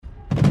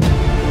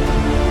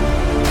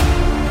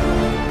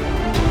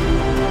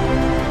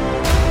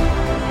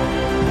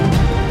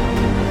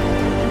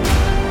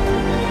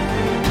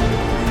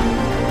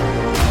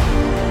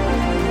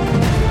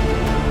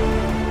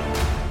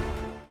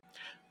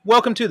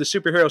Welcome to the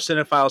Superhero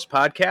Cinephiles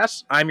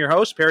podcast. I'm your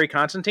host, Perry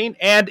Constantine,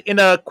 and in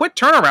a quick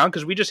turnaround,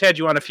 because we just had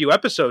you on a few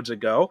episodes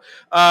ago,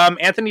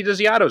 Anthony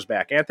Desiato's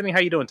back. Anthony,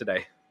 how you doing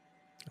today?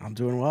 I'm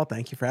doing well.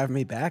 Thank you for having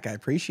me back. I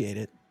appreciate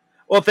it.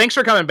 Well, thanks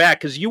for coming back,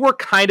 because you were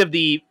kind of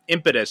the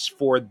impetus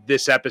for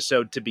this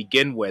episode to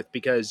begin with,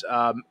 because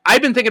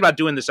I've been thinking about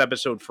doing this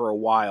episode for a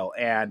while,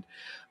 and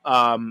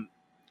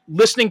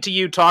listening to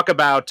you talk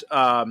about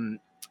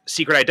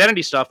secret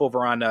identity stuff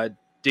over on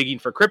Digging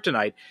for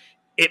Kryptonite,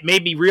 it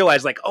made me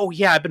realize, like, oh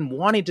yeah, I've been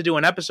wanting to do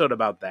an episode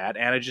about that,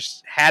 and I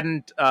just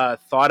hadn't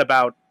thought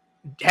about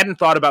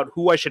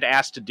who I should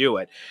ask to do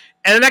it.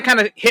 And then that kind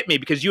of hit me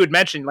because you had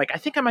mentioned, like, I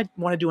think I might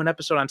want to do an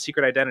episode on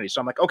secret identity.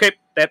 So I'm like, okay,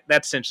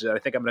 that cinches it. I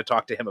think I'm going to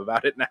talk to him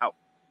about it now.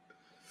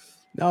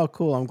 No,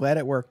 cool. I'm glad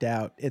it worked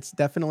out. It's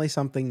definitely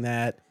something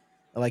that,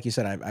 like you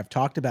said, I've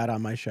talked about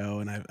on my show,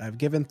 and I've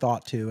given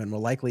thought to, and will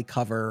likely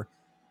cover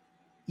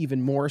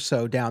even more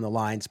so down the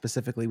line,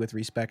 specifically with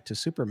respect to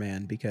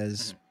Superman,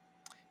 because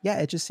yeah,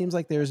 it just seems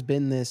like there's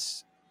been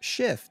this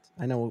shift.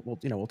 I know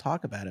we'll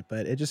talk about it,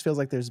 but it just feels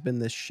like there's been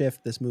this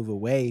shift, this move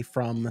away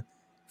from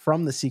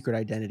the secret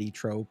identity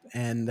trope,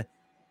 and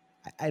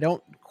I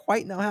don't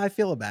quite know how I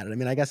feel about it. I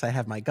mean, I guess I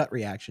have my gut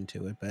reaction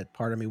to it, but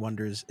part of me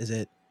wonders, is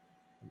it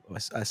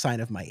a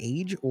sign of my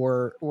age,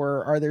 or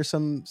are there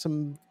some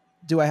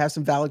do I have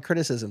some valid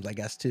criticisms, I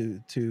guess,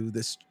 to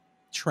this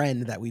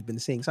trend that we've been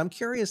seeing? So I'm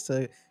curious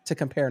to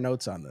compare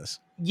notes on this.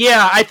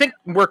 Yeah, I think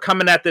we're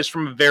coming at this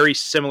from a very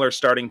similar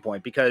starting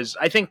point, because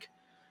I think,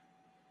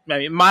 I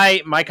mean,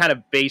 my kind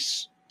of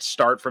base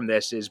start from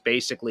this is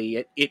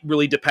basically it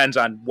really depends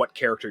on what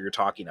character you're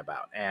talking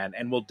about, and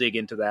we'll dig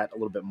into that a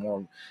little bit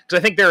more, because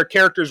I think there are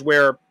characters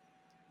where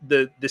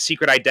the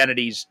secret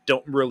identities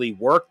don't really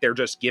work. They're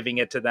just giving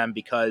it to them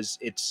because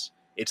it's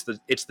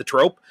the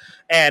trope,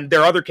 and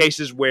there are other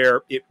cases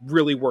where it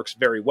really works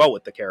very well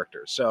with the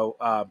characters. So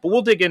but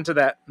we'll dig into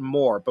that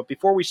more. But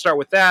before we start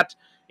with that,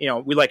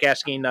 we like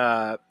asking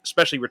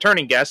especially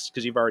returning guests,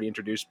 because you've already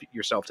introduced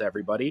yourself to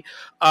everybody,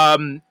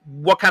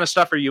 what kind of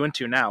stuff are you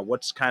into now?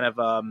 What's kind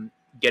of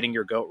getting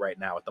your goat right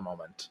now at the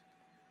moment?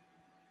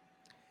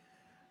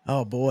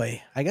 Oh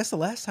boy. I guess the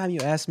last time you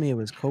asked me, it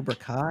was Cobra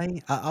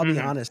Kai. I'll be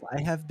honest,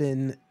 I have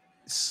been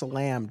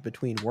slammed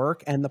between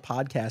work and the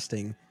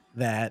podcasting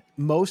that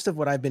most of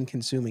what I've been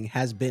consuming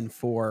has been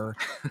for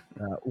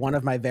one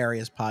of my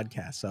various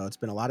podcasts. So it's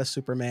been a lot of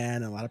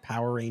Superman, a lot of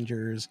Power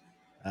Rangers.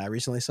 I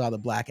recently saw the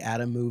Black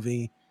Adam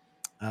movie.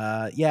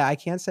 Yeah, I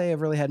can't say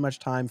I've really had much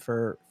time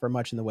for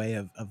much in the way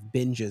of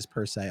binges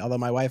per se. Although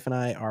my wife and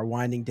I are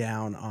winding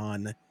down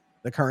on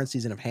the current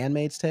season of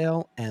Handmaid's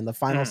Tale and the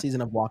final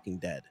season of Walking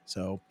Dead.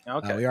 So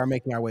Okay. we are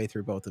making our way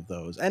through both of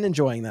those and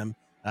enjoying them.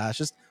 It's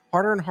just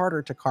harder and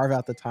harder to carve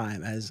out the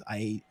time, as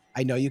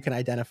I know you can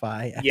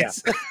identify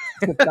as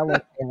a fellow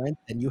parent,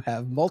 and you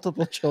have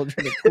multiple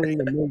children,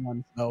 including a new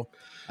one. So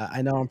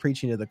I know I'm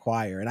preaching to the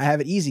choir, and I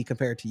have it easy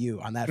compared to you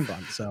on that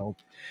front. So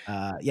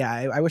yeah,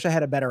 I wish I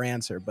had a better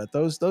answer, but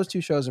those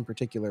two shows in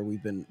particular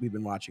we've been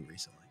watching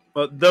recently.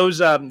 Well, those,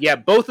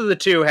 both of the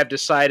two have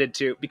decided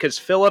to, because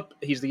Philip,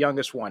 he's the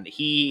youngest one,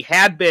 he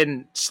had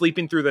been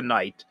sleeping through the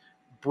night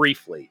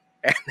briefly,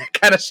 and it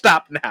kind of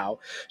stopped now.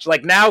 So,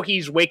 like, now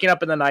he's waking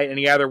up in the night, and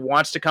he either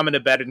wants to come into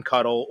bed and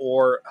cuddle,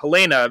 or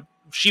Helena,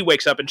 she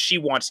wakes up and she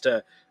wants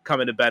to come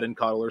into bed and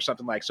cuddle, or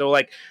something like. So,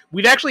 like,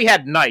 we've actually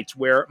had nights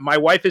where my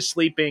wife is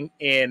sleeping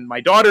in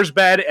my daughter's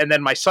bed, and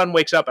then my son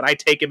wakes up, and I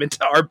take him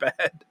into our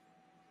bed.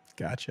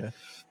 Gotcha.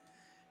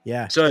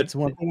 Yeah, So it's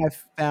one thing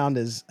I've found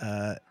is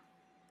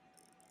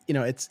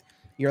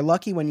you're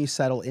lucky when you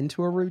settle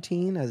into a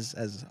routine,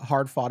 as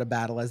hard fought a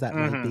battle as that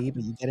might be,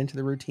 but you get into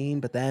the routine,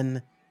 but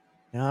then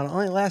it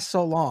only lasts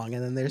so long,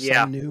 and then there's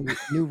some new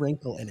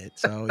wrinkle in it.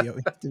 So you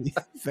have to be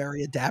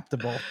very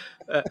adaptable.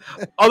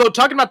 Although,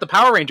 talking about the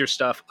Power Ranger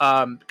stuff,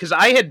 because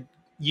I had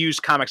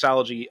used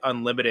Comixology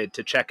Unlimited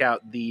to check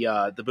out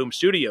the Boom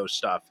Studios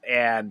stuff,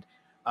 and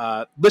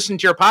listening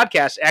to your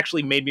podcast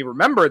actually made me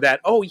remember that,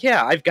 oh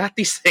yeah, I've got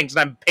these things and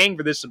I'm paying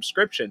for this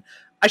subscription.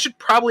 I should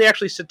probably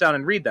actually sit down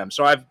and read them.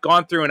 So I've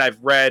gone through and I've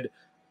read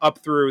up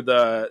through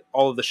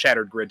all of the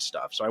Shattered Grid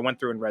stuff. So I went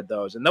through and read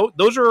those, and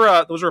those are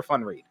a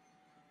fun read.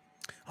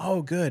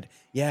 Oh, good.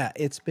 Yeah,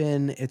 it's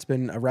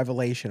been a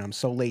revelation. I'm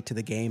so late to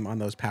the game on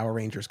those Power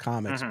Rangers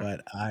comics, but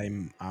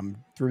I'm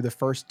through the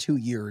first 2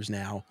 years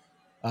now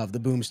of the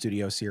Boom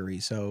Studio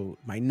series. So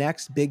my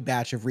next big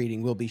batch of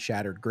reading will be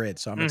Shattered Grid.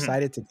 So I'm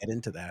excited to get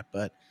into that.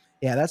 But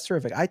yeah, that's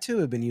terrific. I too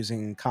have been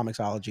using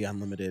Comixology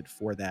Unlimited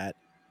for that,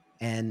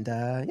 and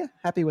yeah,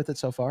 happy with it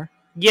so far.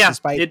 Yeah,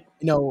 despite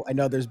I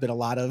know there's been a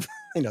lot of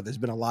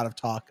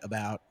talk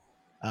about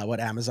what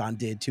Amazon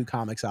did to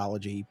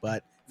Comixology,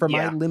 but for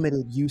my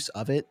limited use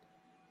of it,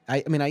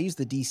 I mean, I use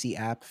the DC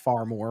app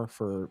far more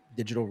for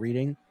digital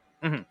reading,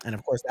 and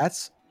of course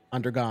that's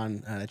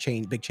undergone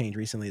big change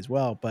recently as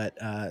well. But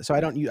so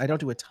I don't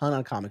do a ton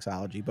on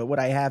Comixology, but what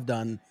I have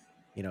done,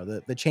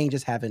 the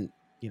changes haven't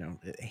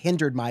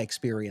hindered my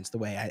experience the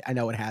way I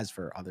know it has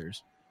for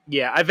others.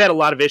 Yeah, I've had a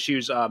lot of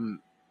issues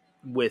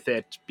with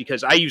it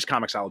because I use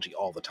Comixology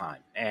all the time,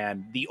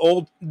 and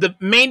the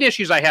main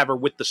issues I have are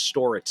with the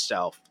store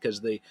itself, because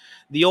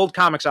the old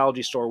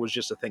Comixology store was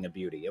just a thing of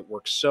beauty. It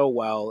worked so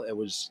well.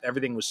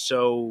 Everything was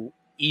so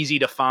easy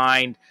to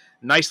find,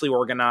 nicely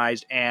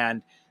organized,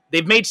 and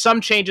they've made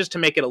some changes to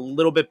make it a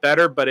little bit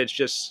better, but it's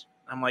just,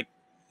 I'm like,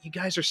 you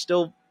guys are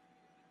still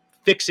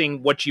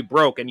fixing what you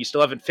broke, and you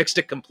still haven't fixed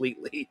it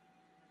completely.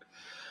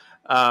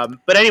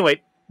 But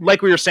anyway,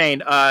 like we were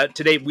saying,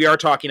 today we are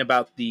talking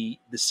about the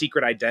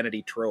secret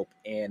identity trope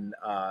in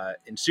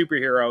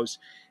superheroes,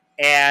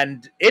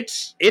 and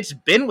it's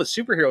been with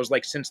superheroes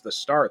like since the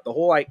start. The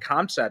whole like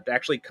concept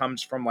actually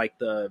comes from like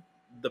the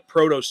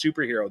proto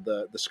superhero.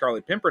 The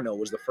Scarlet Pimpernel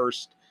was the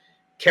first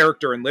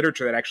character in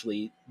literature that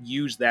actually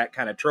used that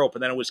kind of trope,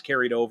 and then it was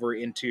carried over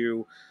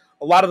into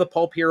a lot of the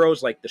pulp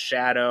heroes, like the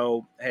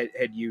Shadow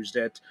had used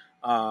it.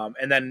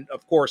 And then,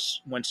 of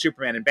course, when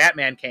Superman and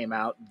Batman came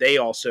out, they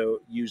also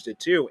used it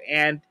too.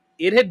 And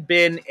it had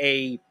been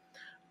a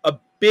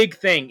big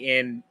thing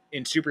in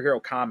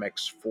superhero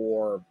comics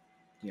for,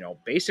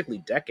 basically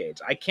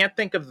decades. I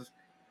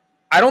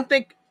don't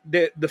think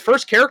the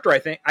first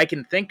character I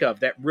can think of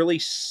that really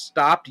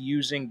stopped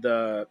using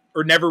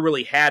or never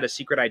really had a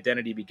secret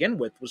identity to begin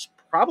with was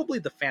probably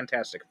the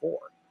Fantastic Four.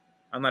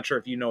 I'm not sure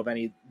if you know of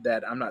any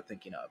that I'm not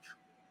thinking of.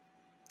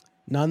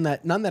 None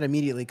that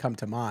immediately come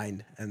to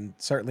mind, and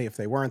certainly if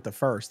they weren't the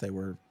first, they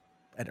were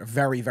at a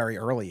very, very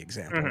early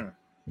example. Mm-hmm.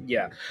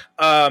 Yeah,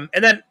 and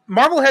then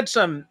Marvel had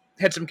some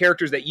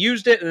characters that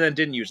used it and then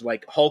didn't use it.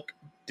 Like Hulk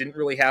didn't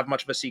really have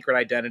much of a secret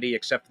identity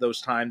except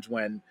those times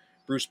when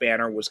Bruce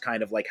Banner was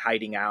kind of like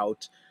hiding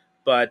out.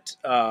 But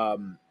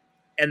and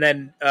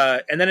then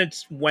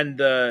it's when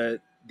the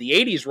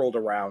 80s rolled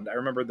around. I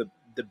remember the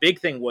big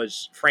thing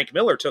was Frank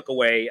Miller took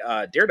away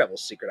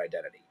Daredevil's secret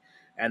identity.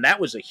 And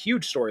that was a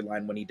huge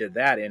storyline when he did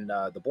that in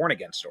the Born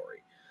Again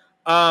story.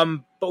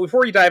 But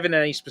before you dive into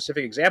any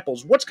specific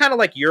examples, what's kind of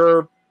like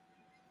your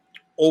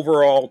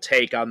overall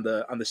take on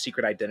the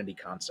secret identity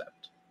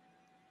concept?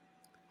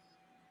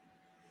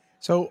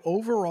 So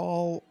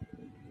overall,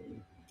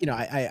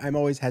 I'm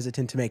always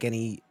hesitant to make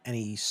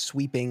any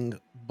sweeping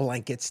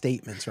blanket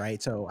statements,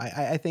 right? So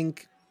I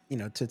think,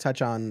 to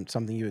touch on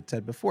something you had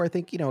said before, I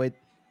think,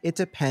 it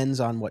depends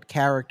on what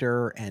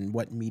character and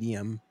what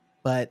medium,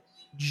 but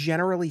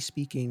generally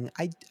speaking,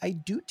 I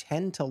do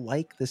tend to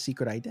like the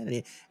secret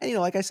identity. And,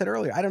 like I said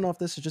earlier, I don't know if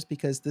this is just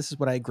because this is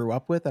what I grew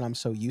up with and I'm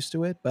so used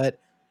to it, but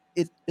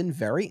it's been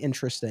very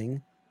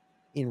interesting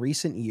in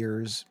recent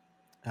years.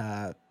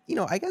 I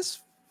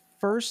guess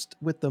first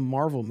with the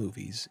Marvel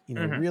movies,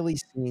 Mm-hmm. really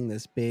seeing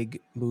this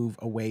big move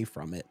away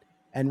from it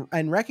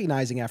and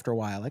recognizing after a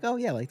while, like, oh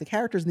yeah, like the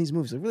characters in these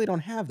movies, I really don't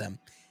have them.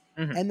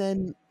 Mm-hmm. And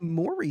then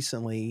more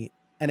recently,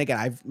 and again,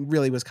 I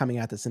really was coming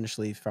at this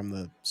initially from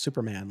the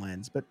Superman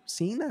lens, but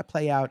seeing that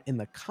play out in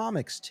the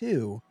comics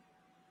too,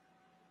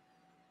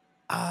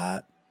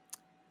 I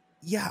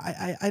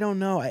don't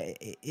know.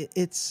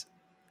 It's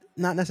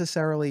not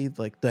necessarily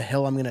like the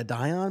hill I'm going to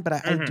die on, but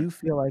I do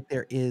feel like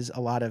there is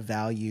a lot of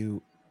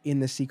value in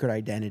the secret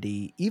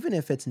identity, even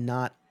if it's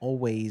not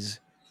always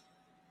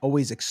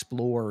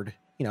explored.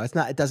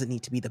 It doesn't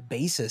need to be the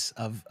basis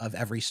of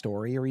every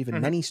story or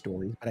even many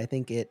stories, but I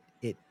think it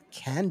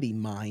can be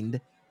mined.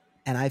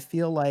 And I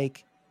feel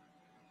like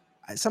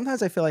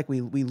sometimes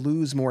we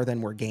lose more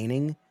than we're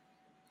gaining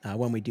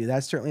when we do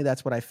that. Certainly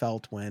that's what I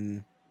felt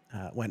when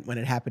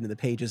it happened in the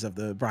pages of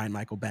the Brian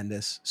Michael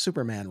Bendis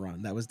Superman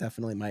run. That was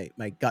definitely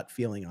my gut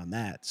feeling on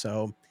that.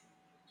 So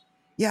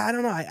yeah, I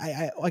don't know.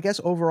 I guess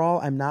overall,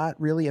 I'm not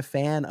really a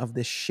fan of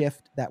this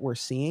shift that we're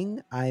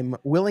seeing. I'm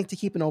willing to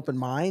keep an open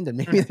mind, and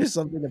maybe there's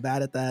something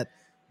about it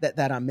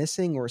that I'm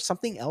missing, or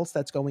something else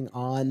that's going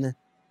on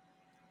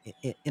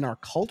in our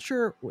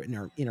culture or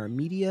in our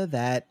media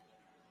that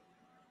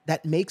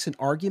makes an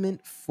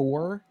argument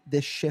for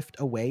this shift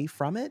away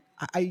from it.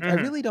 I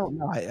really don't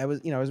know. I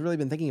was really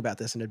been thinking about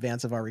this in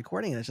advance of our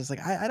recording, and it's just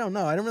like I don't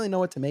know. I don't really know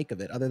what to make of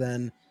it, other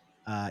than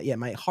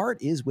my heart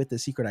is with the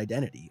secret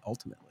identity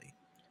ultimately.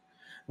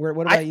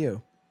 What about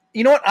you?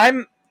 You know what?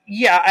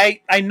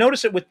 I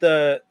notice it with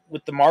the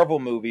Marvel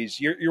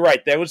movies. You're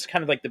right. That was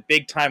kind of like the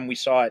big time we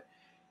saw it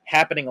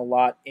happening a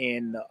lot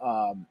in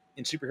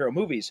superhero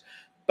movies.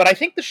 But I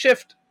think the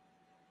shift,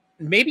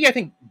 maybe I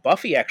think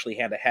Buffy actually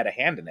had a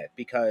hand in it,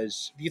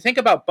 because if you think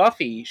about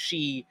Buffy,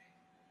 she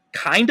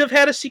kind of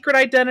had a secret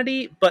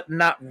identity, but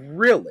not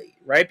really,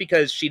 right?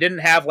 Because she didn't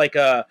have like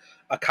a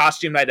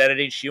costume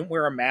identity. She didn't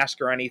wear a mask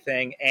or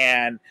anything,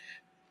 and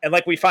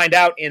like we find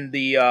out in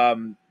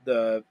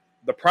the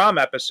prom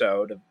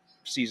episode of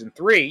season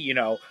 3,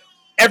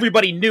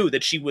 everybody knew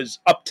that she was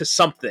up to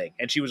something,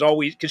 and she was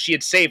always, because she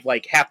had saved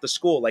like half the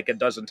school like a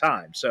dozen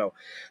times. So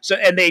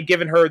and they'd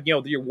given her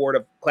the award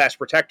of class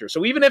protector.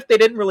 So even if they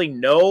didn't really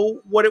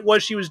know what it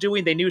was she was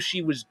doing, they knew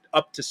she was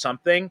up to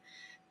something,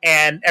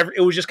 and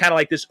it was just kind of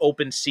like this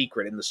open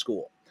secret in the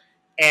school.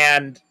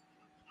 And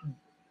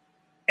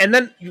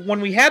then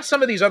when we had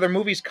some of these other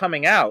movies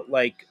coming out,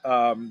 like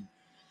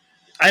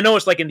I know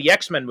it's like in the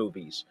X-Men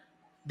movies,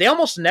 they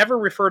almost never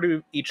refer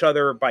to each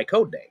other by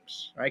code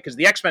names, right? Because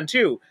the X-Men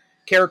too,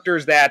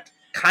 characters that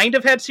kind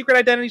of had secret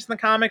identities in the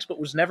comics, but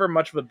was never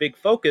much of a big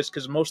focus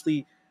because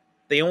mostly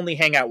they only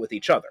hang out with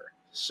each other.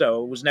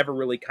 So it was never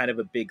really kind of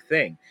a big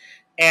thing.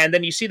 And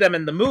then you see them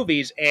in the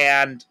movies,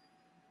 and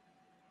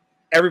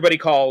everybody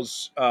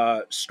calls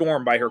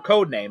Storm by her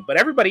code name, but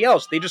everybody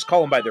else, they just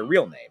call them by their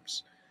real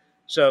names.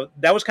 So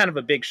that was kind of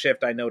a big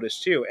shift I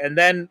noticed too. And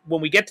then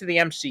when we get to the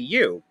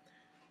MCU,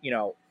 you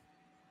know,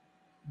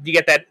 you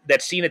get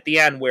that scene at the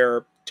end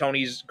where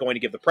Tony's going to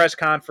give the press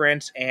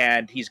conference,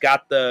 and he's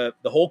got the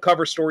whole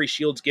cover story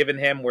Shield's given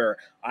him, where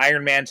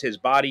Iron Man's his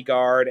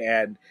bodyguard,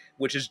 and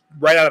which is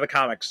right out of the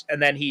comics.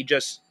 And then he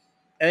just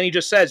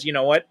says, you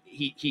know what?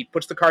 He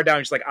puts the card down.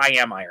 He's like, I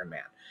am Iron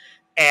Man,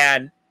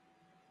 and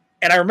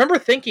I remember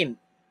thinking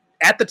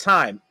at the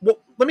time. Well,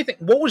 let me think.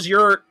 What was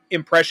your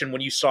impression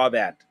when you saw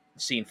that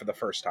scene for the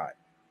first time?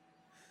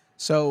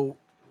 So,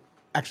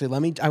 actually,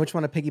 I just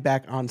want to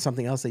piggyback on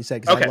something else that you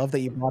said, because I love that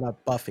you brought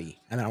up Buffy,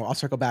 and then I'll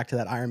circle back to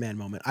that Iron Man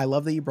moment. I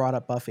love that you brought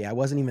up Buffy. I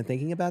wasn't even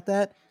thinking about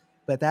that,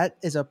 but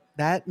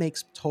that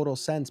makes total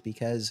sense,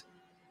 because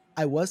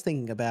I was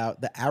thinking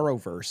about the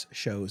Arrowverse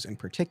shows in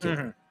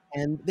particular,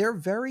 and they're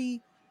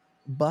very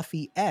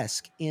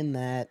Buffy-esque in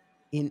that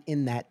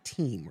in that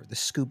team, or the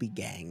Scooby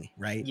Gang,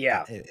 right?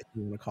 Yeah, if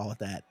you want to call it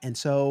that. And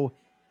so,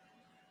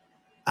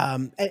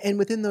 and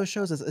within those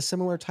shows, it's a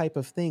similar type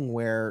of thing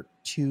where,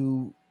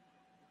 to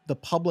the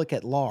public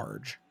at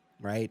large,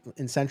 right,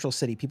 in Central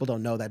City, people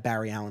don't know that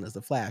Barry Allen is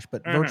the Flash,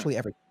 but virtually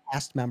every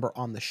cast member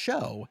on the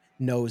show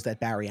knows that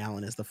Barry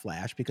Allen is the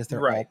Flash, because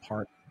they're all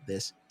part of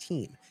this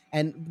team.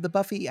 And the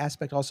Buffy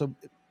aspect also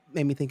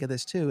made me think of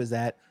this too, is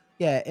that,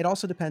 yeah, it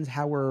also depends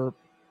how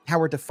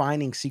we're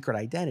defining secret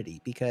identity,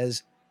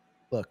 because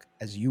look,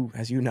 as you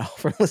know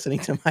from listening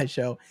to my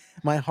show,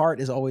 my heart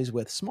is always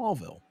with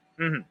Smallville.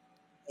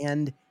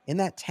 And in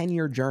that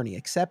 10-year journey,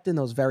 except in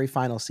those very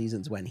final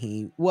seasons when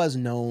he was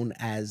known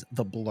as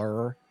the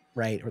Blur,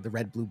 right, or the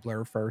Red Blue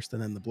Blur first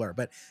and then the Blur,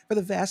 but for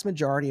the vast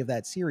majority of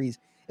that series,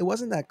 it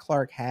wasn't that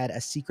Clark had a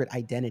secret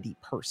identity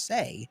per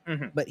se,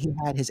 but he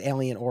had his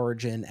alien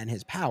origin and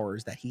his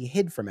powers that he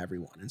hid from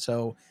everyone. And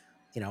so,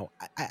 you know,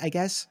 I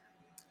guess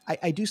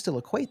I do still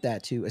equate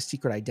that to a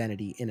secret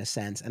identity in a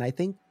sense, and I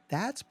think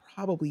that's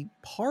probably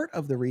part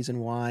of the reason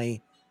why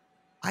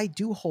I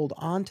do hold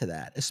on to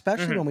that,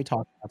 especially when we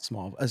talk about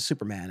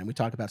Superman, and we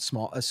talk about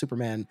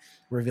Superman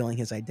revealing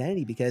his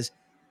identity, because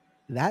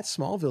that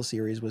Smallville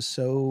series was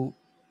so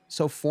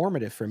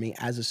formative for me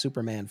as a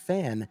Superman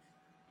fan,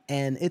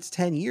 and it's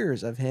 10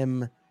 years of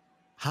him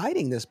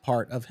hiding this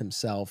part of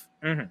himself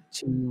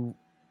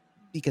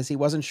because he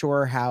wasn't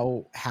sure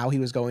how he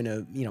was going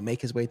to, you know,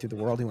 make his way through the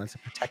world. He wanted to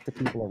protect the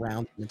people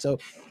around him, and so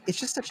it's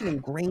just such an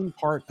ingrained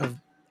part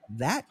of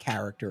that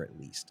character, at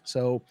least.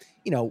 So,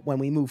 you know, when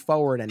we move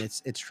forward, and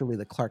it's truly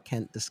the Clark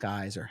Kent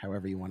disguise, or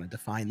however you want to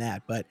define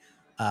that, but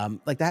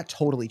like, that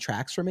totally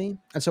tracks for me.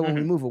 And so when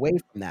we move away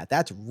from that,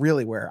 that's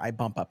really where I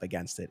bump up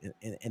against it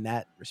in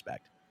that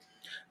respect.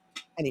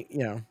 And you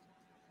know,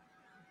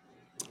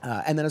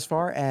 and then as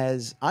far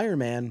as Iron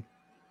Man,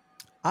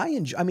 I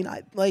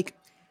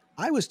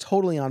was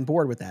totally on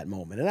board with that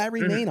moment, and I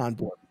remain on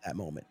board with that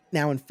moment.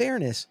 Now, in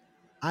fairness,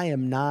 I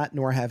am not,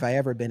 nor have I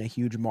ever been, a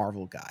huge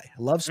Marvel guy.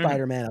 I love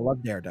Spider-Man. I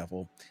love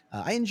Daredevil.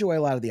 I enjoy a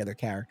lot of the other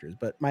characters,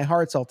 but my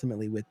heart's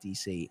ultimately with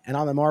DC. And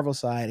on the Marvel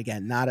side,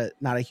 again, not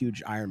a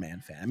huge Iron Man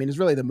fan. I mean, it's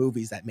really the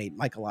movies that made,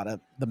 like, a lot of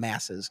the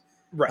masses.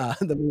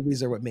 The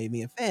movies are what made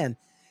me a fan.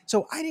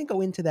 So I didn't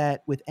go into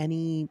that with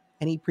any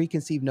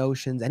preconceived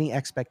notions, any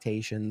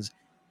expectations.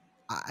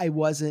 It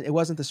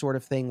wasn't the sort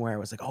of thing where I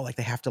was like, oh, like,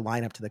 they have to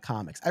line up to the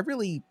comics. I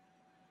really,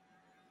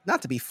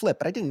 not to be flip,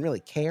 but I didn't really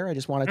care. I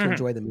just wanted to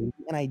enjoy the movie,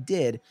 and I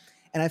did.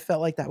 And I felt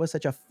like that was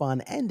such a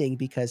fun ending,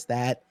 because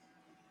that,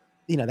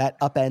 you know, that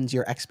upends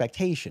your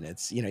expectation.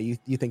 It's, you know, you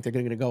think they're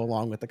going to go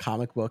along with the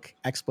comic book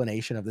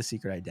explanation of the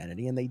secret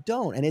identity, and they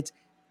don't. And it's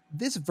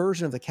this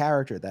version of the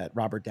character that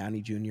Robert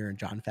Downey Jr. and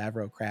Jon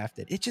Favreau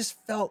crafted. It just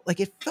felt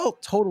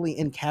totally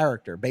in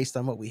character based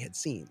on what we had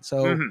seen.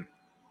 So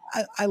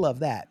I love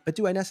that. But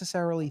do I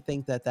necessarily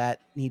think that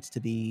needs to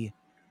be,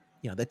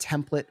 you know, the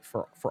template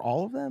for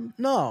all of them?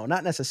 No,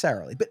 not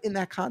necessarily. But in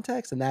that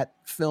context, in that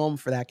film,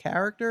 for that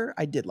character,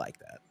 I did like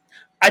that.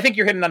 I think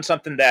you're hitting on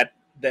something that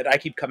I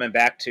keep coming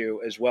back to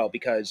as well,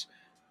 because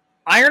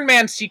Iron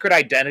Man's secret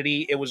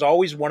identity, it was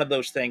always one of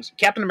those things.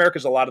 Captain America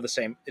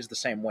is the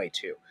same way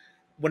too.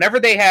 Whenever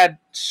they had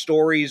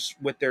stories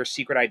with their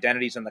secret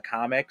identities in the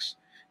comics,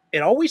 it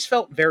always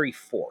felt very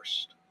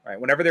forced, right?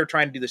 Whenever they were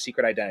trying to do the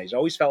secret identities, it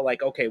always felt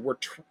like, okay,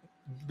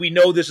 we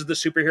know this is the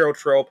superhero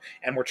trope,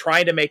 and we're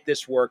trying to make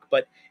this work,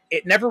 but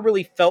it never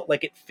really felt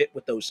like it fit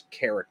with those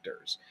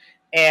characters.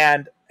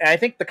 And I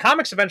think the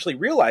comics eventually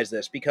realized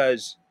this,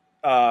 because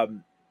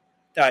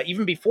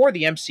even before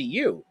the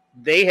MCU,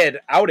 they had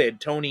outed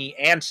Tony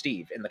and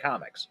Steve in the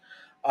comics.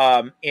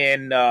 I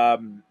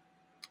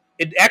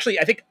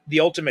think the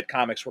Ultimate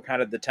comics were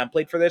kind of the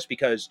template for this,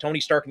 because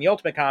Tony Stark in the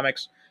Ultimate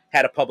comics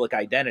had a public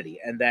identity,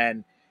 and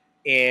then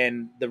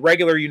in the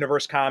regular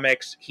universe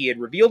comics, he had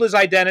revealed his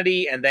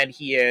identity, and then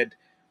he had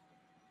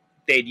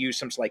they'd use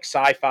some like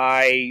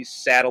sci-fi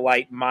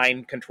satellite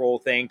mind control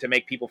thing to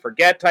make people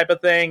forget type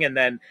of thing, and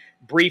then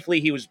briefly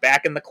he was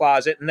back in the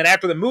closet, and then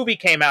after the movie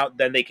came out,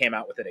 then they came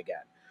out with it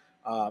again.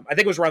 I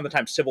think it was around the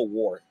time Civil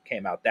War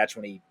came out. That's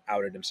when he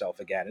outed himself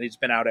again, and he's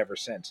been out ever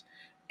since.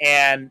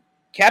 And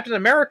Captain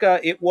America,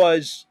 it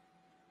was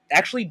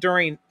actually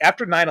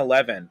after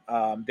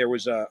 9/11, there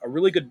was a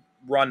really good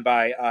run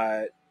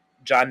by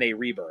John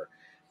Reber,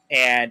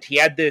 and he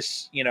had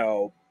this,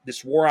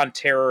 this war on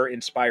terror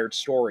inspired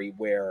story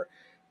where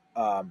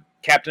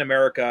Captain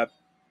America,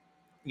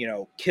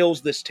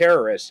 kills this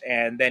terrorist,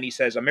 and then he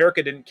says,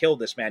 America didn't kill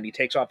this man. He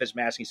takes off his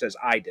mask. He says,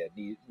 I did.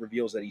 He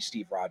reveals that he's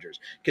Steve Rogers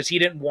because he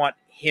didn't want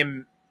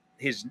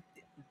his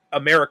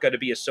America to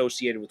be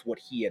associated with what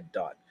he had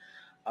done.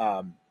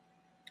 And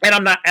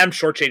I'm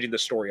shortchanging the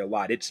story a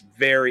lot. It's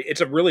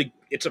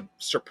a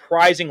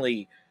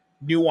surprisingly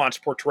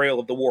nuanced portrayal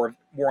of the war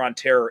on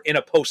terror in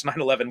a post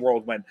 9/11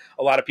 world when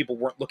a lot of people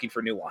weren't looking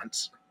for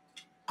nuance.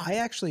 I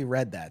actually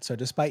read that. So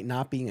despite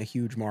not being a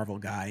huge Marvel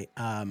guy,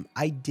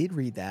 I did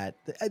read that.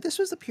 This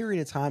was the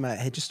period of time I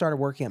had just started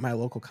working at my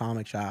local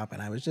comic shop,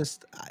 and I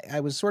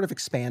was sort of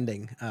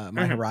expanding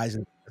my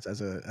horizon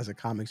as a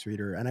comics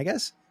reader. And I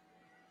guess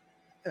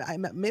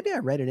maybe I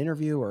read an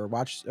interview or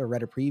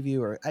read a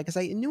preview, or I guess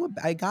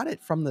I got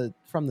it from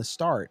the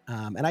start.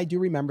 And I do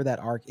remember that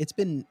arc. It's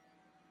been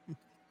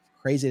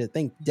crazy to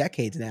think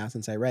decades now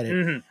since I read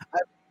it.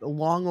 I'm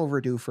long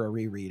overdue for a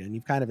reread, and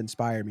you've kind of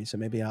inspired me. So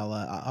maybe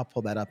I'll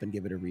pull that up and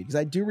give it a read, because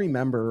I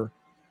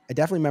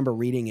definitely remember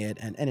reading it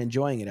and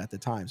enjoying it at the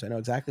time. So I know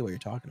exactly what you're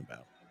talking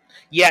about.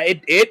 Yeah,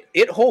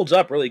 it holds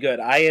up really good.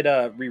 I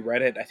had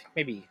reread it, I think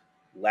maybe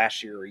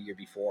last year or a year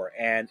before,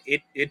 and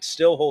it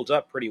still holds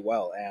up pretty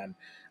well. And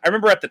I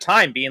remember at the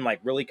time being like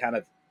really kind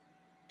of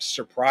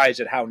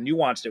surprised at how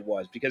nuanced it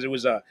was, because it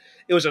was a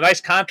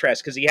nice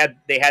contrast, because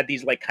they had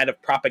these like kind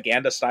of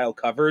propaganda style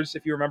covers,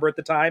 if you remember at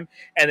the time,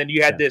 and then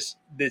you had this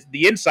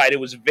the inside, it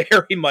was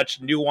very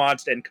much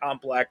nuanced and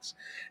complex,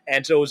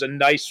 and so it was a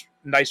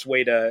nice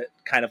way to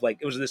kind of like,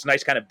 it was this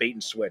nice kind of bait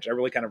and switch. I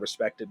really kind of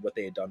respected what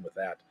they had done with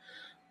that.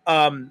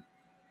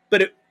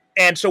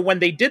 And so when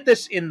they did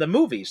this in the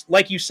movies,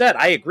 like you said,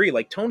 I agree,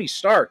 like Tony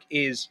Stark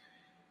is,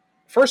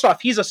 first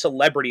off, he's a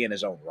celebrity in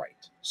his own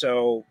right.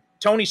 So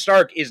Tony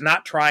Stark is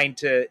not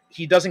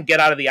he doesn't get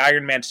out of the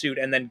Iron Man suit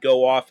and then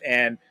go off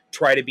and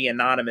try to be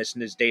anonymous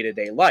in his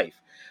day-to-day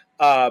life.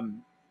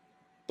 And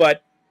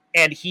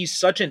he's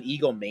such an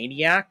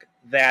egomaniac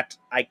that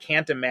I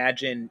can't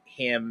imagine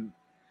him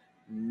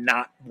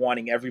not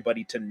wanting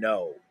everybody to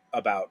know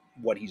about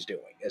what he's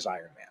doing as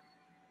Iron Man.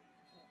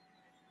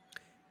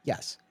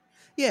 Yes.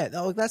 Yeah,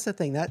 no, that's the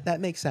thing. That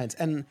makes sense.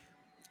 And,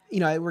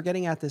 we're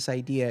getting at this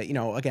idea,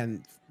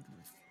 again,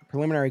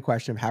 preliminary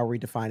question of how are we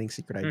defining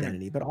secret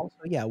identity, but also,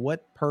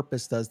 what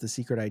purpose does the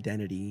secret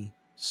identity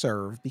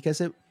serve?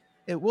 Because it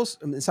will,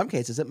 in some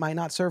cases, it might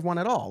not serve one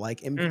at all,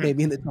 like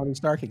maybe in the Tony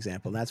Stark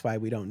example, and that's why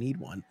we don't need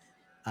one.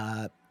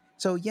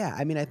 So yeah,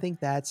 I mean, I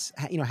think that's,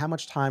 how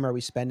much time are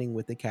we spending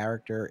with the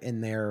character in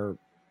their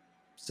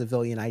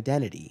civilian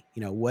identity?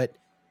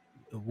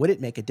 Would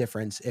it make a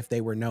difference if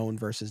they were known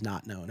versus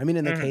not known? I mean,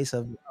 in the case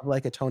of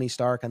like a Tony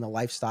Stark and the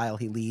lifestyle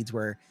he leads,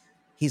 where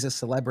he's a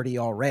celebrity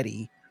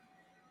already,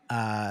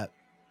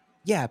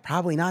 yeah,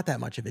 probably not that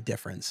much of a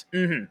difference.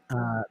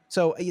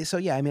 So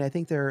yeah, I mean, I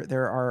think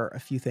there are a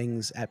few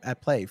things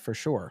at play for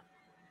sure.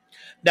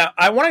 Now,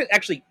 I want to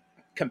actually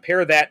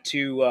compare that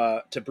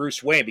to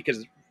Bruce Wayne,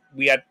 because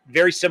we had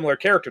very similar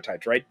character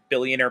types, right?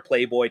 Billionaire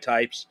playboy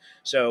types.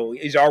 So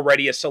he's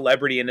already a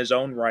celebrity in his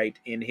own right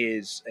in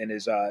his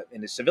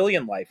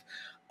civilian life.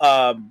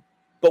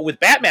 But with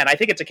Batman, I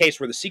think it's a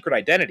case where the secret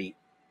identity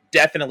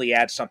definitely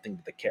adds something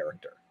to the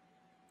character.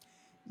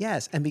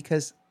 Yes, and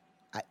because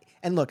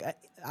look,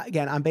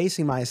 again, I'm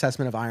basing my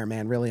assessment of Iron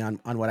Man really on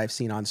what I've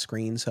seen on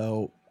screen.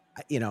 So,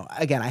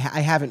 again, I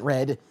haven't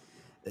read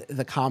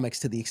the comics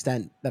to the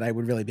extent that I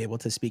would really be able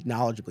to speak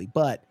knowledgeably,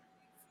 but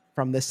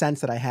from the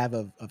sense that I have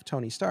of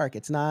Tony Stark,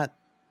 it's not,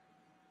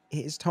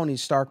 his Tony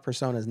Stark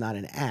persona is not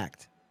an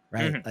act,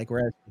 right? Like,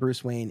 whereas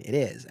Bruce Wayne, it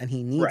is, and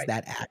he needs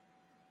that act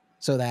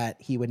so that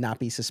he would not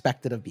be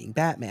suspected of being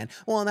Batman.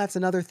 Well, and that's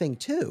another thing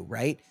too,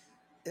 right?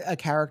 A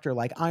character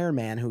like Iron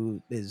Man,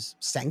 who is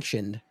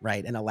sanctioned,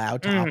 right, and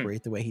allowed to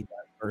operate the way he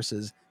does,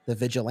 versus the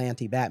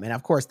vigilante Batman.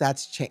 Of course,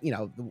 that's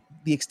the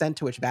extent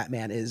to which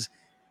Batman is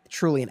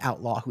truly an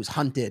outlaw who's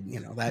hunted,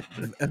 that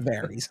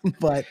varies.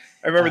 But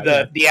I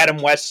remember the Adam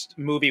West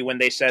movie when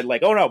they said,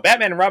 like, oh no,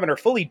 Batman and Robin are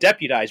fully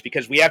deputized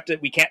because we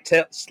can't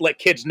let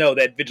kids know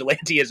that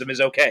vigilantism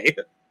is okay.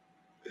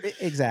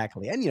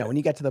 Exactly. And when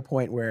you get to the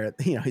point where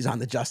he's on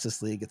the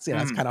Justice League, it's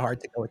it's kind of hard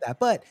to go with that.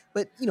 But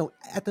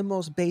at the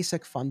most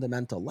basic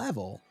fundamental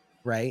level,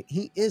 right,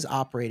 he is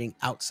operating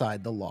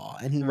outside the law,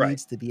 and he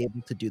needs to be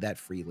able to do that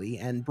freely.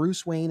 And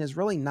Bruce Wayne is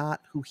really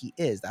not who he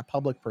is. That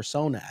public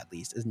persona, at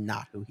least, is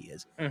not who he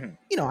is.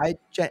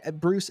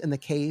 Bruce in the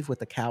cave with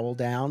the cowl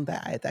down,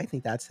 that I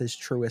think that's his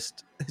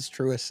truest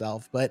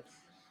self. But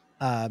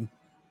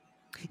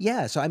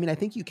Yeah, so I mean, I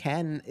think you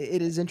can.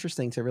 It is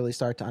interesting to really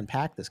start to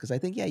unpack this because I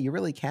think, yeah, you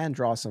really can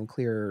draw some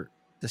clear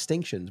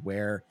distinctions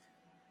where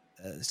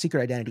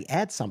Secret Identity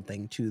adds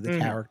something to the Hmm.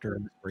 character,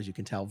 as you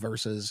can tell,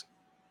 versus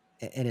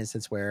an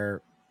instance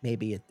where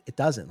maybe it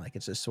doesn't. Like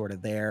it's just sort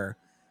of there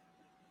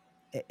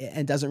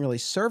and doesn't really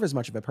serve as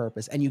much of a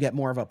purpose, and you get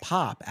more of a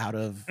pop out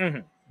of Hmm.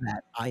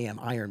 that "I am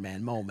Iron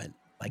Man" moment,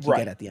 like you get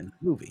Right. at the end of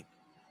the movie.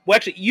 Well,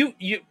 actually,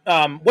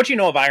 what you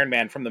know of Iron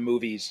Man from the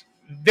movies,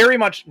 very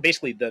much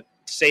basically to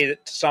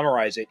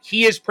summarize it,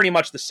 he is pretty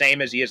much the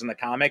same as he is in the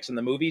comics and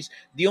the movies.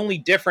 The only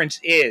difference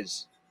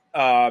is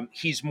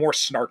he's more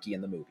snarky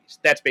in the movies.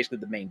 That's basically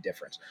the main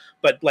difference.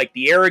 But like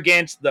the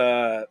arrogance,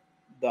 the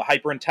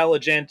hyper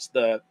intelligence,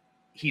 the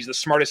he's the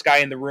smartest guy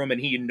in the room and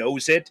he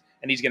knows it,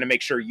 and he's going to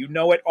make sure you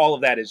know it. All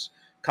of that is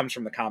comes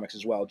from the comics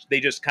as well. They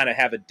just kind of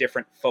have a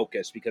different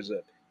focus because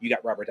you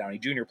got Robert Downey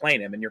Jr. playing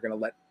him, and you're going to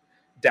let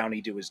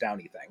Downey do his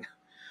Downey thing.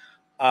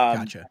 Um,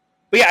 Gotcha.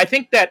 but yeah, I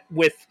think that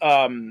with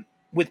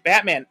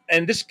Batman,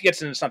 and this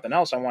gets into something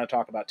else I want to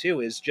talk about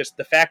too, is just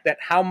the fact that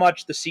how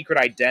much the Secret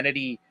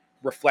Identity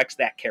reflects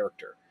that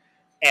character.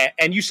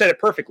 And you said it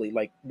perfectly.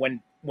 Like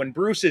when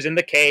Bruce is in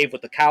the cave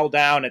with the cowl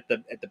down at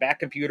the back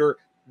computer,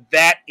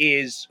 that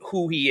is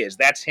who he is.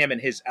 That's him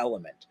and his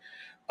element.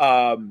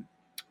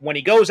 When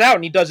he goes out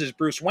and he does his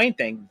Bruce Wayne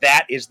thing,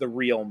 that is the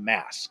real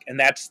mask, and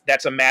that's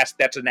a mask.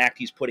 That's an act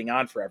he's putting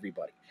on for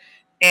everybody.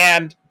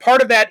 And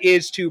part of that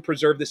is to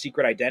preserve the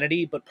secret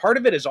identity, but part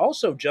of it is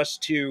also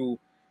just to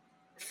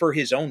for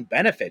his own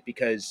benefit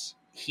because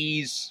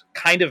he's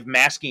kind of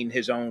masking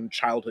his own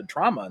childhood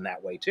trauma in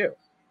that way too.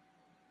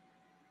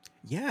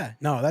 Yeah,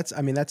 no,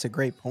 I mean, that's a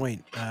great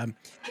point. Do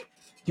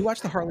you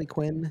watch the Harley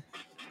Quinn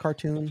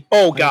cartoon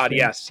Oh on God, HBO?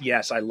 yes,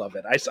 yes, I love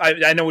it.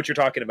 I know what you're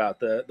talking about.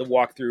 The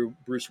walk through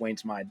Bruce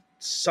Wayne's mind.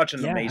 Such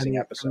an Yeah, I amazing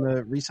mean, from episode.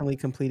 the recently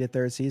completed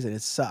third season,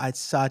 it's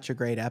such a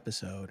great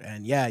episode,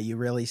 and yeah, you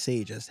really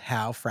see just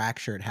how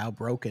fractured, how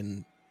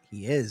broken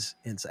he is.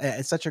 It's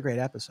such a great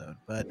episode,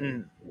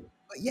 Mm,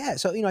 but yeah,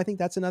 so I think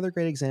that's another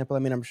great example. I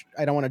mean,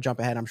 I don't want to jump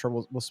ahead. I'm sure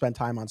we'll spend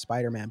time on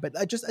Spider-Man,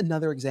 but just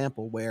another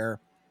example where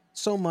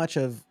so much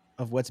of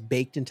what's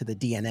baked into the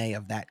DNA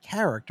of that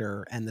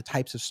character and the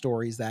types of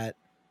stories that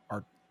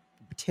are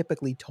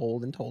typically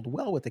told and told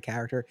well with the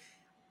character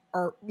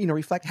are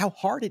reflect how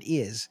hard it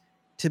is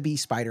to be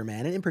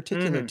Spider-Man, and in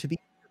particular mm, to be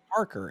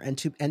Parker, and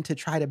to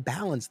try to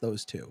balance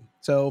those two.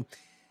 So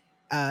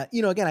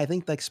again, I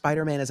think like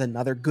Spider-Man is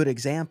another good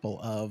example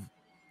of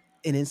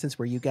an instance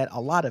where you get a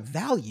lot of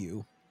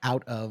value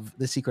out of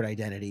the secret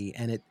identity,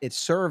 and it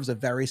serves a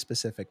very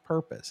specific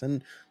purpose.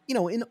 And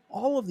in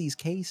all of these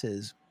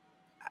cases,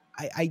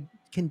 I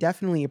can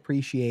definitely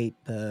appreciate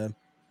the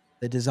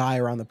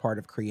desire on the part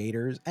of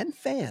creators and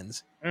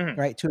fans, mm.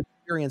 right, to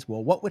experience,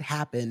 well, what would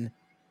happen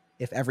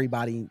if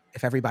everybody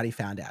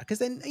found out? Because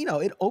then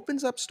it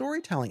opens up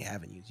storytelling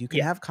avenues. You can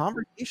Yeah, have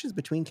conversations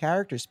between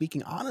characters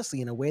speaking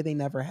honestly in a way they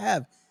never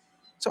have.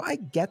 So I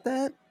get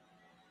that.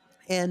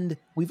 And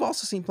we've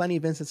also seen plenty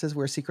of instances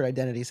where secret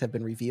identities have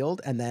been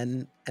revealed and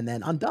then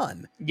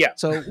undone. yeah,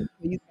 So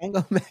you can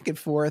go back and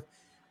forth.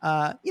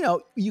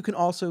 You can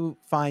also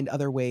find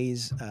other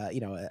ways.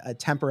 A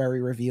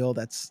temporary reveal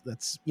that's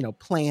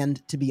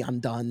planned to be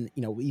undone.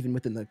 Even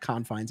within the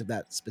confines of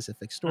that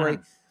specific story.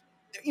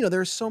 mm,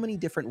 There's so many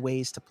different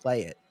ways to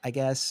play it. I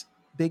guess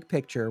big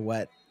picture,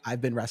 what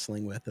I've been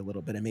wrestling with a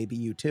little bit, and maybe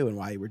you too, and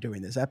why we're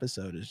doing this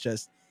episode is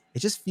just it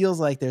just feels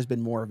like there's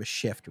been more of a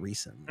shift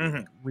recently, like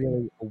mm.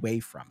 really away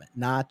from it.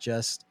 Not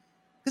just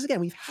because again,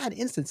 we've had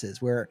instances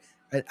where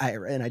an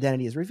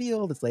identity is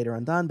revealed, it's later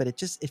undone, but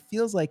it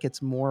feels like it's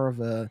more of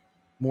a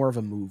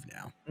move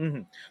now.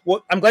 Hmm.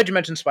 Well, I'm glad you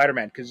mentioned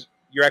Spider-Man because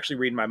you're actually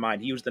reading my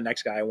mind. He was the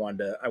next guy I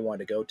wanted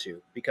to go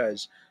to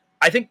because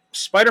I think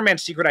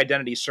Spider-Man's secret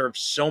identity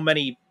serves so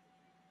many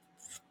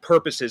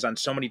purposes on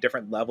so many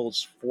different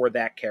levels for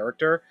that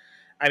character.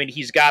 I mean,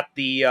 he's got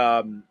the.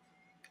 I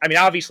mean,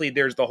 obviously,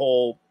 there's the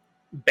whole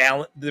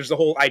balance. There's the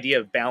whole idea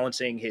of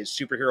balancing his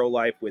superhero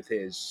life with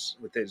his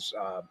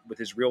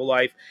real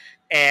life,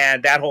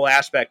 and that whole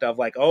aspect of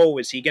like, oh,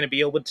 is he going to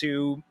be able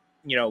to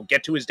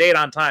get to his date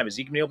on time? Is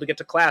he going to be able to get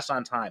to class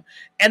on time?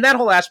 And that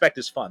whole aspect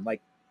is fun.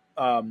 Like,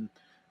 um,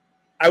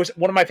 I was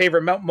one of my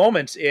favorite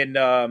moments in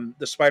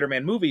the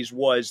Spider-Man movies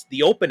was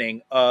the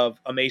opening of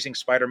Amazing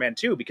Spider-Man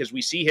 2 because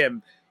we see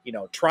him,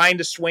 trying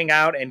to swing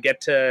out and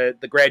get to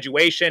the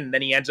graduation, and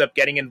then he ends up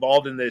getting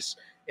involved in this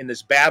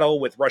battle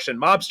with Russian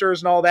mobsters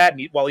and all that.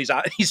 And while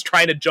he's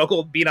trying to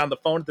juggle being on the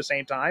phone at the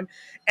same time,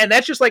 and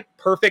that's just like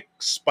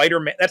perfect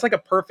Spider-Man. That's like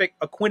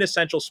a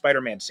quintessential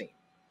Spider-Man scene.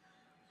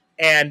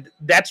 And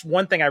that's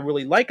one thing I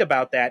really like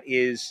about that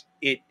is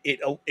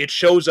it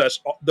shows us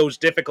those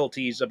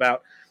difficulties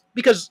about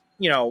because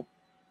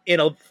in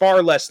a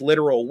far less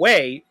literal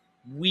way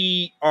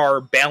we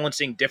are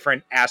balancing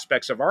different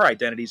aspects of our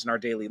identities in our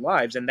daily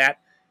lives, and that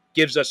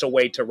gives us a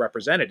way to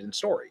represent it in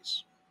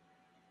stories.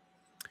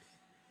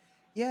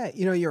 Yeah,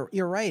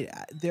 you're right.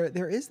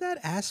 There is that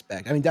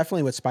aspect. I mean,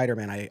 definitely with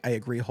Spider-Man, I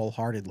agree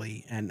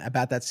wholeheartedly, and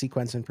about that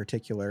sequence in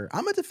particular.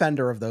 I'm a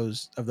defender of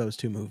those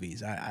two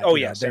movies. Oh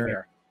yeah, same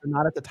here. they're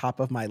not at the top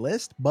of my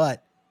list,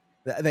 but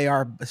they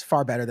are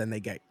far better than they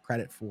get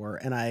credit for.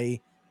 And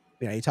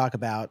you talk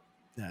about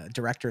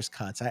director's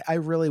cuts. I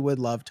really would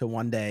love to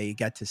one day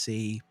get to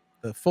see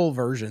the full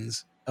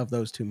versions of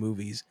those two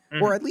movies,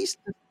 or at least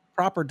the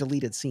proper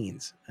deleted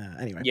scenes.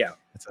 Anyway, Yeah,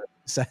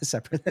 that's a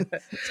separate.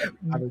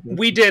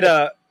 we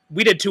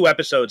did 2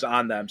 episodes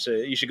on them, so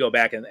you should go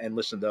back and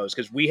listen to those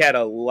because we had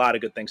a lot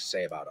of good things to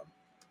say about them.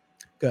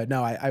 Good.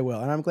 No, I will,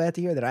 and I'm glad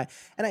to hear that.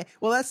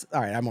 Well, that's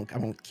all right. I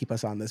won't keep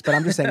us on this, but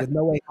I'm just saying, with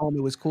No Way Home,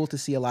 it was cool to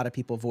see a lot of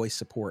people voice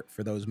support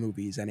for those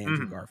movies and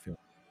Andrew Garfield.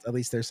 At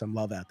least there's some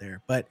love out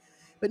there. But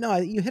no,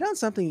 you hit on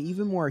something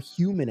even more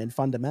human and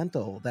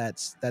fundamental.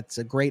 That's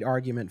a great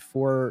argument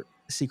for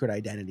secret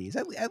identities.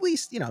 At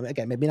least,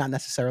 again, maybe not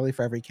necessarily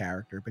for every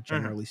character, but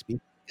generally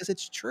speaking, because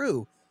it's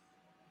true.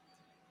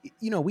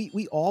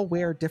 We all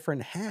wear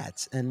different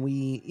hats, and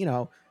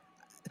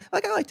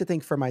like, I like to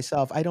think for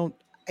myself,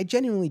 I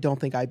genuinely don't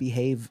think I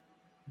behave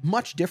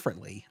much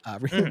differently,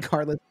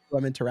 regardless of who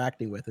I'm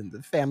interacting with in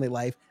the family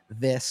life,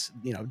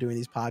 doing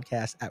these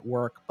podcasts at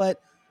work.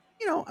 But,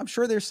 I'm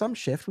sure there's some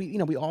shift. We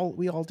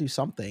all do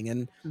something.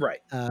 And,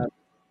 right.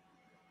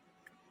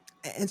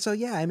 And so,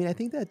 yeah, I mean, I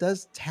think that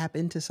does tap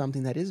into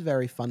something that is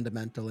very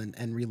fundamental and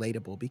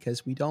relatable,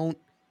 because we don't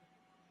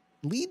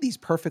lead these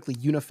perfectly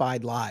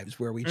unified lives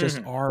where we just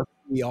are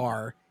who we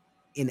are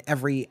in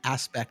every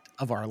aspect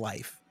of our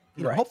life.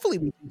 Hopefully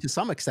we to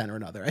some extent or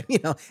another.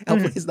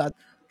 Hopefully it's not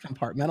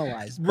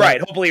compartmentalized. Right.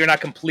 Hopefully you're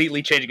not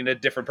completely changing into a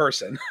different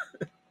person.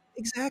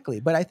 Exactly.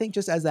 But I think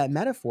just as that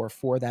metaphor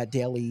for that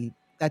daily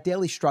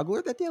struggle,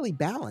 or that daily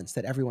balance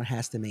that everyone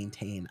has to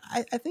maintain,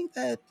 I think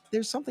that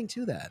there's something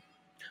to that.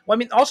 Well, I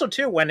mean, also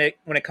too, when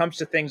it comes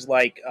to things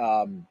like,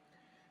 and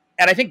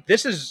I think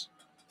this is,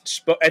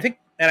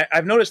 and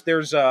I've noticed there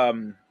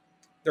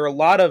are a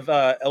lot of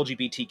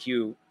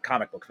LGBTQ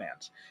comic book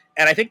fans.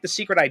 And I think the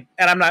secret,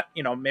 and I'm not,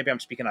 maybe I'm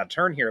speaking out of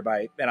turn here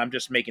and I'm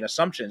just making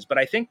assumptions, but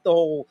I think the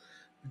whole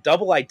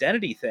double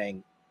identity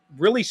thing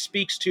really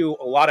speaks to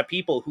a lot of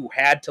people who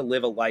had to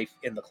live a life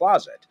in the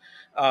closet.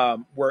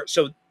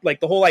 So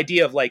like the whole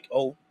idea of like,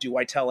 oh, do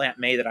I tell Aunt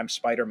May that I'm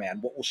Spider-Man?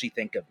 What will she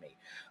think of me?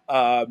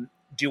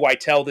 Do I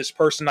tell this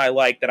person I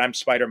like that I'm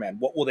Spider-Man?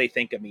 What will they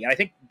think of me? And I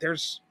think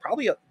there's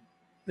probably, at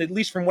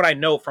least from what I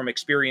know from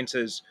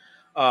experiences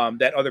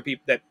that other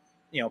people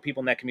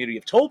people in that community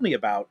have told me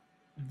about,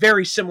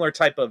 very similar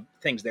type of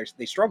things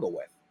they struggle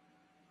with.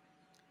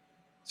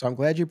 So I'm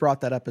glad you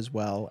brought that up as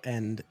well.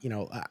 And,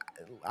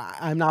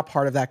 I'm not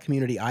part of that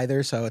community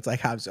either. So it's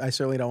like, I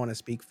certainly don't want to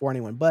speak for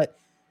anyone, but,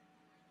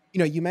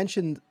 you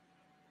mentioned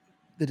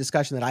the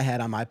discussion that I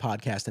had on my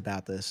podcast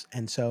about this.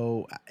 And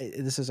so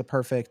this is a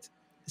perfect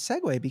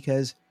segue,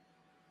 because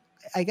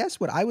I guess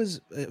what I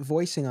was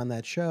voicing on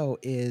that show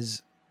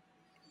is,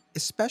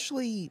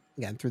 especially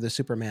again through the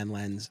Superman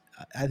lens,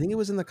 I think it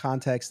was in the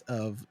context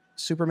of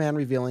Superman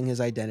revealing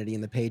his identity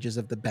in the pages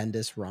of the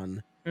Bendis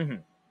run, as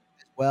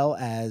well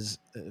as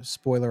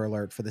spoiler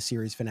alert for the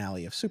series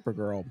finale of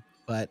Supergirl,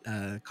 but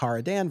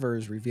Kara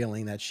Danvers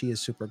revealing that she is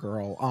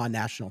Supergirl on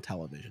national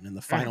television in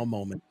the final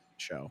moment of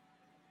the show.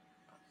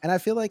 And I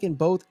feel like in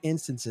both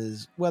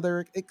instances,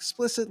 whether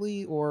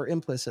explicitly or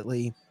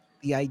implicitly,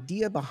 the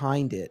idea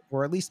behind it,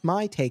 or at least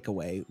my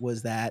takeaway,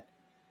 was that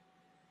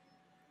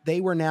they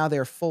were now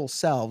their full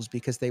selves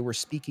because they were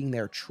speaking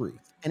their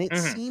truth. And it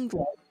seemed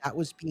like that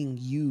was being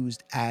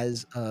used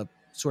as a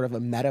sort of a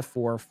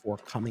metaphor for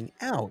coming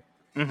out.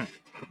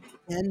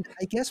 And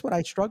I guess what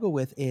I struggle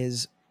with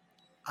is,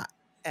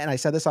 and I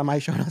said this on my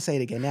show and I'll say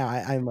it again now,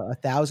 I'm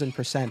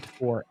 1,000%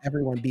 for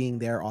everyone being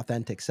their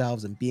authentic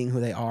selves and being who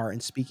they are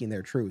and speaking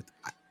their truth.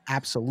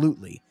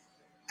 Absolutely.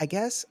 I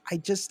guess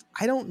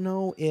I don't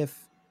know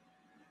if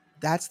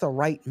that's the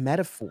right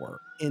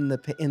metaphor in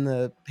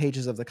the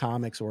pages of the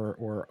comics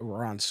or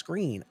on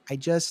screen. I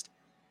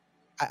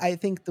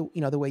think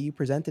the way you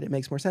presented it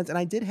makes more sense. And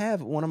I did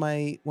have one of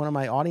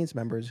my audience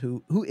members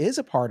who is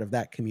a part of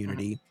that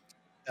community,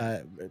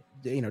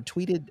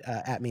 tweeted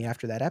at me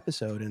after that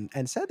episode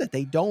and said that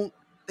they don't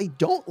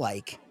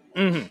like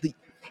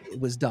it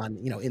was done,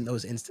 in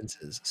those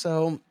instances.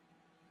 So,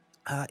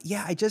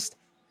 yeah,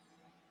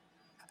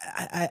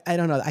 I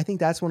don't know. I think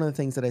that's one of the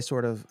things that I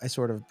sort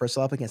of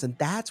bristle up against. And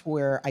that's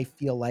where I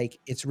feel like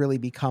it's really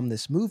become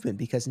this movement,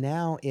 because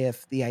now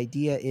if the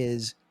idea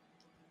is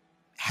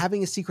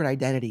having a secret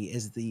identity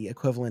is the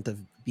equivalent of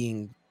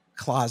being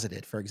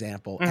closeted, for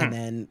example, and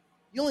then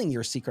feeling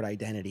your secret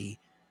identity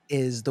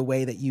is the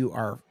way that you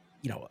are,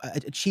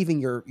 achieving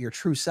your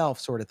true self,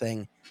 sort of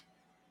thing.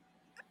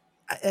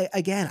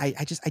 I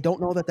don't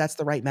know that that's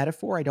the right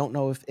metaphor. I don't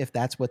know if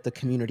that's what the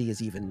community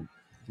is even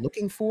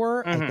looking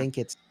for. I think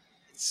it's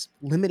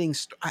limiting.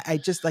 I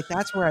just like,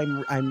 that's where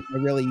I'm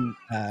really,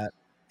 I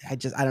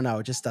don't know.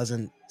 It just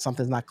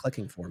something's not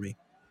clicking for me.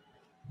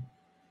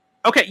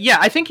 Okay. Yeah.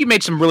 I think you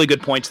made some really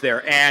good points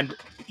there. And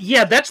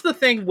yeah, that's the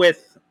thing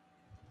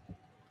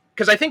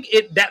because I think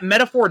that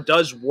metaphor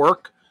does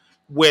work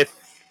with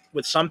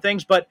some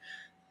things, but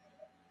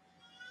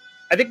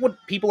I think what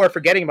people are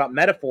forgetting about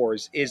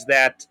metaphors is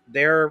that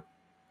they're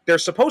they're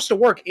supposed to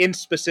work in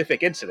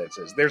specific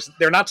incidences.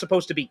 They're not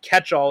supposed to be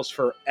catch-alls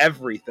for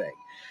everything.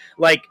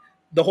 Like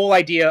the whole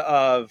idea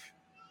of,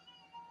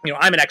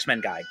 I'm an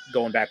X-Men guy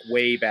going back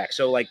way back.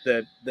 So like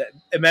the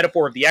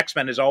metaphor of the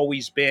X-Men has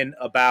always been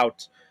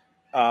about,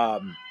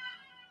 well,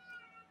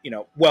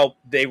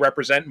 they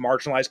represent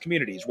marginalized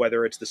communities,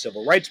 whether it's the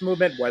civil rights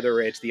movement, whether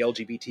it's the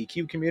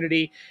LGBTQ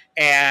community,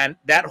 and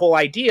that whole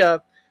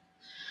idea.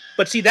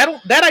 But see,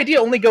 that idea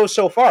only goes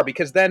so far,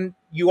 because then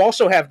you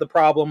also have the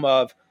problem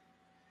of,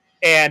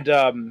 and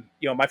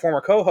my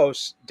former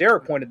co-host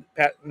Derek before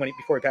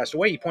he passed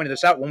away, he pointed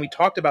this out when we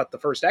talked about the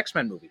first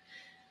X-Men movie,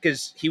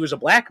 because he was a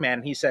black man,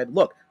 and he said,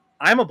 "Look,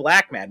 I'm a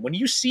black man. When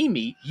you see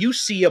me, you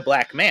see a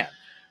black man.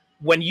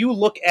 When you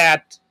look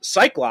at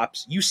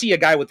Cyclops, you see a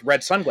guy with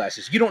red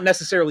sunglasses. You don't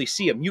necessarily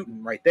see a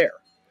mutant right there."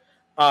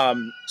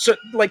 So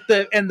like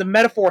the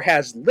metaphor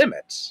has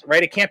limits,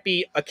 right? It can't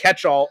be a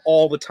catch-all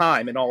all the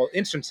time in all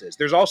instances.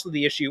 There's also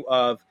the issue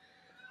of,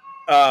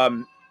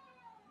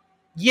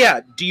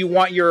 do you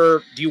want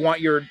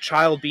your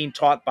child being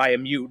taught by a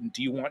mutant?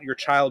 Do you want your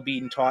child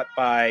being taught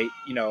by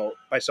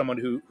someone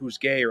who's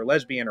gay or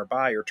lesbian or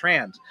bi or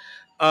trans?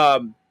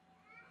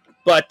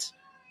 But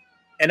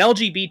an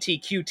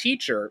LGBTQ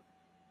teacher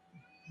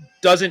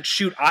doesn't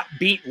shoot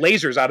beat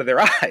lasers out of their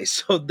eyes.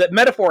 So the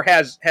metaphor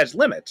has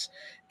limits.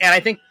 And I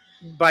think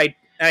I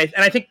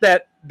think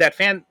that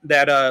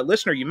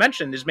listener you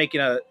mentioned is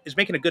making a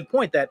good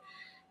point, that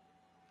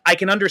I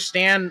can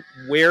understand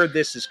where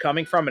this is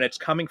coming from, and it's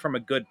coming from a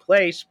good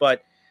place,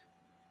 but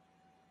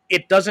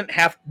it doesn't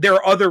have, there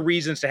are other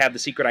reasons to have the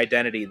secret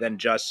identity than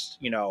just,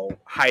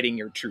 hiding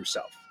your true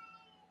self.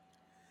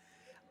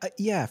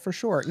 Yeah, for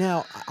sure.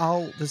 Now,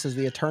 this is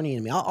the attorney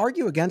in me. I'll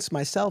argue against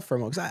myself for a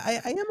moment, because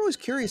I am always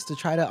curious to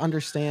try to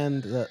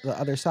understand the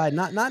other side,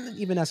 not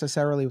even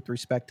necessarily with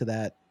respect to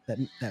that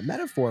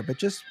metaphor, but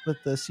just with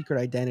the secret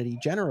identity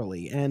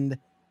generally. And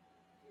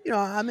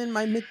I'm in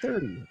my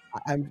mid-30s.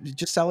 I'm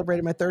just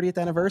celebrating my 30th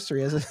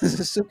anniversary as a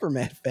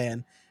Superman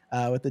fan,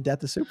 with the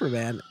death of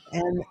Superman.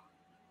 And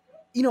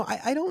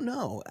I don't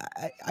know.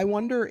 I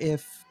wonder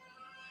if,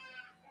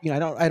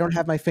 I don't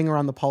have my finger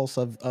on the pulse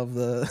of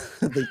the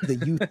the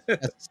youth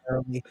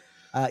necessarily.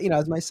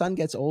 As my son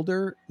gets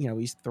older,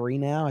 he's 3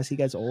 now. As he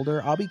gets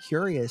older, I'll be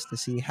curious to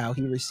see how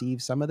he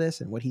receives some of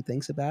this and what he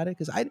thinks about it.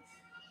 Because I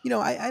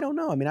don't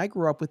know. I mean, I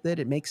grew up with it.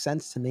 It makes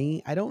sense to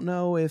me. I don't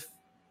know if,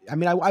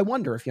 I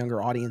wonder if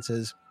younger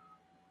audiences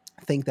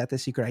think that the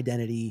secret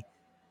identity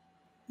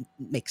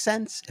makes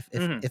sense,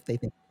 if they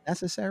think it's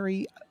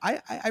necessary.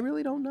 I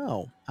really don't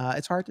know.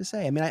 It's hard to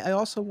say. I mean, I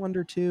also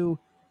wonder too,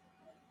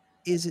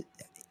 is it,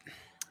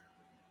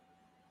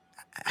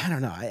 I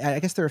don't know. I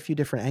guess there are a few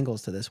different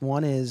angles to this.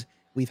 One is,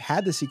 we've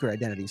had the secret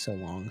identity so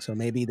long, so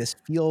maybe this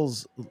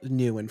feels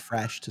new and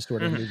fresh to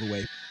sort of move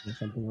away from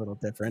something a little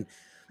different.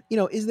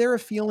 Is there a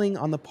feeling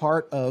on the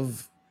part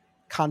of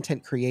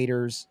content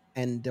creators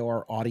and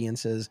or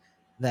audiences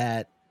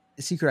that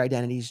secret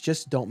identities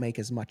just don't make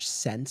as much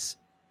sense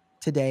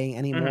today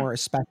anymore,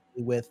 especially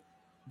with,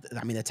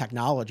 the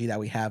technology that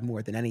we have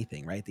more than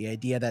anything, right? The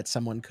idea that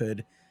someone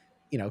could,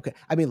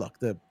 look,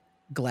 the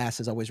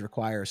glasses always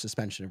require a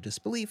suspension of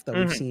disbelief, though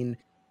we've seen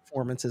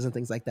performances and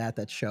things like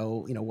that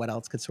show, what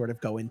else could sort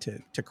of go into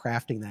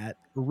crafting that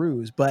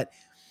ruse. But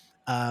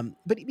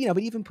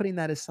even putting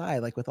that aside,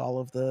 like with all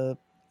of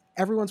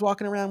everyone's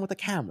walking around with a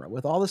camera,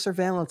 with all the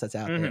surveillance that's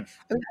out there.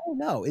 I don't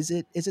know. Is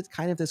it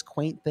kind of this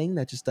quaint thing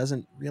that just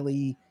doesn't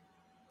really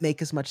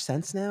make as much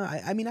sense now?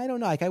 I don't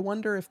know. Like, I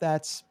wonder if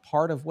that's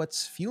part of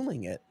what's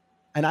fueling it,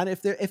 and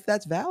if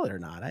that's valid or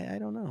not. I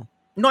don't know.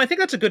 No, I think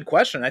that's a good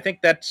question. I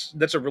think that's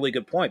a really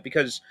good point,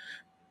 because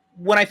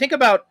when I think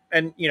about,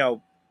 and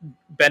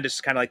Bendis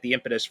is kind of like the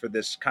impetus for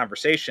this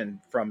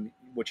conversation from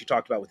what you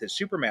talked about with his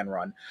Superman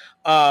run,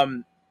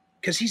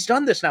 because he's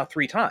done this now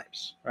 3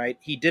 times, right?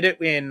 He did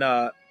it in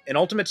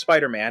Ultimate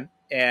Spider-Man,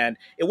 and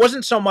it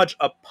wasn't so much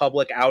a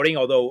public outing,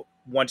 although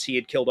once he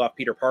had killed off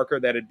Peter Parker,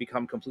 that had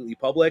become completely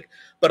public.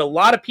 But a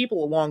lot of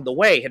people along the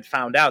way had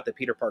found out that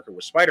Peter Parker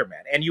was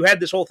Spider-Man, and you had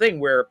this whole thing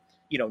where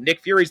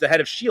Nick Fury's the head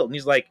of S.H.I.E.L.D., and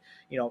he's like,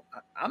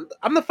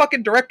 I'm the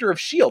fucking director of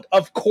S.H.I.E.L.D.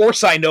 Of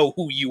course I know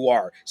who you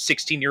are,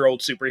 16-year-old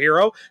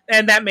superhero.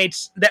 And that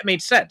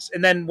made sense.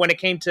 And then when it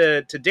came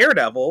to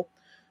Daredevil,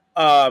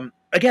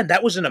 again,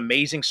 that was an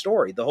amazing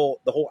story. The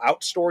whole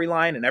out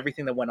storyline and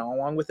everything that went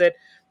along with it.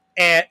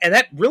 And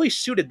that really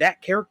suited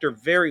that character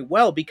very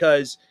well,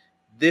 because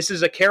this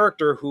is a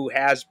character who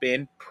has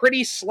been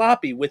pretty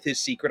sloppy with his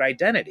secret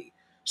identity.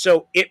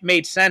 So it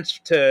made sense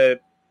to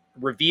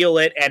reveal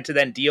it and to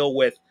then deal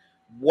with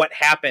what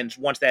happens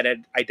once that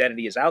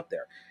identity is out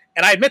there.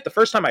 And I admit, the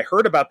first time I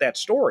heard about that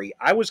story,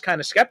 I was kind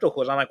of skeptical,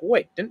 because I'm like,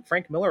 wait, didn't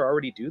Frank Miller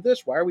already do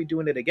this? Why are we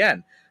doing it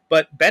again?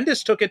 But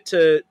Bendis took it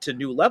to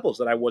new levels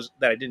that I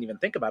didn't even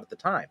think about at the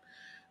time.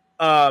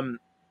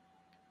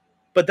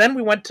 But then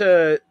we went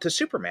to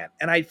Superman,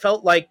 and I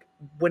felt like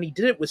when he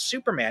did it with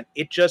Superman,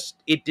 it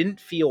didn't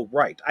feel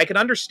right. I could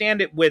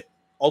understand it with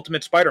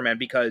Ultimate Spider-Man,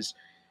 because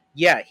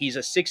he's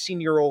a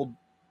 16-year-old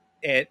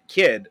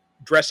kid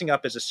dressing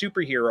up as a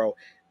superhero,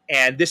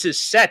 and this is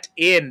set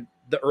in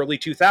the early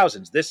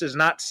 2000s. This is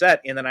not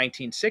set in the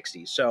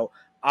 1960s. So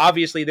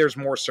obviously there's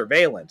more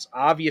surveillance.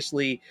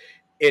 Obviously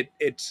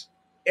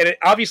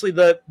obviously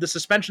the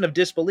suspension of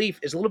disbelief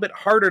is a little bit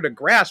harder to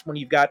grasp when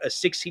you've got a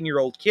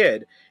 16-year-old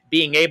kid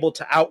being able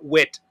to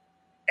outwit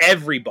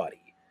everybody.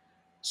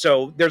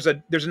 So there's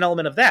an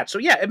element of that. So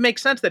yeah, it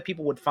makes sense that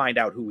people would find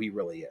out who he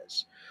really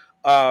is.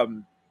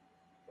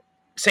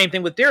 Same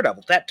thing with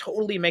Daredevil. That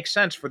totally makes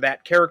sense for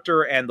that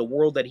character and the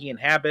world that he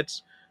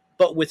inhabits.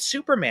 But with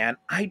Superman,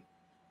 I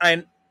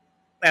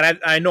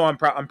know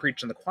I'm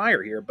preaching the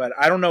choir here, but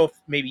I don't know if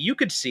maybe you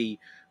could see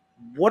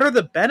what are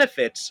the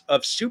benefits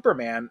of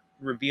Superman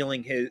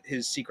revealing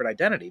his secret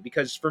identity.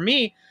 Because for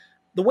me,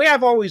 the way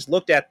I've always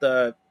looked at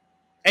and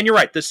you're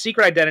right, the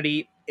secret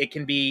identity, it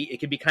can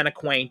be kind of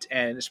quaint,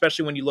 and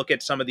especially when you look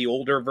at some of the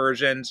older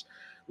versions,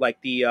 like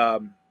the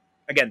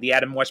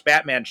Adam West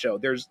Batman show.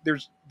 There's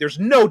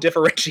no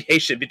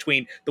differentiation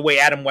between the way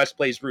Adam West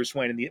plays Bruce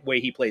Wayne and the way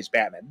he plays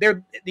Batman.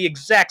 They're the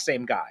exact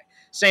same guy.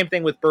 Same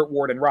thing with Burt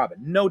Ward and Robin.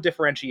 No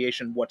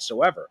differentiation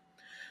whatsoever.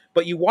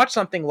 But you watch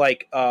something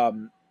like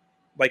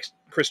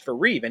Christopher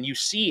Reeve, and you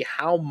see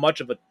how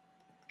much of a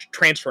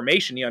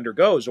transformation he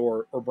undergoes,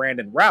 or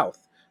Brandon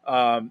Routh,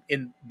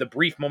 in the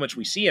brief moments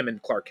we see him in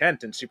Clark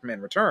Kent and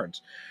Superman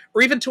Returns,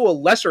 or even to a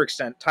lesser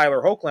extent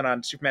Tyler Hoechlin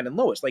on Superman and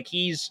Lois. Like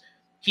he's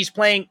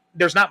playing,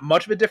 there's not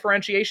much of a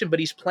differentiation, but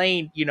he's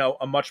playing,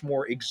 a much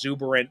more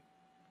exuberant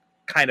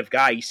kind of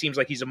guy. He seems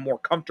like he's a more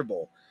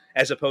comfortable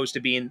as opposed to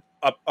being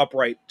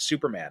upright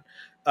Superman.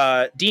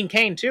 Dean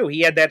Cain too, he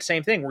had that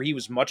same thing where he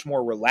was much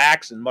more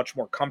relaxed and much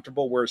more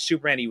comfortable, whereas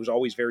Superman, he was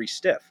always very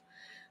stiff.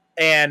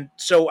 And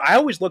so I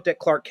always looked at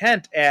Clark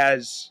Kent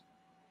as,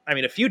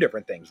 a few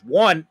different things.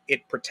 One,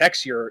 it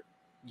protects your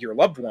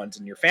loved ones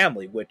and your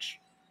family, which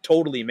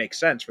totally makes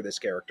sense for this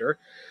character.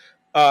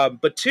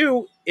 But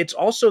two, it's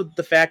also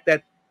the fact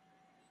that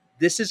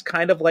this is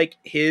kind of like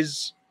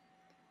his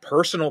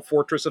personal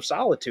fortress of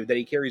solitude that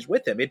he carries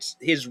with him. It's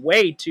his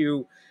way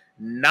to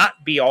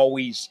not be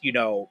always,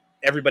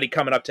 everybody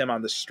coming up to him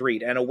on the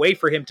street, and a way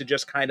for him to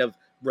just kind of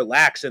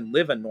relax and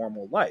live a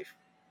normal life.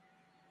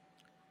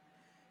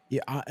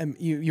 Yeah,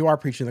 you are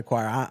preaching to the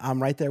choir.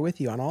 I'm right there with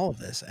you on all of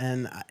this.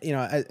 And,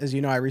 as you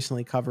know, I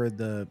recently covered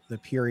the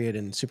period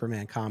in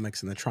Superman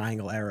comics in the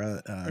Triangle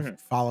era,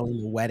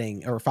 following the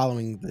wedding, or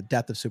following the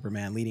death of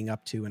Superman, leading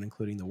up to and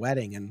including the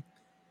wedding. And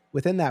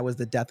within that was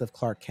the death of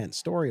Clark Kent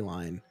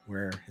storyline,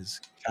 where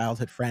his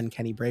childhood friend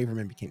Kenny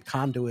Braverman became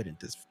conduit and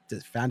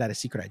found out his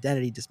secret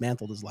identity,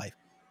 dismantled his life.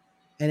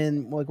 And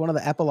in one of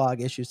the epilogue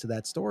issues to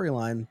that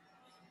storyline,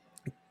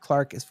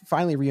 Clark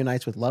finally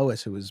reunites with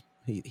Lois, who was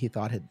he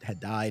thought had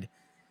died.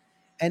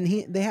 And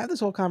they have this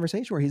whole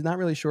conversation where he's not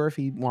really sure if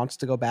he wants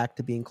to go back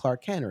to being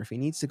Clark Kent or if he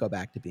needs to go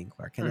back to being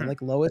Clark Kent.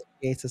 And Lois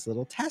creates this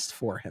little test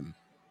for him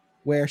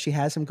where she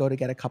has him go to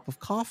get a cup of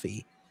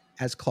coffee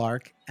as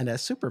Clark and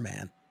as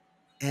Superman.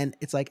 And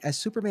it's like, as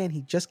Superman,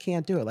 he just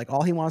can't do it. Like,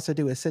 all he wants to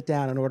do is sit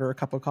down and order a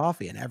cup of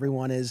coffee. And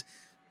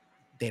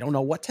they don't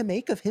know what to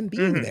make of him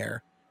being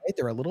there. Right?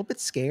 They're a little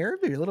bit scared.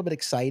 They're a little bit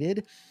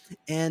excited.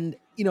 And,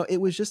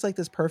 it was just like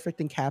this perfect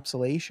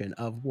encapsulation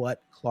of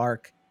what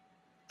Clark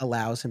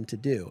allows him to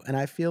do. And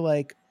I feel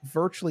like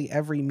virtually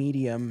every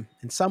medium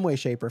in some way,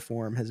 shape, or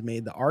form has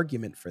made the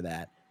argument for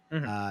that.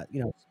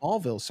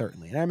 Smallville,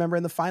 certainly. And I remember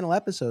in the final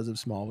episodes of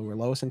Smallville where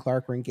Lois and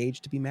Clark were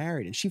engaged to be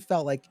married, and she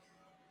felt like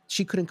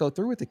she couldn't go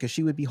through with it because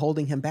she would be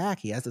holding him back.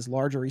 He has this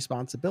larger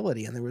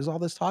responsibility. And there was all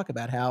this talk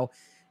about how,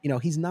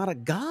 he's not a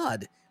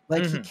god.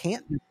 Like, he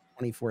can't do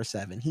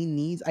 24/7. He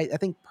needs, I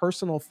think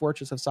personal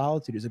fortress of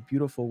solitude is a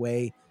beautiful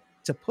way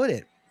to put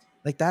it.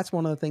 Like, that's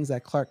one of the things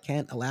that Clark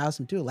Kent allows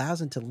him to do,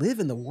 allows him to live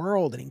in the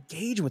world and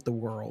engage with the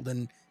world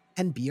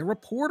and be a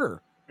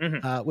reporter,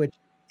 which,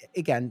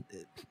 again,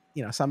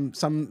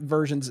 some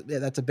versions,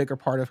 that's a bigger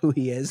part of who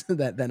he is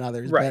than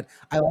others. Right.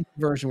 But I like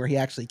the version where he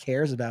actually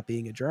cares about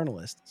being a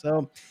journalist.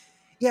 So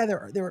yeah,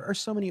 there are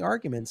so many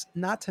arguments,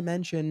 not to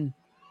mention,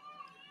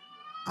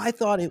 I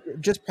thought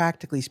just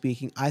practically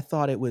speaking, I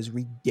thought it was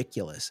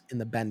ridiculous in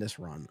the Bendis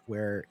run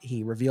where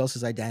he reveals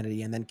his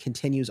identity and then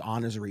continues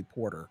on as a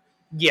reporter.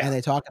 Yeah. And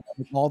they talk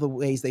about all the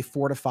ways they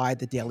fortified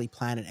the Daily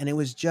Planet. And it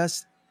was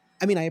just,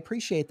 I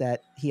appreciate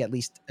that he at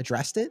least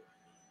addressed it,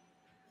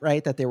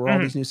 right? That there were all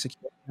these new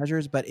security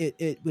measures, but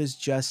it was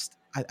just,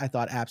 I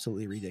thought,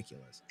 absolutely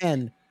ridiculous.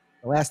 And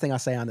the last thing I'll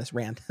say on this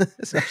rant,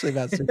 especially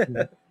about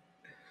Superman,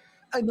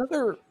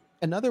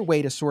 another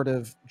way to sort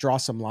of draw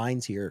some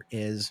lines here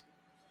is,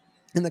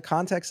 in the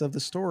context of the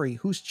story,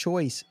 whose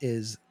choice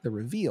is the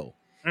reveal?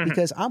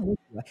 Because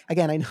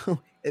again, I know,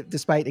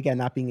 despite, again,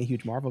 not being a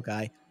huge Marvel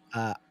guy,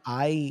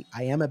 I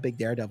am a big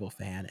Daredevil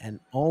fan, and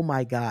oh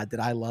my God, did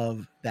I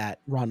love that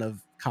run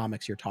of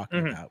comics you're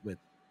talking about with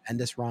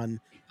Bendis run,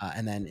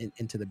 and then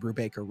into the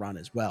Brubaker run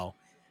as well.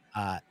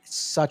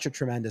 Such a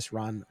tremendous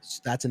run.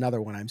 That's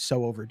another one I'm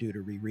so overdue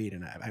to reread,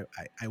 and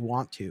I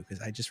want to,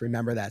 because I just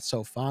remember that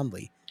so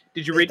fondly.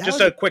 Did you read,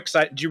 just a quick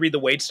side, did you read the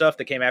Wade stuff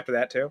that came after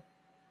that too?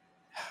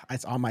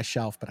 It's on my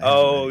shelf, but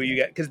you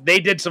got, because they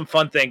did some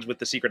fun things with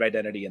the secret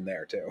identity in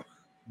there too.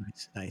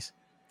 Nice.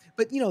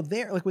 But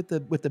there, like with the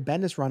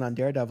Bendis run on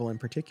Daredevil in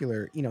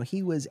particular,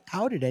 he was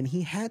outed and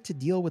he had to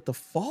deal with the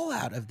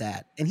fallout of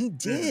that, and he Mhm.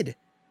 did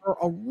for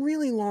a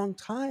really long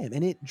time,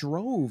 and it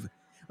drove.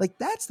 Like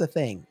that's the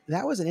thing.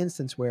 That was an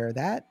instance where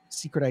that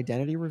secret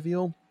identity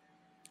reveal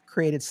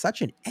created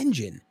such an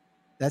engine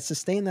that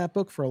sustained that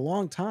book for a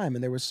long time,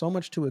 and there was so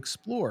much to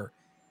explore.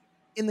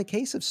 In the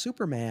case of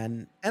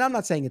Superman, and I'm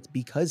not saying it's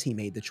because he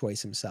made the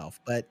choice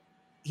himself, but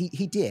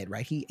he did,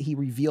 right? He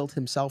revealed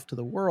himself to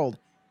the world.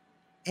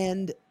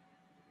 And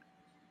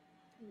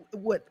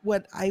what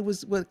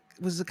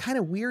was kind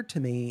of weird to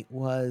me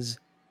was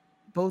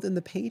both in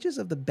the pages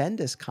of the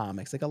Bendis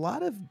comics, like a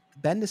lot of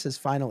Bendis's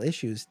final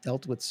issues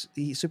dealt with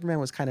Superman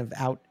was kind of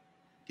out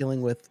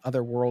dealing with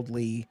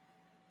otherworldly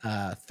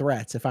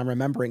threats, if I'm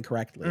remembering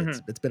correctly.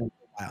 Mhm. It's been a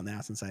while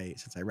now since I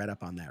read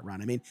up on that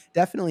run. I mean,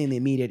 definitely in the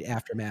immediate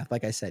aftermath,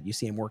 like I said, you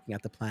see him working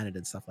at the planet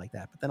and stuff like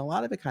that. But then a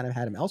lot of it kind of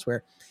had him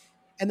elsewhere.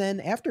 And then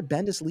after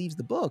Bendis leaves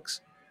the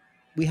books,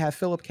 we have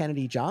Philip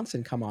Kennedy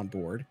Johnson come on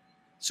board.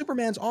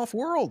 Superman's off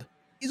world.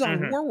 He's on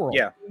Mhm. War World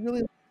Yeah. for a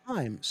really long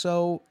time.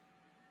 So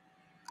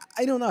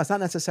I don't know. It's not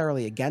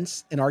necessarily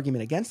against an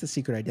argument against the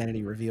secret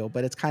identity reveal,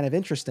 but it's kind of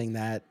interesting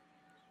that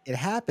it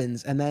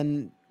happens, and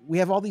then we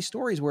have all these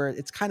stories where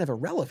it's kind of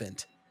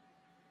irrelevant.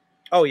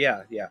 Oh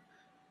yeah, yeah.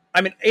 I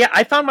mean, yeah,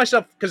 I found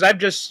myself because I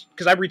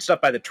read stuff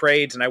by the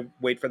trades and I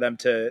wait for them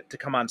to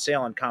come on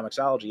sale on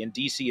Comixology, and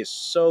DC is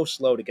so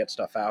slow to get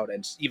stuff out,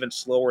 and even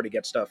slower to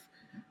get stuff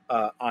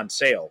on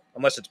sale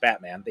unless it's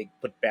Batman. They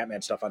put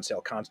Batman stuff on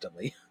sale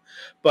constantly.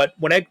 But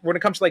when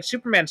it comes to like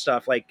Superman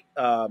stuff, like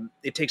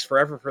it takes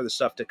forever for the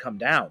stuff to come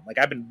down. Like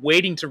I've been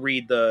waiting to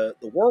read the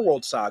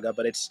Warworld saga,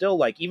 but it's still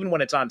like even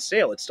when it's on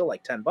sale, it's still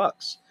like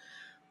 $10.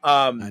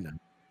 I Um, know.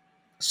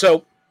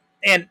 so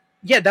and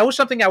yeah, that was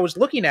something I was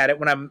looking at it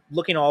when I'm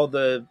looking all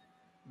the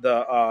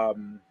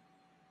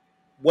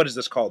what is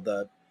this called?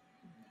 The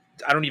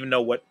I don't even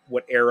know what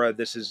era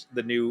this is.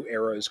 The new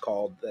era is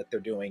called that they're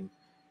doing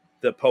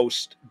the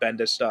post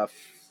Bendis stuff.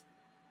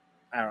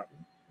 I don't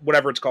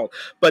whatever it's called,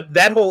 but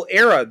that whole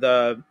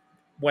era,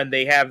 when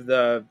they have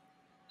the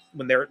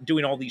when they're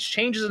doing all these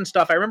changes and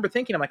stuff, I remember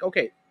thinking, I'm like,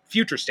 okay,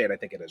 Future State, I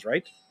think it is,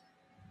 right?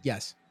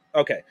 Yes.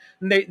 Okay,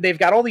 and they've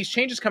got all these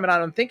changes coming out.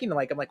 I'm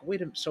like,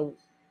 wait a minute, so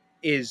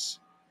is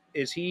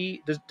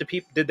he do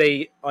people did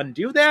they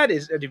undo that?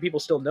 Do people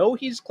still know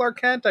he's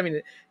Clark Kent? I mean,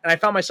 and I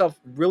found myself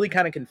really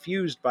kind of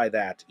confused by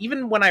that.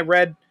 Even when I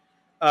read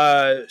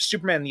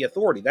Superman and the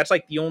Authority, that's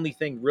like the only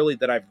thing really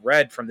that I've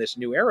read from this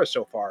new era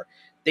so far.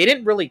 They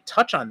didn't really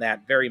touch on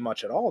that very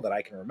much at all that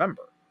I can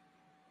remember.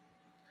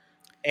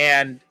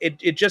 And it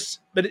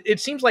just but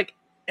it seems like,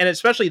 and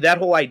especially that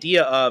whole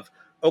idea of,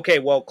 okay,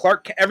 well,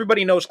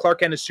 everybody knows Clark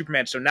Kent is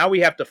Superman, so now we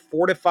have to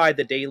fortify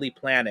the Daily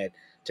Planet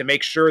to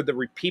make sure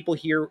the people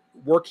here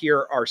work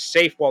here are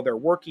safe while they're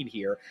working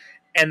here,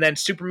 and then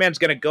Superman's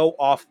going to go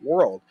off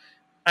world.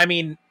 I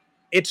mean,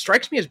 it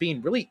strikes me as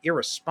being really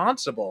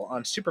irresponsible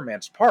on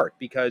Superman's part,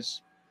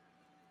 because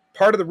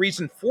part of the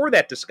reason for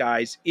that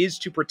disguise is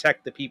to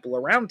protect the people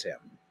around him.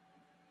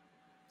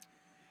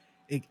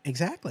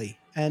 Exactly.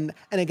 And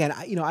again,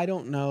 I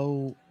don't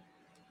know.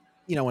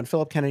 When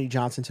Philip Kennedy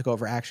Johnson took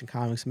over Action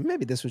Comics,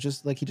 maybe this was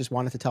just like he just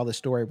wanted to tell the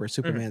story where Mm-hmm.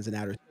 Superman's in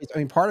outer space. I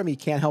mean, part of me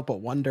can't help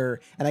but wonder,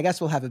 and I guess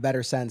we'll have a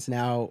better sense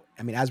now.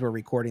 I mean, as we're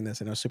recording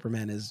this, I know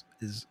Superman is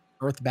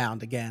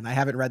earthbound again. I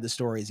haven't read the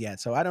stories yet,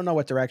 so I don't know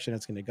what direction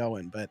it's going to go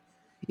in. But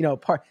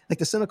part like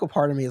the cynical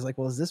part of me is like,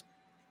 well, is this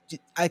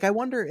like I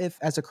wonder if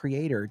as a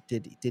creator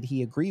did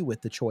he agree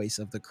with the choice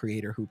of the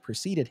creator who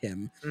preceded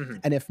him, Mm-hmm.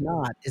 and if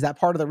not, is that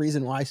part of the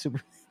reason why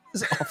Superman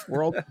is off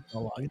world for so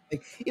long?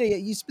 Like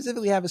you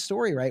specifically have a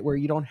story, right, where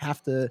you don't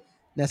have to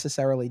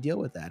necessarily deal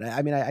with that.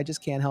 I mean, I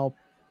just can't help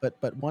but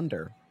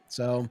wonder.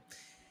 So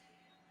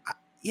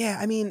yeah,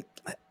 I mean,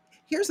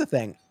 here's the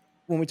thing.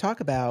 When we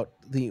talk about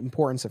the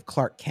importance of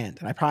Clark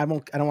Kent, and I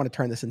don't want to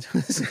turn this into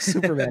a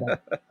Superman.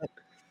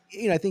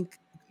 I think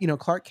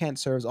Clark Kent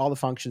serves all the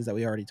functions that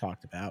we already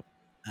talked about,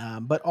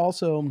 but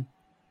also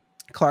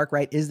Clark,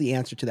 right, is the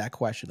answer to that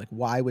question. Like,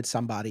 why would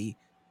somebody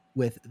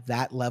with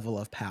that level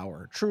of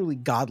power, truly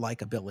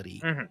godlike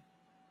ability, Mm-hmm.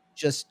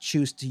 just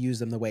choose to use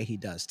them the way he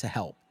does to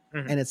help?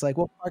 Mm-hmm. And it's like,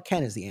 well, Clark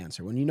Kent is the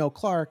answer. When you know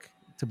Clark,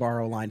 to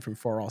borrow a line from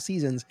For All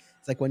Seasons,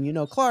 it's like when you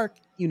know Clark,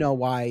 you know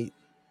why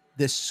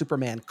this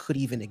Superman could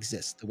even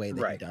exist the way that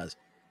he Right. does.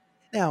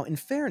 Now, in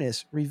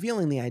fairness,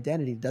 revealing the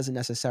identity doesn't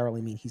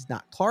necessarily mean he's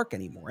not Clark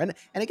anymore. And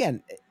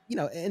again,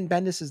 in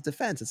Bendis's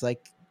defense, it's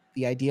like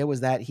the idea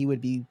was that he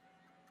would be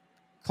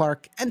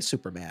Clark and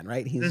Superman,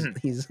 right? He's Mm-hmm.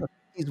 he's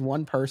he's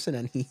one person,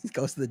 and he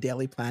goes to the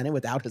Daily Planet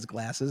without his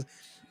glasses,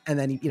 and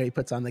then he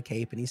puts on the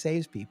cape and he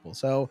saves people.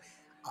 So,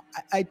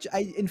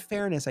 in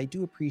fairness, I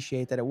do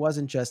appreciate that it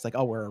wasn't just like,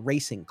 oh, we're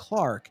erasing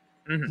Clark.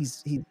 Mm-hmm.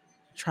 He's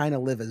trying to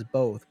live as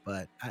both,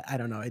 but I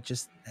don't know. It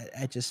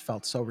just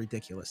felt so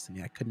ridiculous to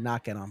me. I could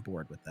not get on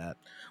board with that.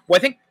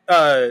 Well,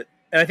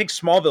 and I think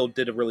Smallville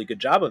did a really good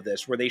job of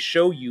this, where they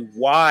show you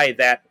why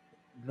that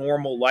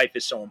normal life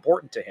is so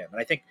important to him.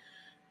 And I think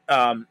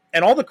And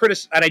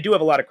I do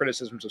have a lot of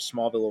criticisms of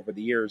Smallville over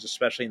the years,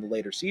 especially in the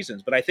later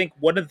seasons. But I think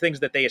one of the things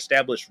that they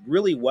established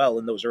really well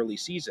in those early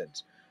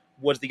seasons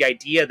was the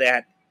idea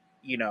that,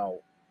 you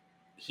know,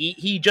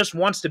 he just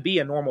wants to be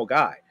a normal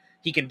guy.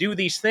 He can do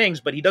these things,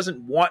 but he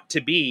doesn't want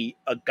to be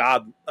a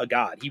god.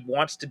 He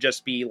wants to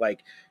just be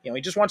like, you know,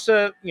 he just wants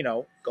to, you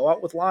know, go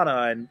out with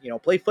Lana and, you know,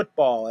 play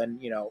football and,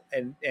 you know,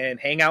 and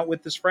hang out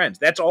with his friends.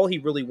 That's all he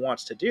really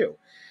wants to do.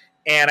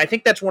 And I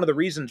think that's one of the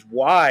reasons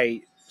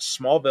why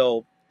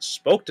Smallville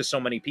spoke to so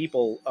many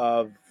people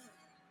of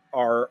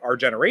our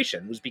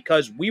generation, was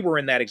because we were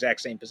in that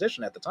exact same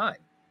position at the time.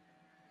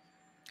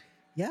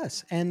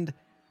 Yes, and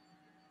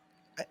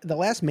the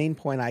last main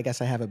point I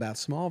guess I have about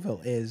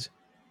Smallville is,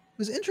 it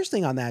was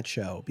interesting on that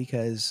show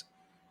because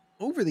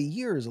over the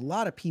years, a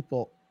lot of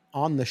people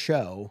on the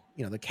show,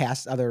 you know, the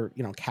cast, other,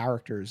 you know,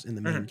 characters in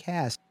the main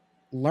cast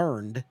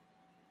learned,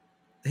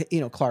 you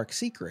know, Clark's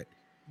secret.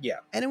 Yeah.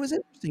 And it was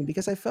interesting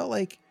because I felt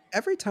like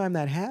every time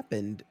that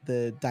happened,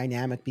 the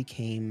dynamic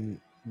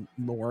became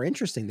more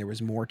interesting. There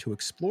was more to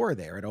explore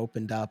there. It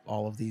opened up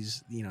all of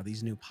these, you know,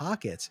 these new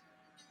pockets.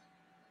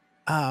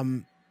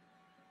 And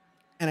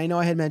I know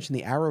I had mentioned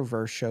the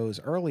Arrowverse shows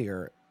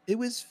earlier. It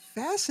was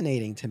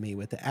fascinating to me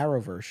with the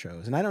Arrowverse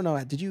shows. And I don't know,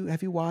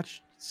 have you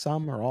watched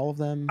some or all of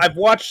them? I've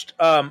watched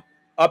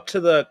up to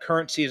the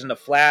current season of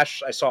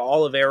Flash. I saw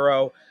all of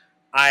Arrow.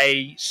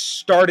 I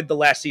started the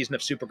last season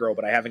of Supergirl,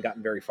 but I haven't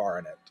gotten very far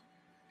in it.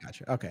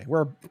 Gotcha. Okay.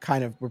 We're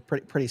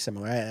pretty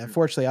similar.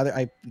 Unfortunately,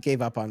 I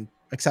gave up on,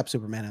 except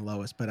Superman and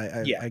Lois, but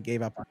I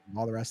gave up on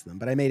all the rest of them,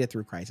 but I made it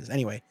through Crisis.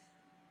 Anyway,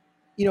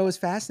 you know, it was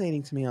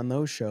fascinating to me on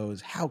those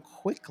shows how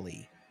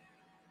quickly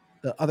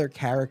the other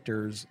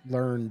characters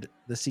learned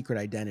the secret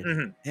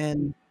identity.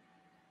 And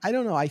I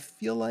don't know, I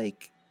feel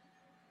like,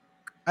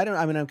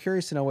 I'm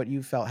curious to know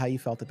how you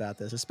felt about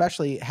this,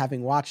 especially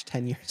having watched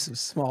 10 years of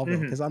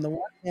Smallville. Because on the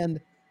one hand,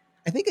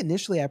 I think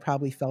initially I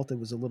probably felt it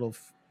was a little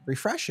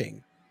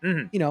refreshing.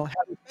 You know,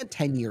 having spent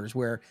 10 years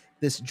where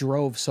this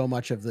drove so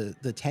much of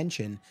the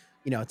tension,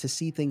 you know, to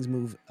see things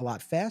move a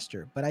lot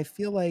faster. But I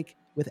feel like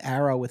with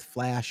Arrow, with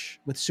Flash,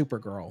 with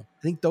Supergirl,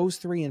 I think those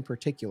three in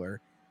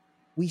particular,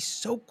 we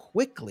so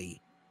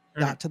quickly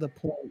got to the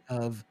point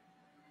of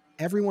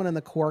everyone in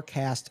the core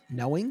cast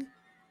knowing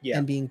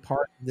and being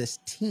part of this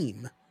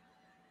team.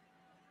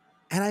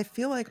 And I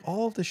feel like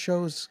all of the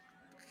shows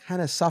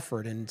kind of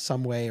suffered in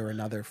some way or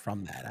another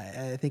from that.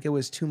 I think it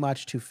was too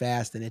much, too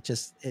fast, and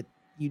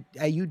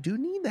you do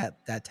need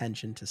that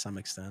tension to some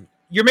extent.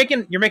 You're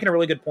making a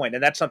really good point,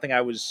 and that's something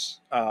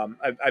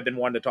I've been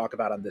wanting to talk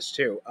about on this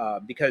too,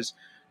 because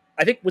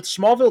I think with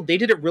Smallville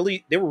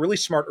they were really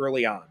smart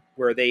early on,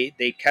 where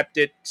they kept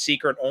it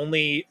secret,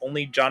 only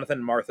Jonathan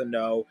and Martha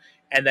know,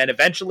 and then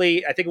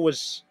eventually I think it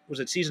was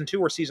it season 2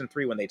 or season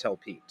 3 when they tell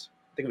Pete.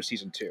 I think it was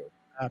season 2.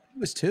 It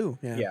was 2,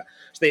 yeah. Yeah.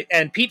 So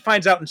Pete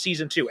finds out in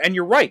season 2, and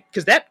you're right,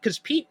 because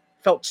Pete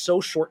felt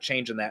so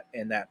shortchanged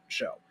in that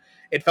show.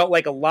 It felt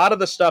like a lot of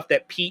the stuff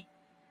that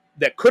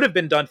could have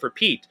been done for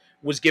Pete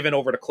was given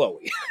over to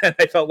Chloe, and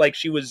I felt like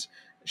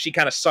she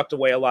kind of sucked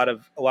away a lot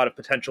of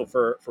potential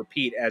for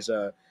Pete as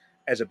a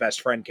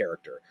best friend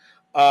character.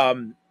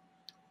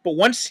 But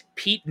once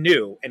Pete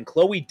knew and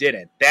Chloe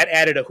didn't, that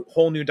added a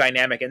whole new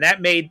dynamic, and that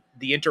made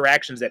the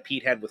interactions that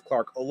Pete had with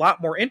Clark a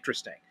lot more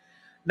interesting.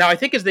 Now, I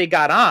think as they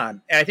got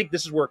on, and I think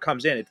this is where it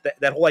comes in, it's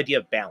that whole idea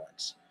of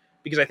balance.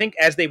 Because I think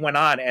as they went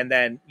on, and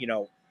then, you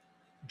know,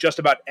 just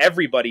about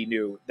everybody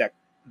knew that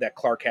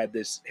Clark had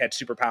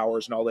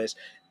superpowers and all this,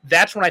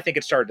 that's when I think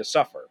it started to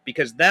suffer.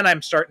 Because then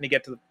I'm starting to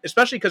get to,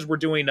 especially because we're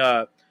doing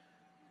a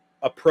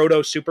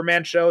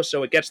proto-Superman show,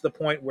 so it gets to the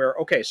point where,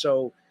 okay,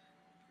 so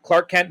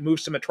Clark Kent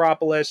moves to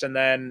Metropolis, and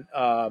then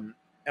and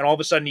all of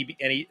a sudden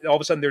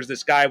there's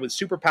this guy with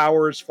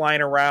superpowers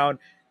flying around.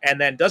 And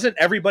then doesn't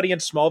everybody in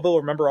Smallville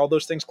remember all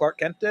those things Clark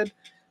Kent did?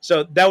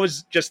 So that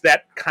was just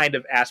that kind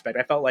of aspect.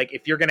 I felt like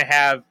if you're going to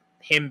have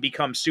him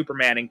become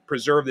Superman and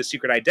preserve the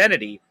secret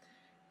identity,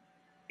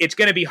 it's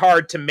going to be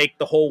hard to make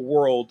the whole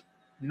world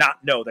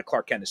not know that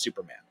Clark Kent is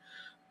Superman.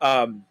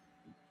 And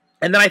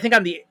then I think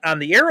on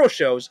the Arrow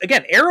shows,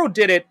 again, Arrow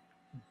did it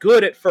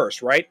good at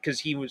first, right?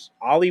 Because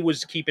Ollie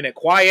was keeping it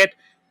quiet.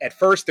 At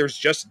first, there's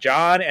just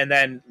John, and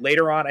then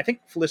later on, I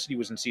think Felicity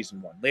was in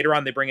season 1. Later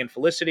on, they bring in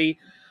Felicity.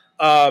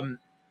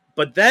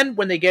 But then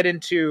when they get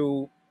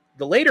into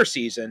the later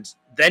seasons,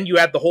 then you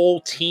have the whole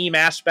team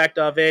aspect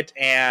of it,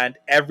 and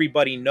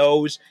everybody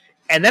knows.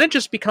 And then it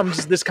just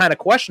becomes this kind of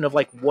question of,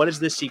 like, what is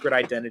this secret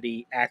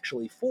identity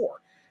actually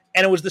for?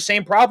 And it was the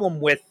same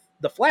problem with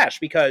The Flash,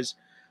 because,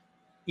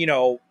 you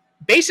know,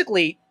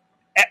 basically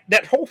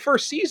that whole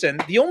first season,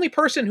 the only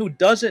person who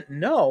doesn't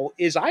know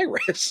is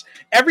Iris.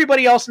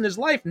 Everybody else in his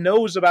life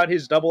knows about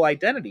his double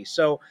identity.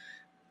 So,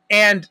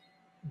 and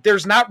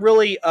there's not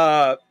really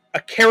a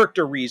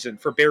character reason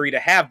for Barry to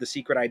have the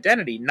secret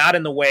identity, not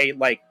in the way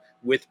like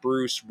with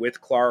Bruce,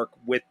 with Clark,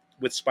 with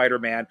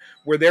Spider-Man,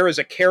 where there is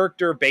a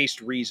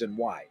character-based reason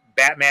why.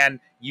 Batman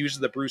uses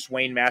the Bruce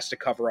Wayne mask to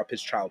cover up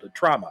his childhood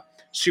trauma.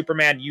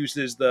 Superman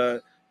uses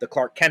the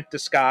Clark Kent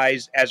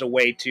disguise as a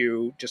way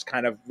to just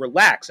kind of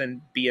relax and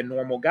be a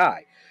normal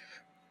guy.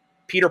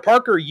 Peter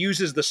Parker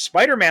uses the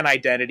Spider-Man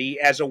identity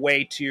as a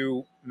way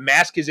to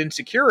mask his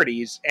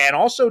insecurities and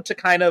also to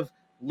kind of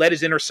let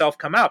his inner self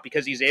come out,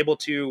 because he's able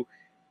to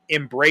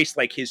embrace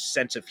like his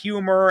sense of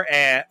humor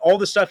and all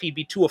the stuff he'd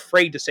be too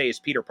afraid to say as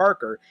Peter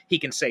Parker, he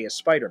can say as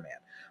Spider-Man.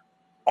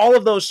 All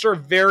of those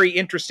serve very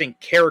interesting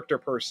character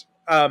person.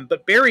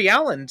 But Barry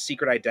Allen's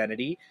secret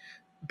identity,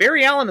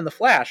 Barry Allen in the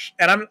Flash,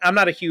 and I'm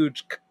not a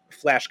huge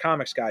Flash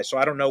comics guy, so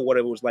I don't know what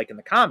it was like in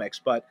the comics,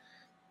 but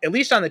at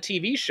least on the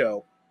TV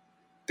show,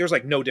 there's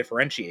like no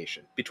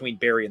differentiation between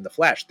Barry and the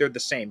Flash. They're the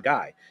same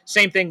guy.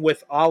 Same thing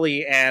with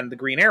Ollie and the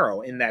Green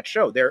Arrow in that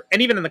show.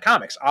 And even in the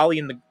comics, Ollie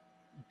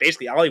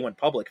went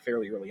public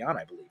fairly early on,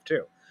 I believe,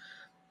 too.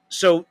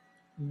 So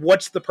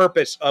what's the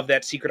purpose of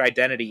that secret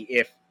identity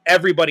if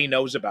everybody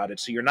knows about it?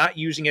 So you're not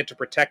using it to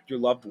protect your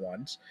loved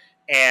ones,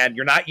 and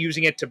you're not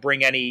using it to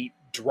bring any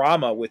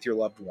drama with your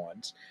loved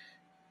ones.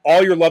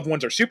 All your loved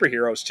ones are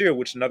superheroes, too,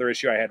 which is another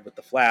issue I had with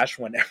the Flash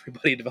when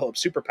everybody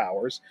develops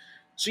superpowers.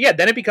 So yeah,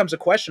 then it becomes a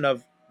question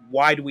of,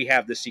 why do we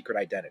have this secret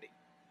identity?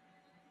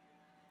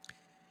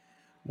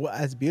 Well,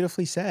 that's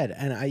beautifully said,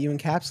 and you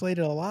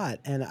encapsulated a lot.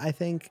 And I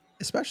think,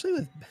 especially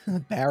with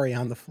Barry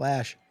on the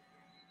Flash,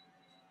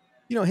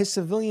 his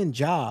civilian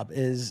job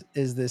is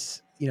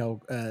this,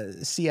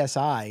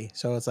 CSI.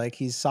 So it's like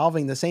he's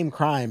solving the same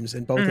crimes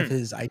in both of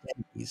his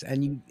identities.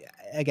 And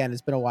again,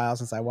 it's been a while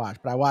since I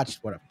watched, but I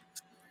watched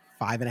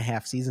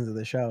 5.5 seasons of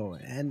the show,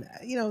 and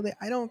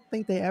I don't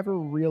think they ever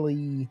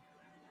really.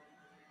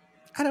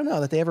 I don't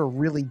know that they ever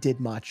really did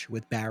much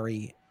with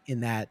Barry in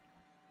that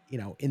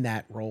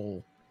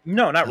role.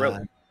 No, not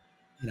really.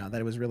 That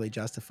it was really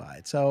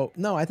justified. So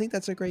no, I think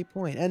that's a great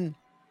point. And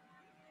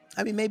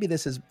I mean, maybe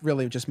this is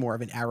really just more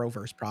of an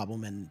Arrowverse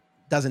problem and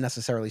doesn't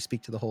necessarily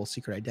speak to the whole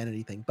secret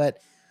identity thing. But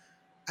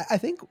I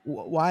think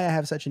why I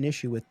have such an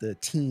issue with the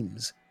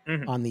teams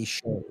on these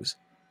shows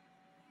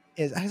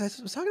is I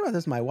was talking about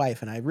this with my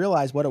wife, and I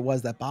realized what it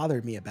was that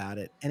bothered me about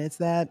it. And it's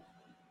that,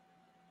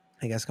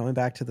 I guess, going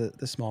back to the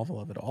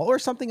Smallville of it all, or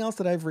something else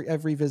that I've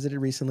revisited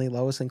recently,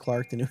 Lois and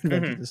Clark, the New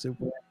Adventures of the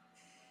Superman.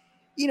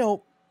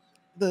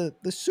 The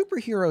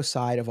superhero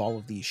side of all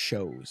of these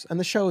shows, and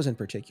the shows in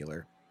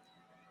particular,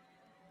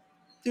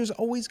 there's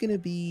always going to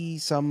be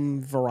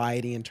some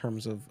variety in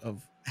terms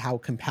of how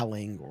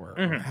compelling or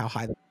how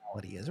high the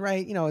quality is,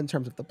 right? In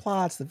terms of the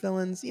plots, the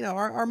villains,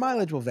 our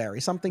mileage will vary.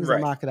 Some things will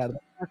knock it out of the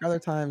park, other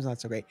times not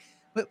so great.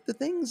 But the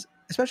things,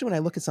 especially when I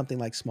look at something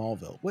like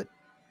Smallville, what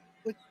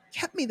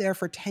kept me there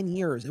for 10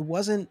 years, it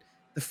wasn't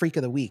the freak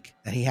of the week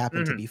that he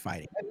happened to be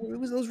fighting. It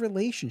was those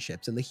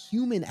relationships and the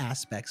human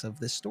aspects of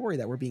this story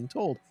that were being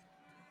told.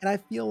 And I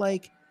feel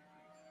like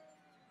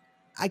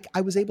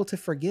I was able to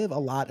forgive a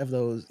lot of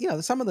those,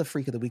 some of the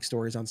freak of the week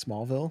stories on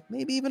Smallville,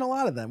 maybe even a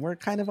lot of them were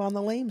kind of on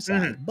the lame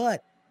side,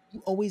 but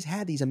you always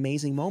had these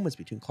amazing moments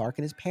between Clark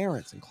and his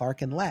parents and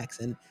Clark and Lex.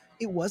 And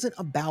it wasn't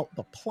about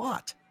the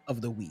plot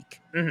of the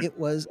week. It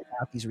was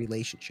about these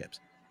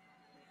relationships.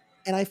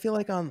 And I feel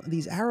like on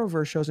these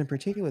Arrowverse shows in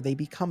particular, they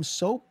become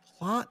so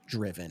plot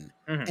driven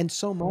and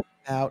so much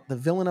about the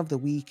villain of the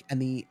week and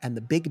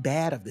the big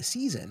bad of the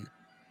season.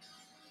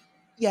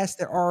 Yes,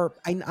 there are,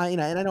 and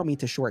I don't mean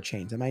to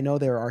shortchange them. I know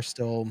there are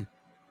still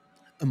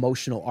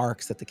emotional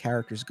arcs that the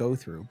characters go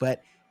through,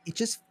 but it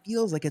just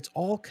feels like it's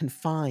all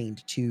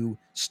confined to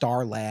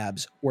Star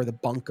Labs or the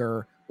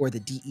bunker or the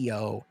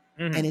DEO.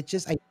 And it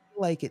just, I feel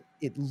like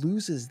it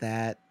loses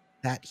that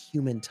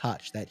human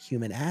touch, that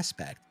human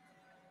aspect.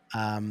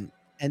 And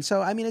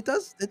so, I mean, it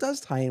does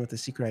tie in with the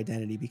secret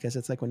identity, because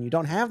it's like when you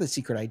don't have the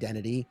secret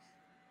identity,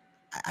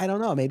 I don't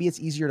know, maybe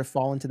it's easier to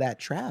fall into that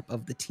trap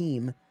of the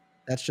team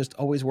that's just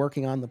always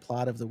working on the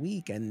plot of the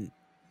week. And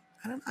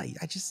I don't know,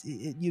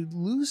 you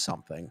lose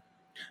something.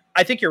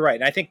 I think you're right.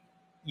 And I think,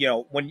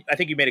 I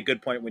think you made a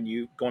good point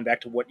when going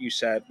back to what you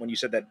said, when you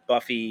said that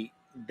Buffy,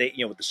 with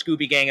the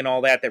Scooby Gang and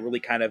all that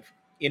really kind of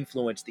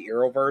influenced the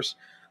Arrowverse.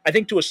 I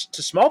think to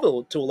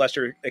Smallville to a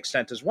lesser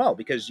extent as well,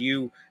 because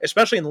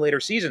especially in the later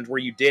seasons where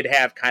you did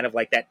have kind of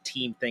like that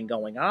team thing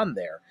going on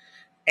there.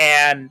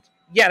 And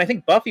yeah, and I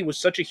think Buffy was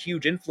such a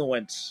huge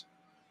influence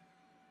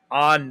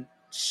on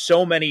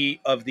so many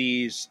of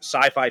these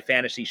sci-fi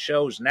fantasy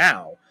shows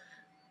now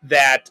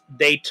that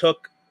they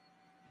took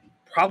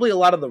probably a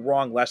lot of the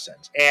wrong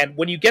lessons. And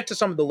when you get to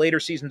some of the later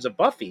seasons of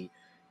Buffy,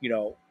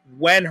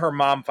 when her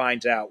mom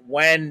finds out,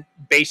 when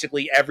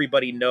basically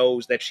everybody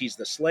knows that she's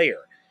the Slayer,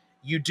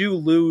 you do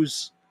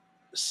lose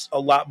a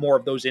lot more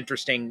of those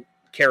interesting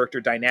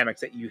character dynamics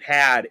that you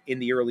had in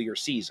the earlier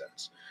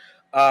seasons.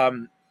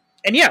 And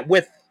yeah,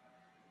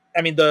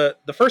 the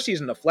first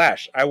season of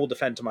Flash, I will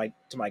defend to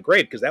my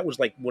grave, because that was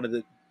like one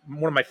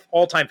of my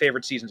all-time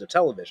favorite seasons of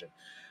television.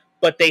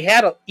 But they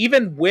had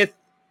even with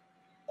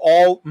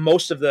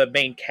most of the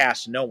main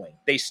cast knowing,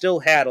 they still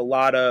had a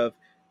lot of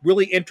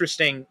really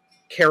interesting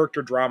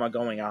character drama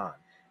going on.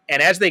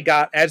 And as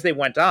they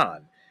went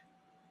on,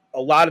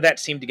 a lot of that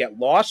seemed to get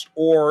lost,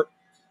 or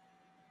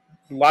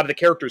a lot of the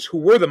characters who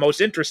were the most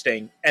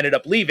interesting ended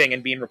up leaving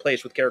and being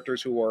replaced with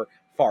characters who were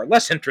far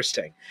less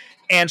interesting.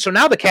 And so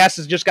now the cast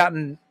has just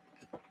gotten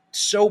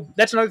so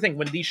that's another thing.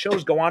 When these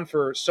shows go on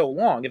for so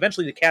long,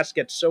 eventually the cast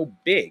gets so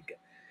big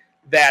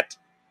that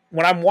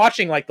when I'm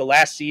watching like the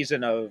last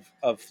season of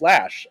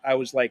Flash, I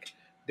was like,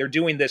 they're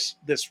doing this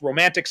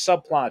romantic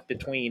subplot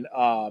between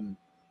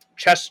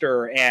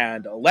Chester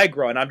and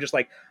Allegra, and I'm just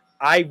like,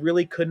 I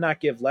really could not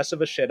give less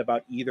of a shit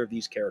about either of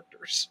these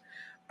characters.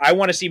 I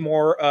want to see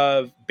more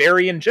of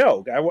Barry and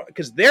Joe,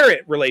 because their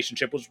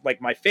relationship was like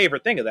my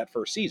favorite thing of that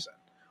first season,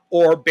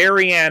 or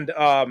Barry and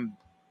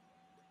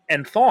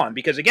Thawne,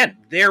 because again,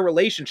 their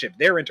relationship,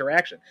 their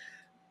interaction,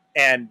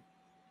 and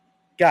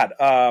God,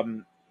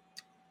 I'm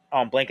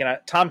blanking on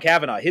Tom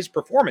Cavanaugh. His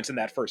performance in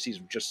that first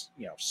season was just,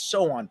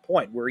 so on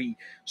point, where he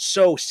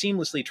so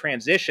seamlessly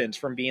transitions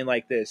from being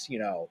like this,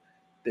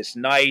 this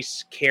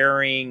nice,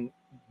 caring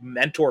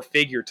mentor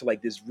figure to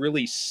like this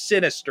really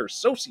sinister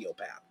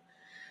sociopath.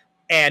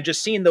 And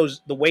just seeing the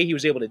way he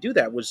was able to do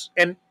that was,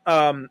 and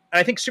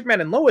I think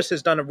Superman and Lois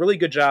has done a really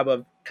good job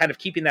of kind of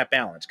keeping that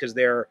balance, because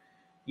they're,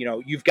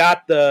 you've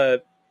got Lois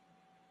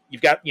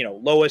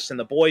and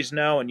the boys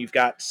know, and you've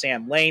got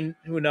Sam Lane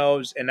who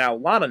knows, and now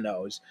Lana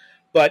knows,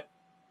 but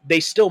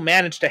they still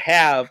manage to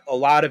have a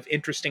lot of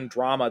interesting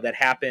drama that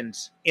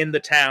happens in the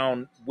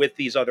town with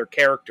these other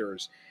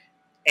characters,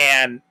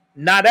 and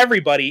not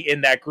everybody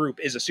in that group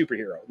is a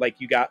superhero, like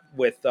you got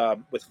with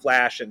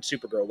Flash and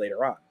Supergirl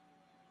later on.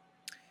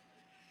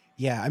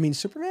 Yeah, I mean,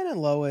 Superman and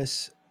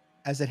Lois,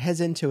 as it heads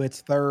into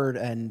its third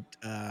and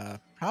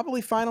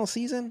probably final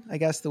season, I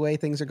guess the way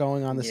things are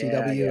going on the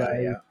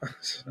CW. Yeah.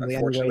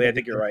 Unfortunately, I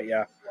think you're right.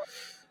 Yeah.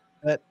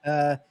 But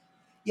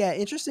yeah,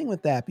 interesting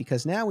with that,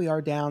 because now we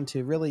are down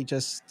to really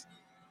just,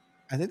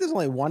 I think there's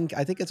only one.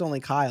 I think it's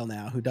only Kyle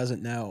now who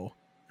doesn't know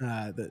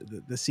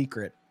the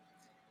secret.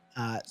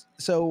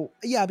 So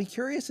yeah, I'll be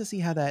curious to see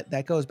how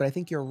that goes. But I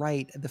think you're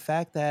right. The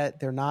fact that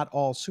they're not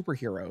all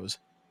superheroes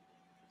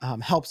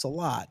helps a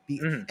lot.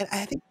 And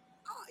I think,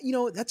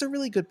 that's a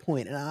really good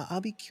point. And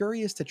I'll be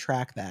curious to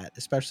track that,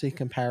 especially in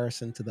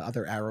comparison to the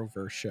other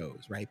Arrowverse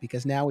shows, right?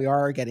 Because now we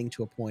are getting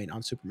to a point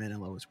on Superman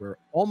and Lois where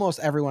almost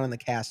everyone in the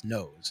cast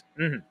knows,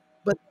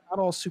 but not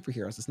all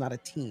superheroes. It's not a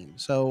team.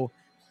 So,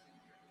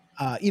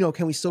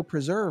 can we still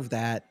preserve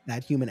that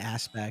human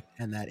aspect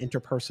and that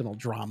interpersonal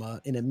drama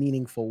in a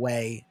meaningful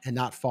way and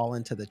not fall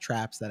into the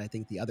traps that I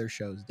think the other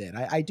shows did?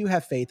 I do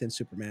have faith in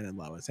Superman and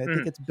Lois. I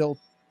think it's built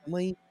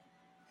differently.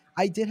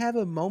 I did have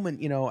a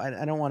moment,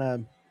 I don't want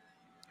to,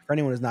 for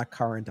anyone who's not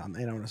current on,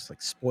 I don't want to like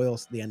spoil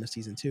the end of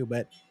season 2,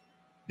 but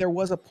there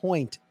was a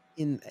point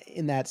in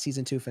that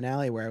season 2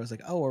 finale where I was like,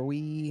 oh, are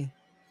we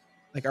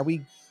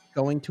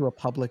going to a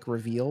public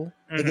reveal?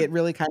 Like, it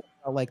really kind of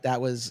felt like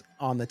that was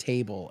on the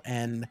table.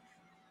 And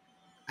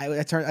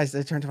I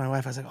turned to my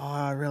wife. I was like, oh,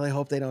 I really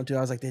hope they don't do it.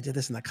 I was like, they did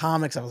this in the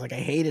comics. I was like, I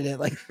hated it.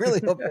 Like,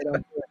 really hope they don't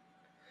do it.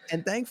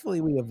 And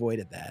thankfully we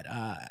avoided that.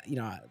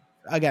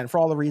 Again, for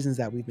all the reasons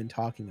that we've been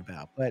talking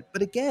about. But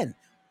again,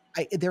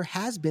 there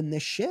has been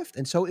this shift.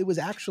 And so it was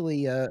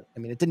actually, it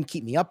didn't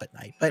keep me up at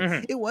night, but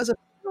it was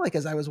like,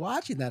 as I was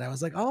watching that, I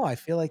was like, oh, I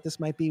feel like this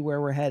might be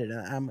where we're headed.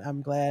 And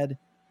I'm glad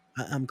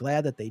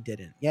that they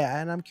didn't. Yeah.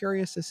 And I'm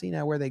curious to see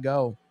now where they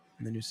go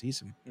in the new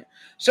season. Yeah.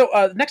 So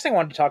the next thing I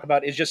wanted to talk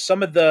about is just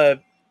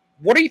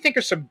what do you think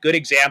are some good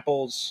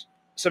examples,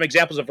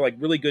 of like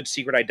really good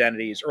secret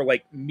identities, or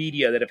like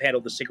media that have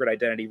handled the secret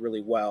identity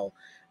really well,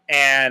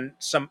 and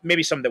some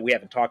that we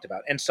haven't talked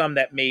about, and some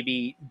that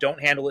maybe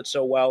don't handle it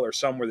so well, or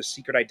some where the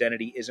secret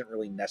identity isn't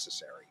really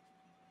necessary?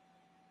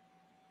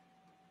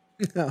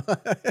 All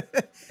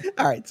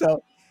right.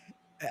 So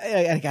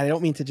I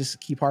don't mean to just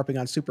keep harping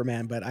on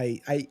Superman, but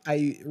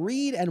I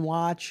read and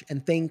watch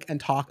and think and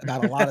talk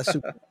about a lot of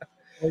Superman.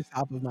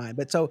 Top of mind.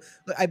 But so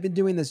I've been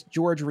doing this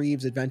George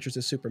Reeves Adventures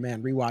of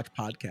Superman rewatch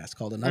podcast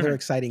called Another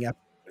Exciting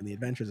Episode in the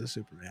Adventures of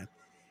Superman.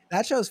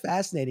 That show's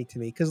fascinating to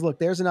me because, look,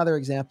 there's another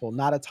example,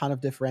 not a ton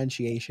of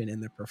differentiation in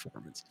the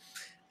performance.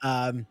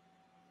 But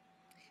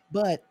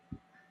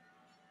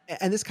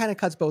this kind of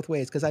cuts both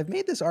ways, because I've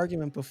made this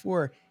argument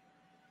before.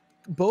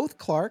 Both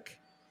Clark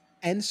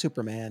and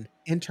Superman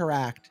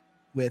interact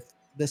with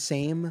the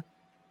same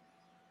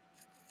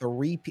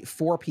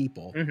 4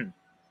 people every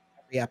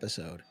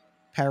episode: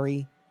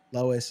 Perry,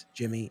 Lois,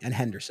 Jimmy, and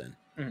Henderson.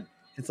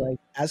 It's like,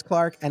 as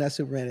Clark and as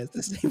Superman, it's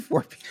the same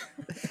 4 people.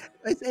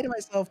 I say to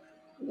myself,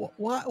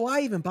 why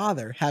even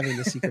bother having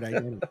the secret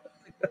identity?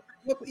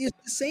 It's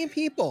the same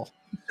people.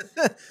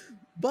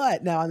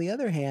 But now, on the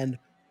other hand,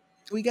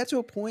 we get to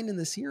a point in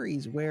the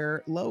series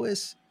where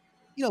Lois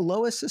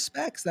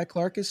suspects that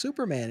Clark is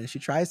Superman, and she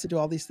tries to do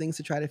all these things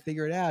to try to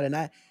figure it out. And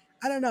I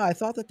don't know. I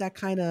thought that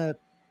kind of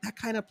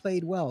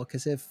played well,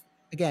 because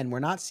again, we're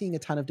not seeing a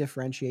ton of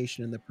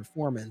differentiation in the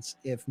performance.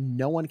 If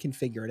no one can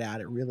figure it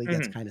out, it really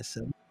gets kind of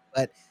silly.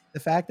 But the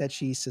fact that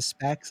she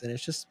suspects, and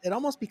it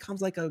almost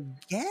becomes like a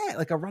gag,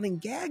 like a running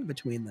gag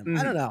between them.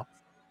 I don't know.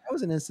 That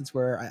was an instance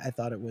where I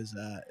thought it was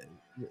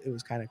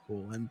kind of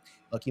cool. And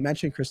look, you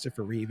mentioned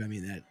Christopher Reeve. I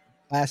mean, that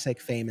classic,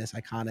 famous,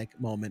 iconic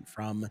moment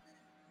from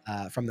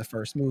the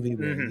first movie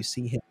where you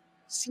see him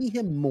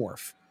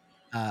morph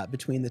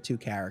between the two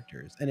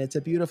characters, and it's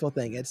a beautiful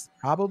thing. It's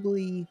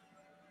probably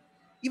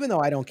even though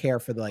I don't care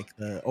for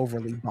the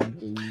overly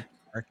bumbly I'm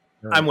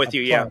character with of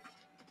you. Yeah.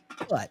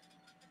 Clark, but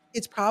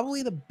it's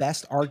probably the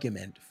best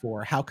argument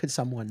for how could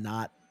someone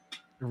not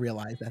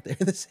realize that they're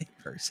the same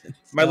person.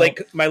 So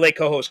My late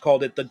co-host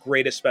called it the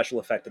greatest special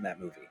effect in that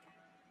movie.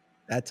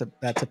 that's a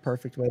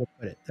perfect way to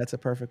put it. That's a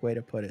perfect way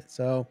to put it.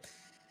 So,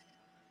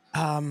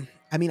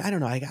 I mean, I don't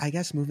know. I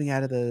guess moving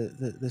out of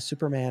the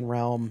Superman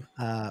realm,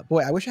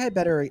 boy, I wish I had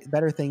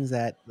better things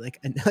that like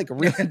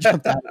really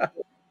jumped out.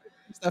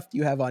 What stuff do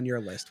you have on your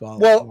list? Well,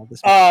 While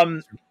this,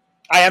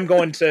 I am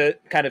going to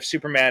kind of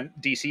Superman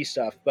DC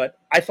stuff, but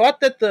I thought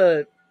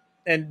that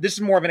and this is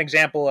more of an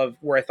example of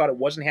where I thought it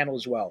wasn't handled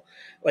as well.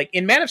 Like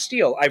in Man of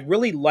Steel, I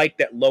really like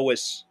that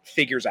Lois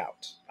figures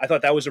out. I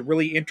thought that was a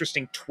really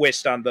interesting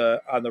twist on the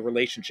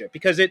relationship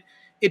because it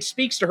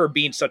speaks to her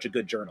being such a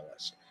good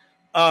journalist.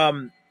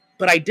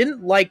 But I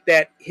didn't like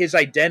that his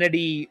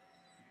identity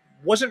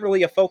wasn't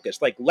really a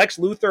focus. Like Lex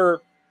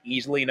Luthor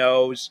easily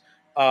knows,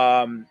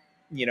 um,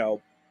 you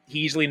know, he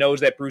easily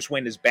knows that Bruce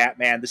Wayne is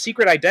Batman. The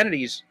secret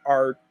identities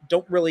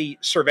don't really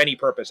serve any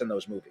purpose in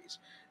those movies,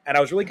 and I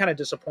was really kind of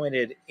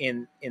disappointed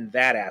in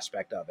that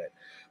aspect of it.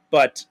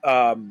 But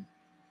I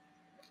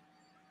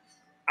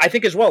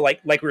think as well,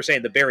 like we were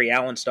saying, the Barry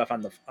Allen stuff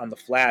on the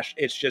Flash,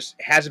 it's just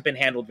hasn't been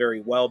handled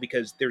very well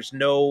because there's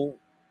no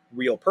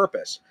real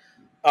purpose.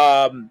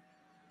 Um,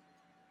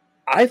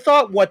 I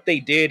thought what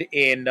they did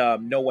in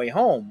No Way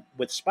Home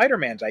with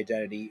Spider-Man's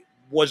identity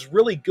was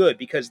really good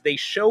because they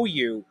show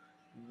you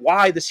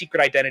why the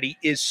secret identity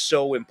is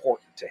so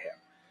important to him.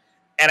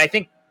 And I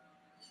think,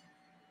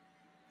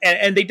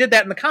 and they did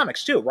that in the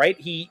comics too, right?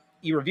 He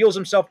reveals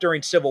himself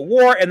during Civil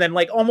War, and then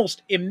like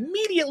almost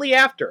immediately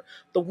after,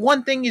 the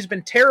one thing he's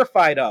been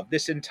terrified of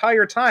this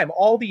entire time,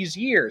 all these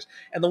years,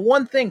 and the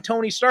one thing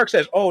Tony Stark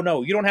says, "Oh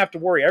no, you don't have to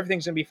worry,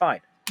 everything's gonna be fine."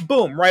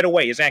 Boom! Right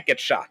away, his aunt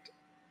gets shot.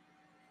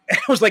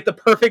 It was like the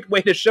perfect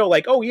way to show,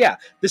 like, oh yeah,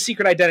 the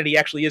secret identity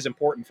actually is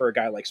important for a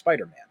guy like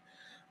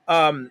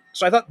Spider-Man.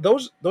 So I thought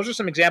those are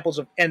some examples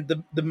of, and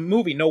the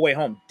movie No Way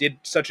Home did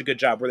such a good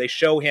job where they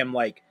show him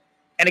like,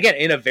 and again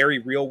in a very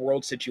real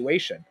world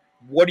situation,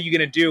 what are you going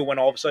to do when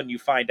all of a sudden you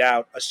find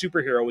out a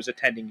superhero is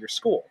attending your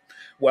school?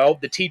 Well,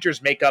 the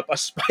teachers make up a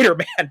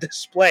Spider-Man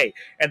display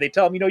and they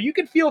tell him, you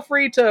can feel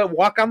free to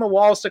walk on the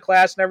walls to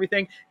class and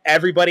everything.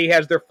 Everybody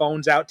has their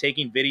phones out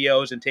taking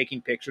videos and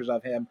taking pictures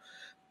of him.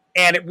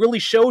 And it really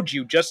showed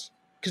you just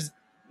because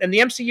in the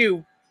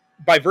MCU,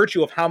 by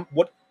virtue of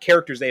what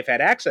characters they've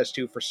had access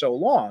to for so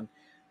long,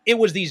 it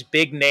was these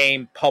big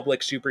name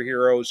public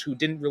superheroes who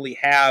didn't really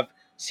have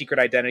secret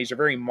identities or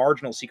very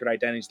marginal secret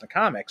identities in the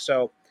comics.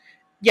 So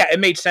yeah,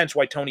 it made sense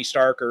why Tony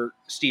Stark or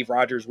Steve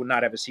Rogers would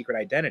not have a secret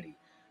identity.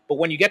 But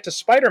when you get to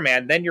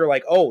Spider-Man, then you're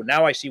like, oh,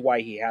 now I see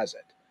why he has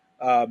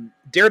it.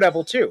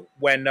 Daredevil too,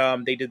 when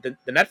they did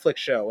the Netflix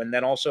show, and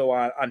then also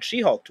on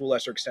She-Hulk to a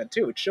lesser extent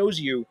too, it shows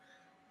you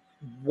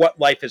what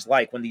life is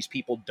like when these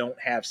people don't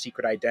have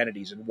secret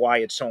identities and why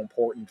it's so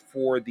important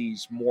for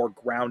these more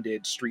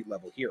grounded street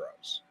level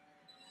heroes.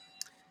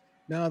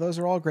 No, those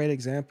are all great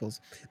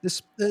examples.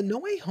 The No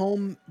Way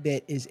Home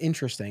bit is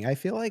interesting. I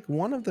feel like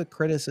one of the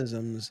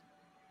criticisms,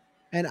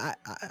 and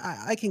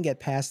I can get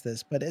past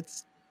this, but it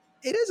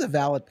is a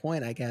valid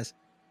point, I guess.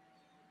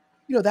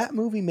 That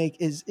movie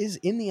is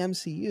in the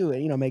MCU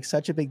and makes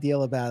such a big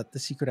deal about the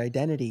secret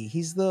identity.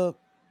 He's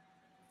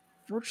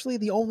virtually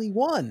the only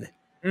one.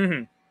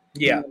 Mm-hmm.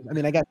 Yeah. I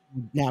mean, I guess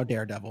now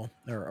Daredevil,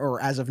 or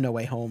as of No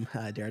Way Home,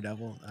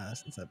 Daredevil,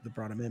 since I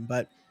brought him in.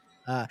 But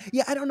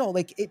yeah, I don't know.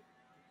 Like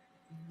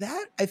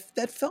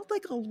that felt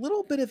like a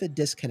little bit of a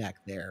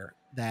disconnect there.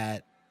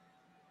 That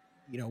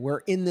we're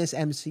in this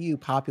MCU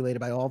populated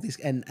by all these,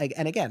 and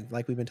again,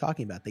 like we've been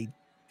talking about, they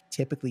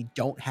typically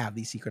don't have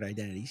these secret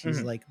identities.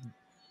 He's like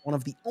one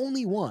of the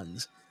only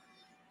ones.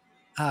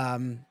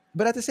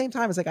 But at the same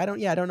time, it's like I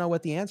don't know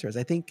what the answer is.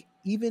 I think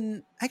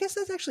I guess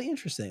that's actually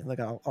interesting. Like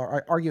I'll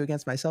argue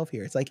against myself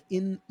here. It's like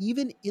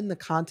even in the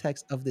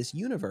context of this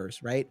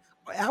universe, right?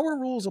 Our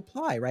rules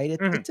apply, right?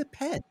 It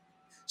depends.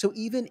 So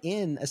even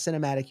in a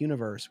cinematic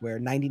universe where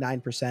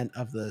 99%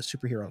 of the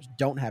superheroes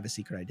don't have a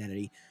secret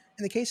identity,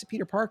 in the case of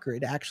Peter Parker,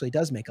 it actually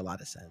does make a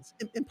lot of sense.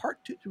 In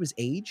part to his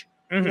age,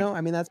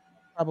 I mean, that's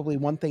probably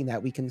one thing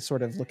that we can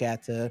sort of look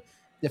at to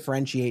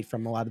differentiate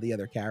from a lot of the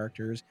other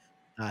characters.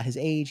 His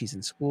age, he's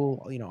in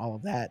school, all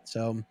of that.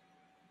 So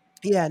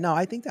yeah, no,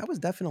 I think that was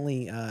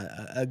definitely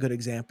a good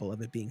example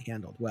of it being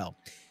handled well.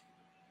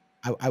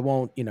 I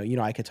won't,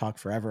 I could talk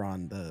forever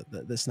on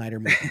the Snyder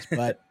movies,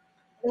 but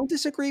I don't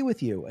disagree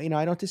with you.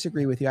 I don't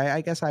disagree with you.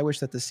 I guess I wish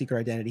that the secret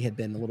identity had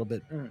been a little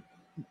bit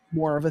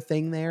more of a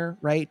thing there,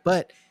 right?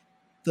 But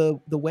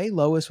the way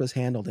Lois was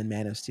handled in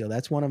Man of Steel,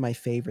 that's one of my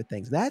favorite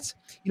things. That's,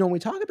 when we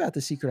talk about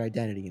the secret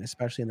identity, and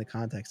especially in the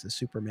context of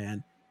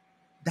Superman,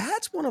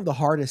 that's one of the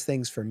hardest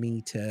things for me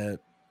to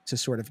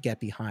sort of get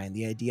behind,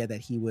 the idea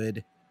that he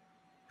would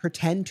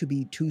pretend to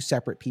be two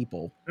separate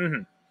people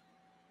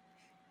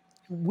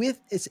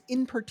it's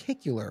in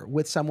particular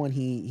with someone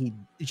he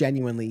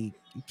genuinely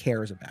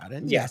cares about.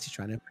 And yes, he's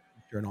trying to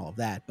and all of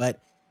that. But,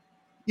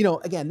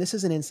 again, this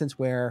is an instance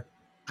where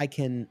I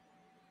can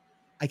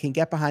I can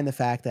get behind the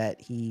fact that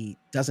he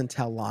doesn't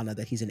tell Lana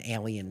that he's an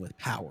alien with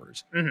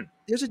powers. Mhm.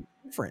 There's a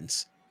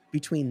difference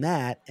between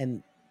that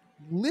and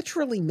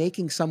literally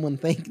making someone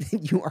think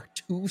that you are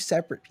two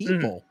separate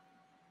people.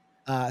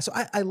 So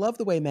I love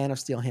the way Man of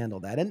Steel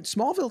handled that, and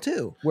Smallville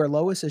too, where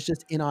Lois is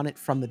just in on it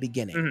from the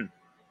beginning. Mhm.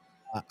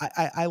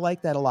 I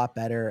like that a lot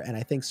better, and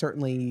I think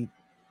certainly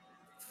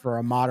for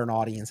a modern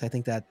audience, I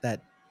think that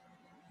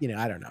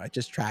I don't know, it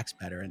just tracks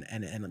better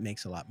and it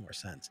makes a lot more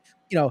sense.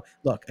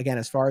 Look, again,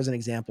 as far as an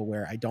example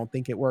where I don't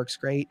think it works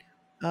great,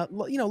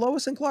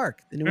 Lois and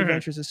Clark, The New Mhm.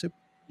 Adventures of Super,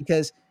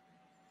 because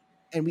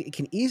and we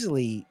can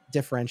easily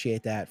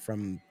differentiate that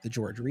from the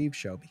George Reeves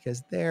show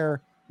because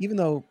even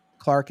though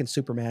Clark and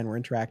Superman were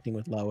interacting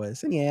with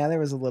Lois, and yeah, there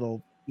was a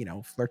little,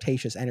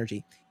 flirtatious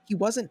energy, he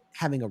wasn't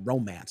having a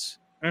romance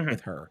Mhm.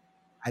 with her,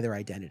 either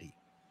identity.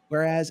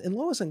 Whereas in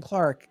Lois and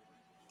Clark,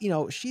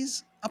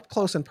 she's up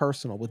close and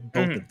personal with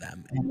both Mhm. of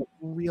them. And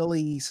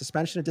really,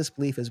 suspension of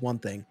disbelief is one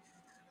thing,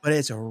 but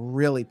it's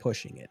really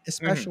pushing it, Mhm.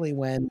 especially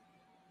when,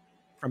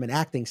 from an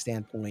acting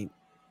standpoint,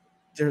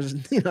 there's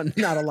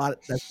not a lot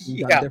that's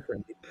been done Yeah.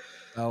 differently.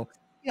 So,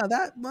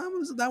 that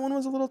one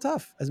was a little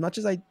tough. As much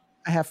as I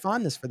have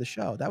fondness for the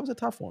show, that was a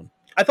tough one.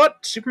 I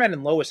thought Superman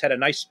and Lois had a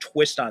nice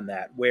twist on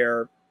that,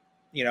 where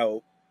you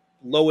know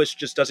Lois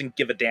just doesn't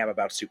give a damn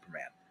about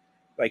Superman.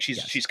 Like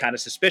she's Yes. kind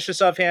of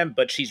suspicious of him,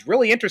 but she's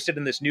really interested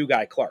in this new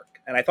guy Clark,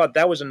 and I thought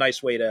that was a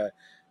nice way to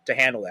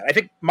handle that. I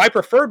think my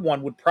preferred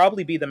one would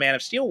probably be the Man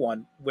of Steel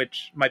one,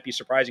 which might be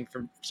surprising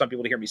for some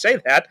people to hear me say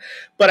that,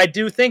 but I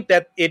do think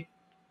that it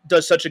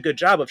does such a good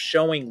job of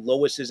showing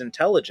Lois's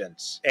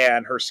intelligence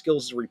and her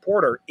skills as a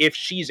reporter if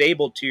she's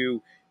able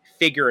to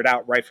figure it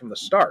out right from the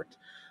start.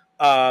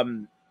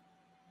 Um,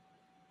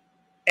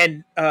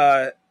 and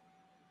I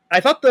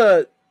thought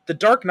the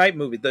Dark Knight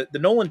movie, the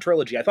Nolan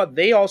trilogy, I thought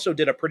they also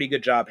did a pretty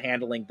good job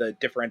handling the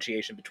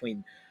differentiation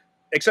between.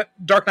 Except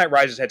Dark Knight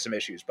Rises had some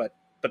issues, but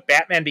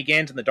Batman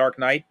Begins and the Dark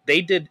Knight,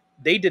 they did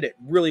it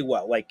really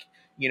well. Like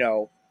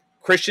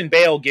Christian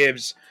Bale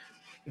gives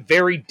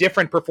very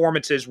different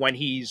performances when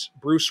he's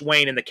Bruce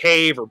Wayne in the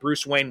cave, or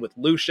Bruce Wayne with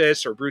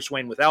Lucius, or Bruce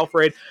Wayne with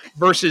Alfred,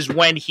 versus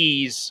when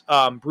he's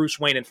Bruce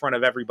Wayne in front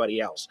of everybody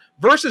else,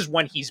 versus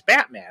when he's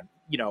Batman.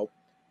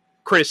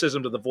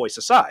 Criticism to the voice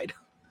aside.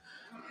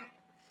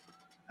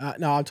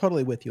 No, I'm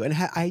totally with you. And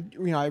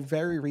I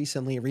very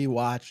recently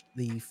rewatched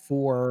the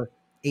four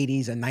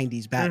 '80s and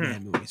 '90s Mm-hmm.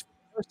 Batman movies for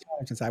the first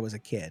time since I was a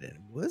kid, and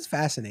it was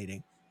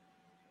fascinating.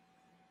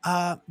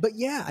 But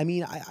yeah, I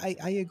mean, I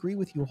agree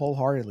with you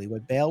wholeheartedly.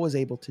 What Bale was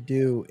able to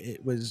do,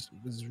 it was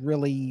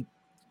really,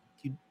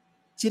 you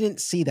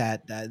didn't see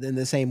that in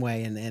the same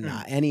way in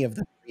Mm-hmm. any of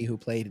the three who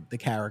played the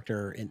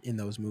character in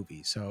those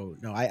movies. So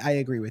no, I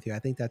agree with you. I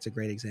think that's a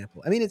great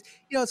example. I mean,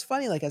 it's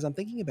funny, like as I'm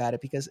thinking about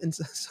it, because in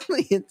so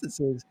many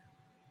instances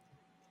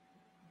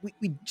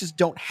we just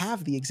don't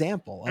have the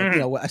example of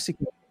Mm-hmm. a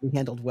sequel we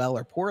handled well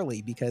or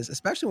poorly, because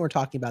especially when we're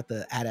talking about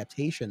the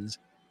adaptations.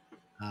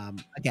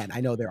 Again,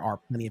 I know there are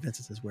plenty of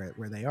instances where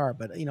they are,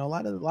 but a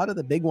lot of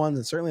the big ones,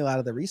 and certainly a lot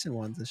of the recent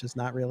ones, it's just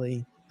not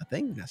really a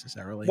thing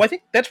necessarily. Well, I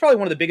think that's probably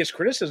one of the biggest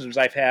criticisms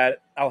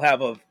I'll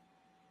have of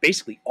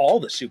basically all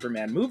the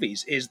Superman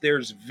movies is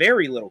there's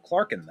very little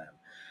Clark in them.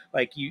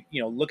 Like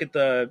look at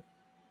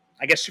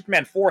I guess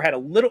Superman 4 had a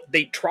little.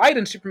 They tried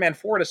in Superman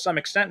 4 to some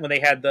extent when they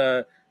had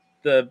the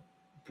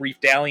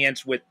brief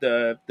dalliance with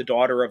the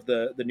daughter of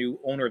the new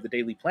owner of the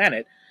Daily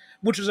Planet,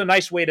 which was a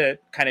nice way to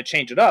kind of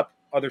change it up.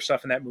 Other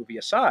stuff in that movie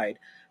aside,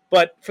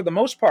 but for the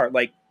most part,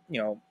 like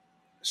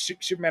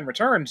Superman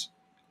Returns,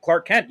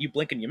 Clark Kent, you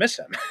blink and you miss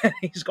him,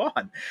 he's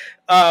gone.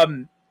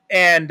 And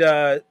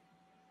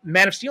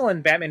Man of Steel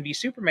and Batman v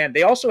Superman,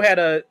 they also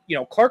had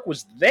Clark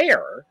was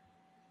there,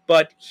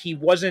 but he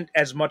wasn't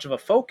as much of a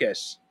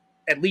focus,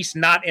 at least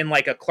not in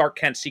like a Clark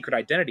Kent secret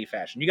identity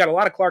fashion. You got a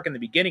lot of Clark in the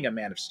beginning of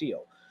Man of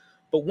Steel,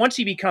 but once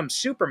he becomes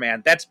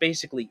Superman, that's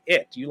basically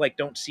it. You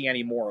don't see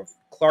any more of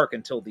Clark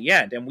until the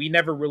end, and we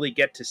never really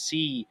get to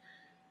see.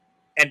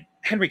 And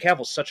Henry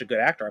Cavill's such a good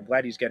actor. I'm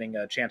glad he's getting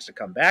a chance to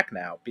come back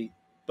now.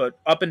 But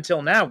up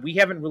until now, we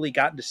haven't really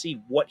gotten to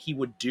see what he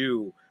would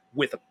do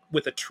with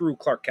a true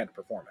Clark Kent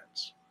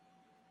performance.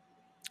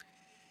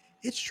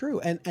 It's true.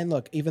 And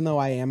look, even though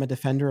I am a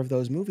defender of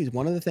those movies,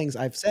 one of the things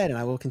I've said, and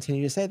I will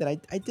continue to say, that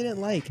I didn't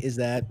like, is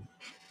that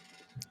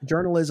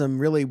journalism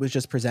really was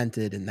just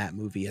presented in that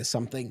movie as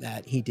something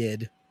that he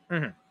did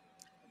Mm-hmm.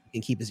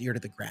 and keep his ear to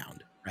the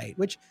ground, right?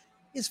 Which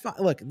is fine.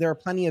 Look, there are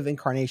plenty of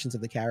incarnations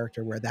of the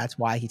character where that's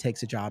why he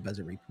takes a job as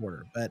a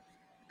reporter. But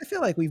I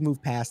feel like we've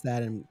moved past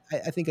that. And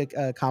I think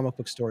a comic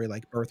book story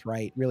like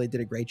Birthright really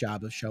did a great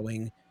job of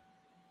showing,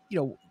 you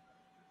know,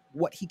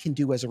 what he can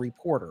do as a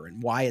reporter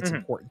and why it's Mm-hmm.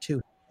 important to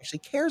him. He actually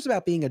cares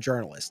about being a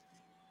journalist,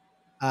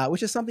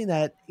 which is something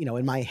that,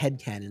 in my head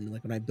canon,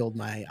 like when I build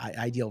my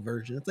ideal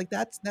version, it's like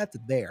that's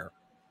there.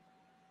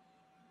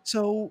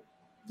 So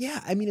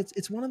yeah, I mean,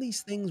 it's one of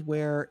these things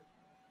where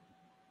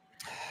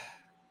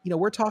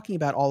we're talking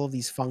about all of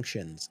these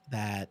functions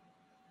that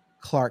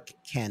Clark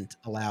Kent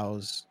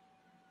allows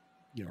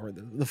or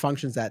the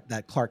functions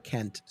that Clark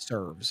Kent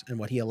serves and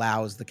what he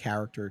allows the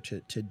character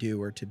to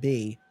do or to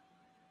be.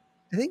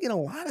 I think in a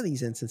lot of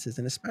these instances,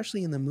 and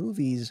especially in the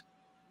movies,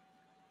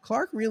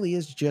 Clark really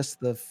is just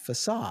the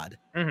facade.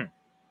 Mm-hmm.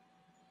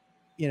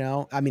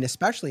 I mean,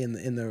 especially in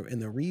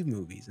the Reeve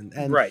movies,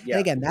 and Right, yeah.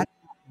 and again, that's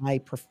my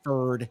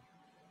preferred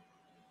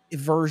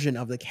version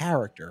of the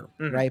character,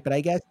 Mm-hmm. right? But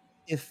I guess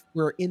if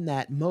we're in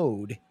that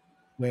mode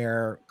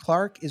where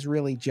Clark is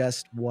really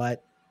just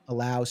what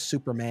allows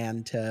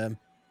Superman to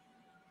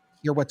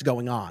hear what's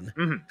going on,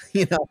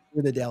 Mm-hmm.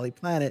 through the Daily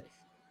Planet,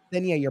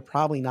 then yeah, you're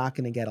probably not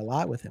going to get a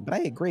lot with him. But I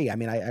agree. I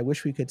mean, I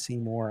wish we could see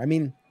more. I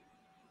mean,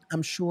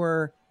 I'm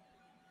sure,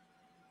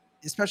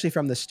 especially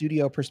from the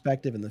studio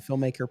perspective and the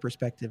filmmaker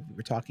perspective,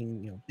 we're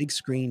talking, big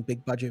screen,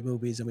 big budget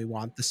movies, and we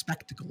want the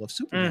spectacle of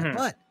Superman. Mm-hmm.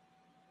 But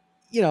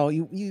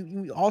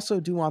you also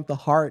do want the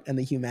heart and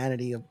the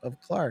humanity of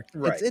Clark.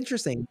 Right. It's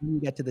interesting when you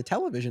get to the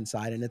television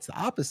side, and it's the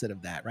opposite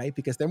of that, right?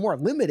 Because they're more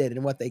limited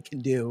in what they can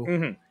do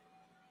Mm-hmm. as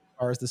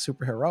far as the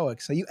superheroic.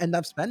 So you end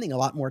up spending a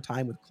lot more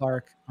time with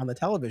Clark on the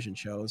television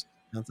shows.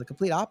 And it's the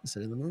complete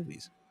opposite in the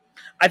movies.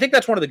 I think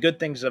that's one of the good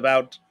things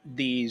about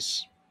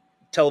these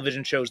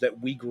television shows that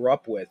we grew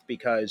up with,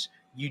 because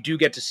you do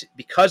get to see,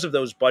 because of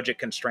those budget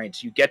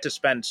constraints, you get to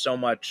spend so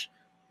much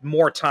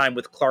more time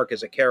with Clark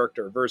as a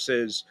character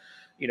versus,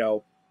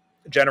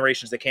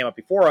 generations that came up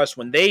before us.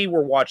 When they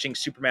were watching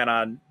Superman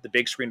on the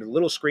big screen or the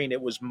little screen,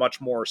 it was much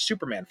more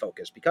Superman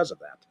focused because of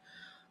that.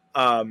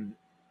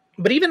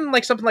 But even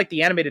like something like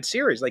the animated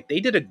series, like they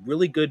did a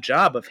really good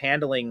job of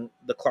handling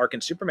the Clark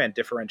and Superman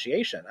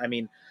differentiation. I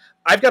mean,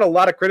 I've got a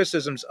lot of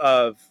criticisms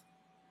of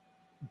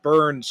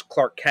Burns'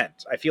 Clark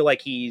Kent. I feel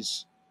like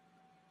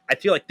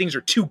things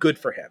are too good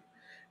for him,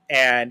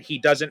 and he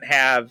doesn't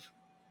have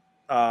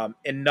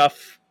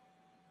enough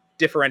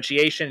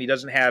differentiation. He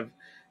doesn't have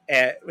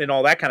and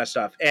all that kind of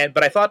stuff.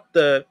 But I thought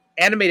the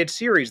animated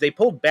series, they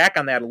pulled back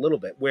on that a little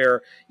bit,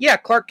 where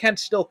Clark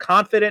Kent's still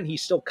confident,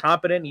 he's still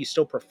competent, he's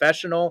still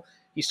professional,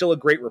 he's still a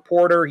great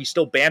reporter, he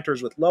still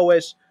banters with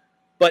Lois,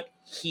 but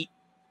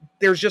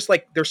there's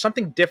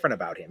something different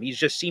about him. He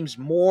just seems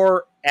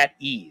more at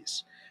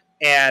ease.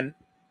 And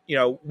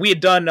we had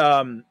done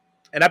an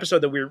episode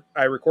that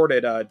I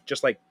recorded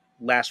just like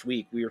last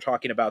week. We were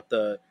talking about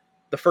the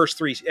first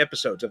 3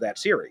 episodes of that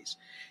series,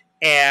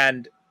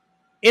 and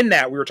in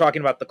that we were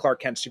talking about the Clark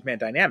Kent Superman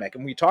dynamic,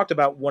 and we talked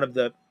about one of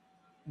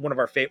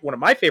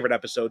my favorite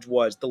episodes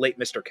was the late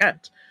Mr.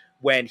 Kent,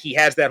 when he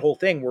has that whole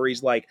thing where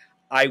he's like,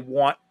 I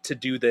want to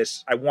do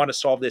this, I want to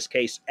solve this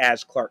case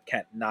as Clark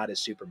Kent, not as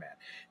Superman.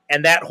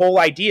 And that whole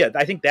idea,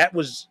 I think that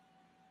was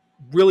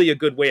really a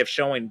good way of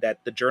showing that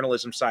the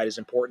journalism side is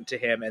important to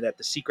him, and that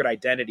the secret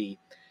identity,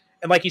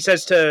 and like he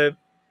says to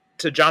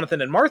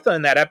Jonathan and Martha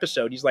in that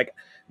episode, he's like,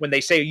 when they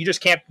say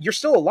you're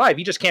still alive,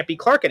 you just can't be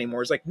Clark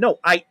anymore. He's like, no,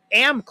 I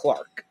am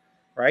Clark,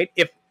 right?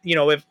 If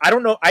I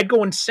don't know, I'd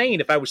go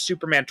insane if I was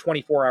Superman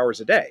 24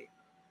 hours a day.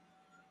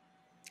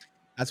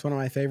 That's one of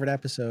my favorite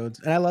episodes,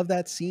 and I love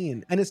that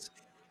scene. And it's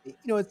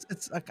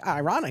like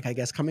ironic, I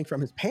guess, coming from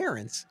his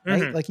parents,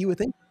 right? Mm-hmm. Like you would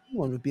think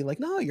anyone would be like,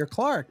 no, you're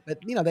Clark, but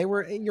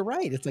you're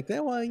right. It's like,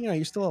 well,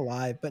 you're still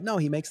alive, but no,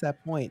 he makes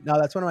that point. No,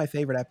 that's one of my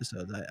favorite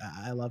episodes.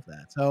 I love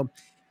that. So,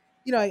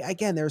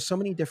 again, there's so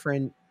many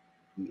different,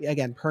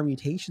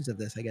 permutations of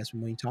this, I guess,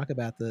 when you talk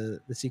about the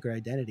secret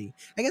identity.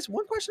 I guess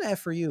one question I have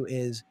for you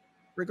is,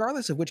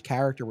 regardless of which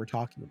character we're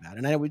talking about,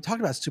 and I know we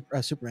talked about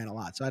Superman a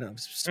lot, so I don't know,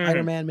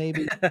 Spider-Man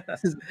maybe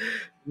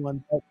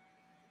one, but,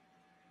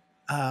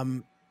 I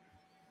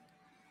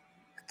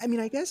mean,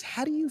 I guess,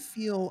 how do you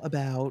feel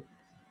about,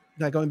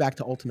 going back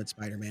to Ultimate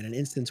Spider-Man, an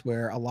instance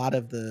where a lot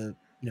of the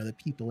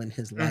people in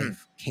his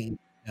life came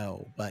to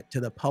know, but to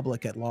the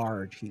public at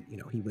large,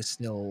 he was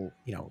still,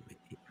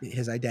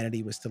 his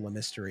identity was still a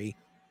mystery.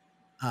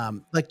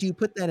 Like, do you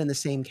put that in the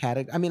same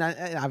category? I mean,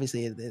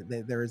 obviously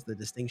there is the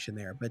distinction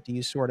there, but do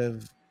you sort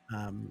of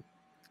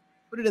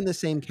put it in the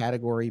same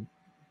category,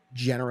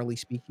 generally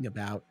speaking,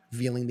 about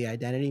revealing the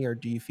identity, or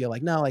do you feel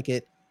like, no, like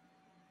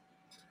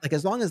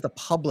as long as the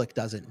public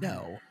doesn't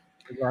know,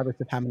 regardless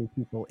of how many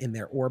people in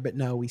their orbit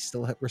know,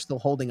 we're still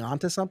holding on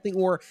to something?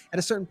 Or at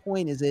a certain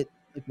point, is it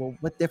like, well,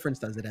 what difference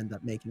does it end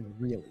up making,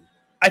 really?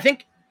 I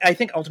think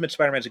Ultimate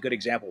Spider-Man is a good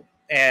example,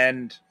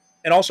 and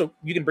also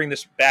you can bring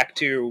this back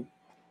to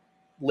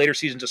later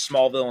seasons of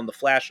Smallville and The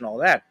Flash and all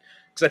that,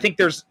 because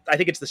I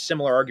think it's the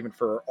similar argument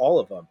for all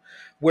of them.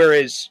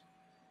 Whereas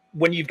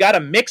when you've got a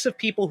mix of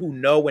people who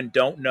know and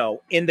don't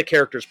know in the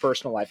character's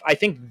personal life, I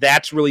think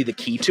that's really the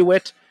key to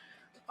it.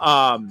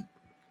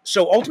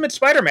 So Ultimate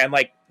Spider-Man,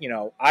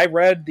 I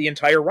read the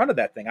entire run of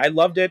that thing. I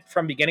loved it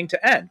from beginning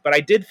to end, but I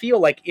did feel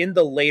like in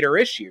the later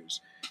issues,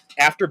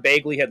 after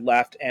Bagley had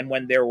left, and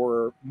when there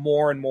were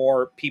more and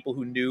more people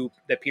who knew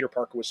that Peter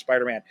Parker was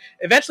Spider-Man,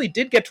 eventually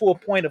did get to a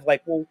point of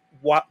like, well,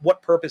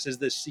 what purpose is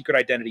this secret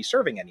identity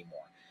serving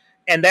anymore?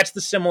 And that's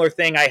the similar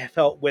thing I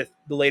felt with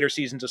the later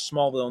seasons of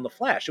Smallville and The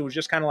Flash. It was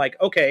just kind of like,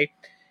 okay,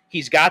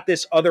 he's got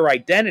this other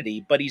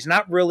identity, but it's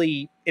not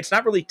really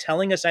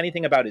telling us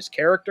anything about his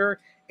character.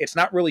 It's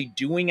not really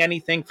doing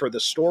anything for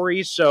the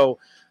story. So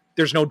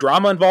There's no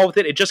drama involved with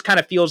it. It just kind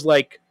of feels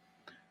like,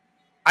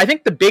 I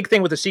think the big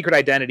thing with the secret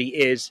identity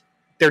is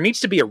there needs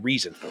to be a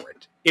reason for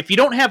it. If you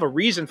don't have a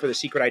reason for the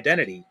secret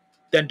identity,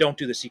 then don't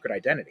do the secret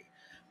identity.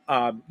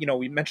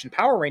 We mentioned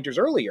Power Rangers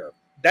earlier.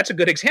 That's a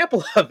good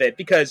example of it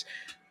because,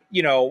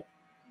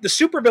 the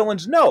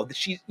supervillains know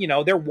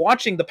that they're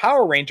watching the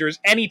Power Rangers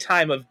any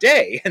time of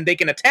day and they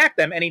can attack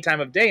them any time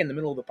of day in the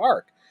middle of the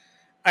park.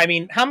 I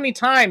mean, how many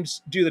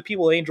times do the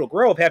people of Angel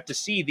Grove have to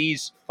see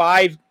these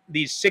five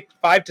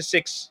to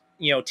six,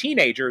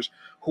 teenagers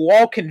who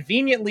all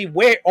conveniently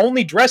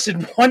only dress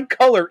in one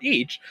color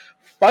each,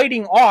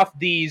 fighting off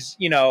these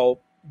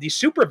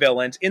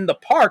supervillains in the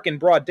park in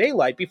broad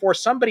daylight before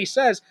somebody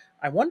says,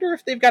 I wonder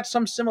if they've got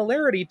some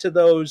similarity to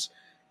those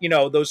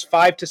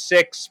 5 to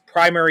 6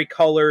 primary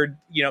colored,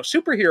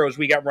 superheroes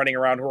we got running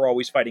around who are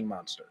always fighting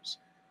monsters.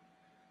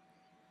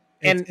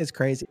 And it's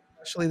crazy,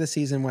 especially the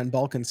season when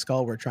Bulk and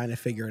Skull were trying to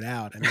figure it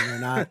out. I mean, they're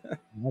not the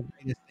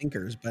greatest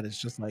thinkers, but it's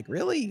just like,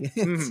 really?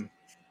 It's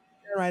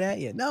right at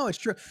you. No, it's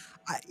true.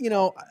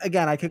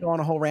 Again, I could go on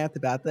a whole rant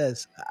about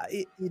this.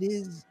 It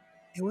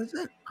was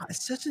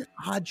such an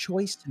odd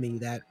choice to me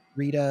that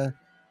Rita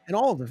and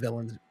all of the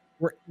villains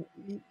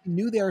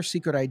knew their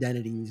secret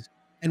identities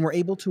and were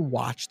able to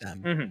watch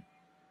them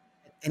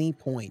at any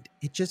point.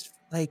 It just,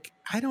 like,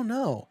 I don't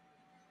know.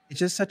 It's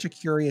just such a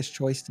curious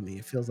choice to me.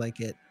 It feels like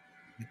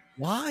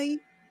why?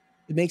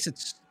 It makes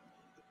it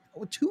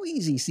too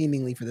easy,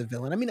 seemingly, for the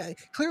villain. I mean,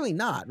 clearly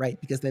not, right?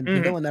 Because then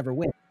the villain never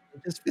wins.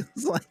 It just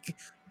feels like,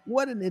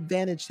 what an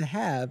advantage to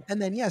have.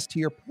 And then, yes, to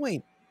your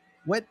point,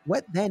 what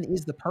then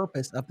is the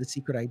purpose of the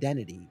secret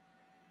identity?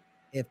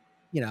 If,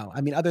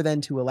 other than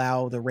to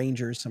allow the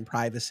Rangers some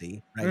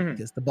privacy, right?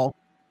 Because the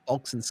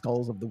Bulks and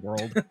Skulls of the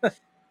world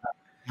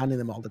hounding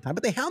them all the time,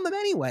 but they hound them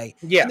anyway.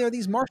 Yeah. And they're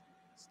these Martian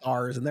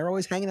stars and they're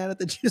always hanging out at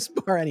the juice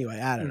bar anyway.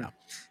 I don't know.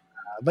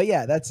 But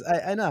yeah, that's,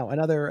 I know,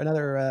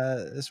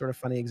 another sort of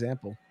funny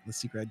example, the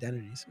secret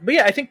identities. But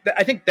yeah, I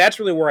think that's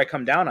really where I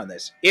come down on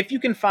this. If you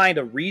can find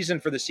a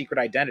reason for the secret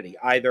identity,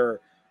 either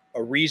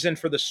a reason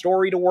for the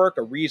story to work,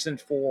 a reason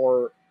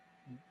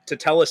to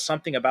tell us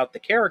something about the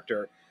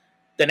character,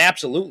 then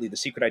absolutely the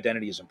secret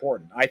identity is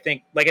important. I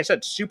think, like I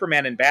said,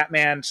 Superman and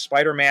Batman,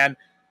 Spider-Man,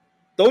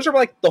 those are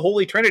like the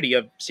holy trinity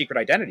of secret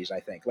identities, I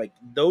think. Like,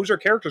 those are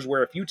characters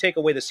where if you take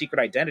away the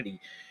secret identity,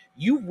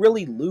 you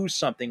really lose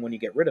something when you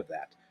get rid of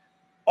that.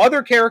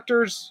 Other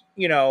characters,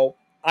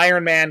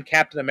 Iron Man,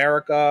 Captain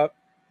America,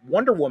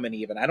 Wonder Woman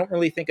even, I don't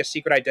really think a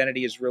secret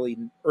identity is really,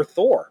 or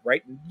Thor,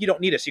 right? You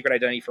don't need a secret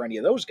identity for any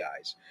of those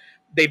guys.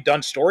 They've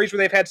done stories where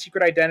they've had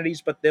secret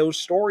identities, but those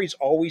stories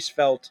always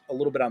felt a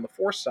little bit on the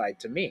Force side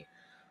to me.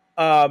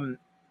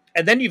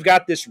 And then you've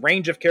got this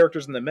range of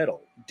characters in the middle.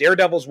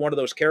 Daredevil's one of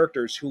those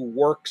characters who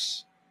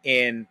works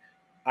in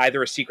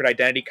either a secret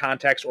identity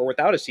context or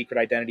without a secret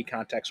identity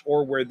context,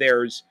 or where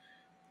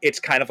it's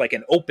kind of like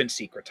an open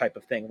secret type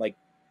of thing, like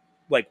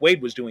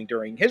Wade was doing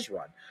during his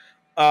run.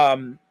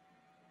 And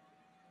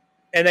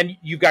then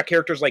you've got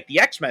characters like the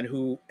X-Men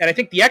and I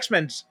think the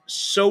X-Men's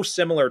so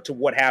similar to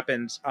what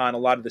happens on a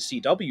lot of the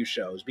CW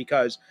shows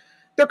because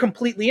they're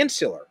completely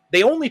insular.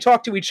 They only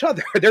talk to each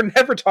other. They're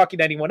never talking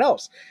to anyone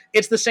else.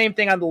 It's the same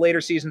thing on the later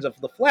seasons of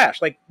The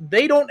Flash. Like,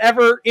 they don't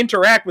ever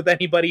interact with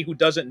anybody who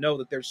doesn't know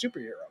that they're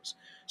superheroes.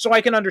 So I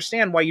can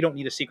understand why you don't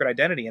need a secret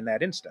identity in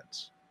that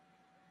instance.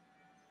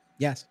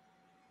 Yes.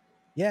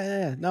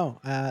 Yeah. No,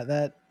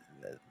 that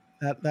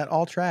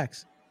all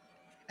tracks.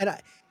 And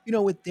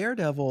with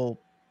Daredevil,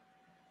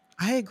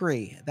 I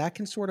agree. That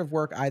can sort of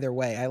work either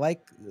way. I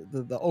like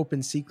the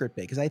open secret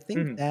bit because I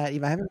think that,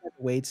 even I haven't read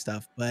the Wade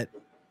stuff, but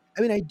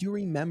I mean, I do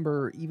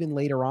remember even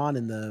later on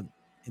in the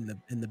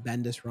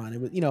Bendis run, it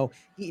was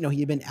he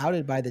had been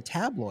outed by the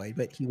tabloid,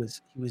 but he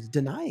was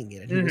denying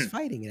it and he was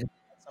fighting it.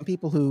 Some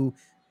people who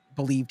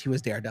believed he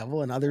was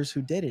Daredevil and others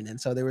who didn't, and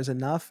so there was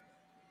enough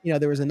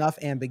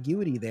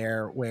ambiguity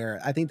there where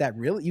I think that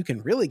really you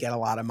can really get a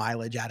lot of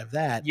mileage out of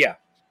that. Yeah,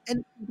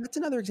 and that's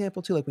another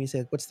example too. Like when you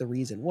say, "What's the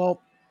reason?" Well,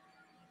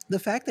 the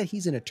fact that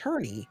he's an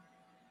attorney,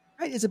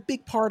 right, is a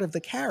big part of the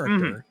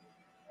character.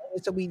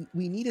 So we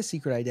need a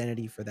secret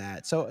identity for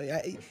that. So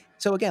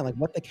again, like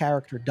what the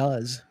character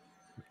does,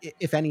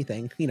 if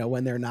anything,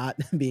 when they're not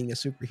being a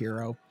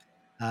superhero,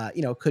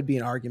 could be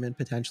an argument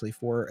potentially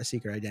for a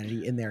secret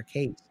identity in their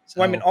case.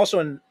 So, well, I mean,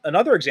 also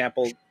another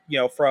example,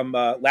 from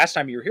last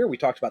time you were here, we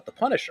talked about the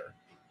Punisher.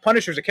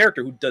 Punisher's a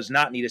character who does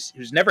not need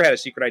who's never had a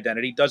secret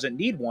identity, doesn't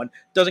need one,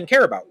 doesn't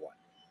care about one.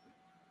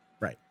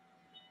 Right.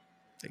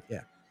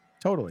 Yeah.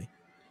 Totally.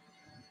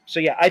 So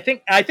yeah, I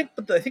think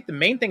the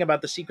main thing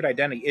about the secret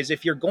identity is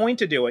if you're going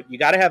to do it, you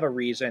got to have a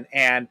reason,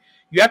 and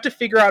you have to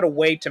figure out a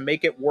way to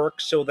make it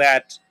work so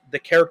that the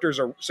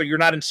characters so you're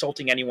not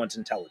insulting anyone's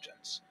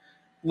intelligence.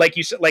 Like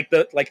you said, like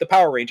the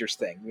Power Rangers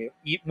thing.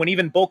 When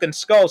even Bulk and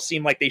Skull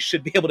seem like they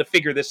should be able to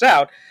figure this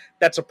out,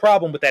 that's a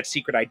problem with that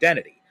secret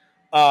identity.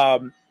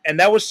 And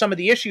that was some of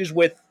the issues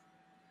with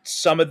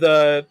some of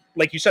the,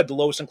 like you said, the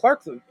Lois and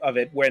Clark of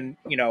it, when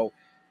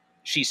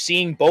she's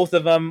seeing both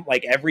of them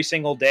like every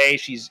single day.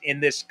 She's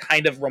in this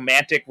kind of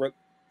romantic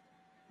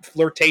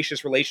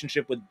flirtatious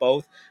relationship with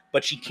both,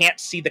 but she can't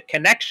see the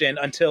connection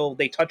until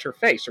they touch her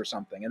face or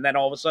something, and then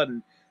all of a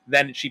sudden,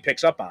 then she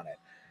picks up on it.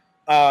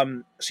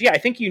 So yeah, I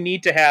think you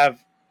need to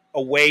have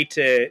a way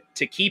to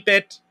keep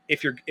it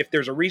if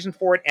there's a reason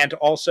for it, and to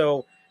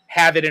also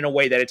have it in a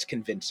way that it's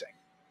convincing.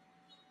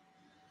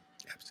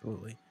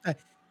 Absolutely.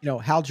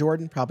 Hal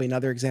Jordan, probably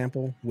another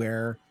example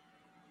where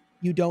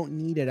you don't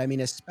need it. I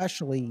mean,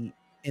 especially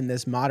in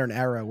this modern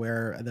era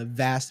where the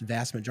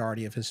vast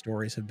majority of his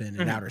stories have been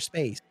in outer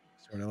space,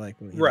 sort of like,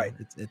 Right.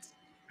 it's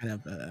kind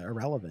of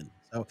irrelevant.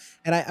 So,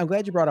 and I'm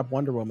glad you brought up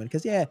Wonder Woman,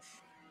 because yeah,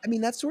 I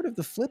mean, that's sort of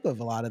the flip of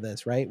a lot of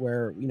this, right?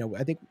 Where,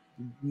 I think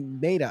we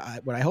made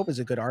what I hope is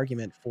a good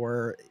argument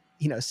for,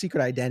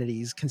 secret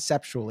identities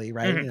conceptually,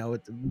 right? It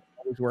doesn't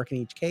always work in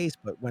each case,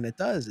 but when it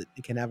does, it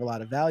can have a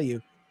lot of value.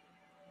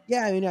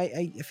 Yeah, I mean,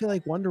 I feel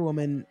like Wonder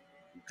Woman,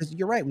 because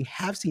you're right, we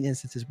have seen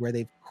instances where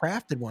they've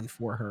crafted one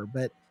for her,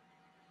 but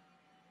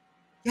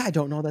yeah, I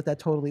don't know that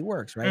totally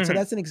works, right? So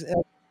that's a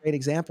great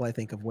example, I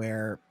think, of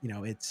where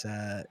it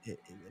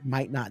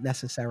might not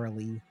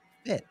necessarily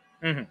fit.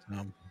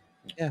 So,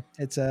 yeah,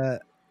 it's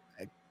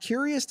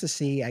curious to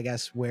see, I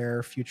guess,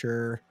 where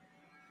future,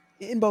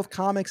 in both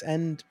comics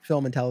and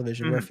film and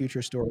television, where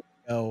future stories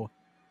go,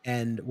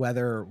 and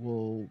whether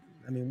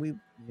I mean, we've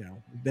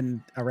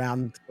been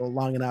around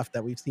long enough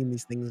that we've seen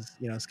these things,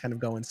 it's kind of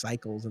go in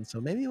cycles, and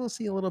so maybe we'll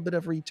see a little bit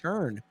of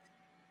return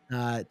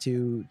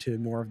to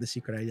more of the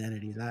secret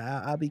identities.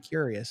 I'll be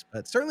curious,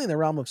 but certainly in the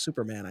realm of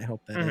Superman, I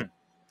hope that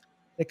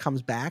it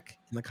comes back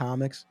in the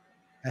comics.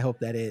 I hope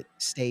that it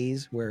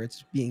stays where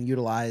it's being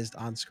utilized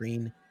on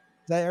screen.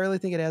 I really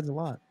think it adds a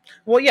lot.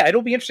 Well, yeah,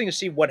 it'll be interesting to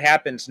see what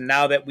happens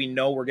now that we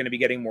know we're going to be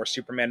getting more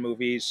Superman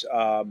movies.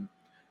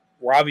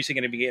 We're obviously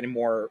going to be getting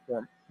more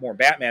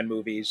Batman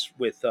movies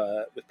with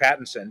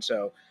Pattinson,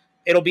 so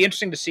it'll be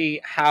interesting to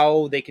see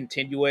how they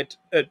continue it.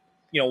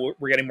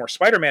 We're getting more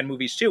Spider-Man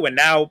movies too, and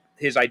now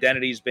his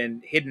identity's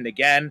been hidden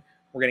again.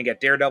 We're going to get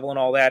Daredevil and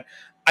all that.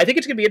 I think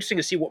it's going to be interesting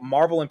to see what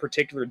Marvel in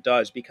particular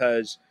does,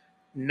 because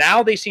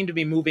now they seem to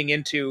be moving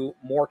into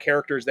more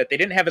characters that they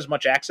didn't have as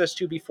much access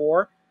to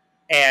before,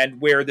 and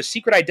where the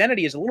secret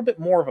identity is a little bit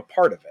more of a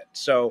part of it.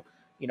 So,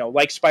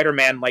 like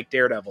Spider-Man, like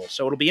Daredevil.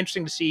 So it'll be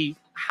interesting to see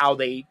how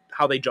they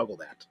juggle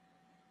that.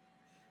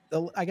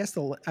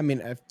 I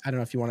mean, I don't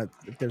know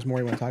if there's more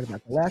you want to talk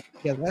about.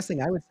 The last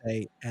thing I would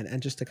say,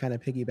 and just to kind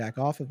of piggyback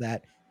off of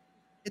that,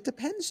 it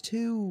depends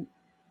too.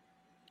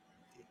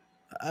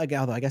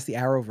 Although I guess the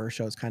Arrowverse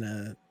shows kind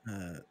of,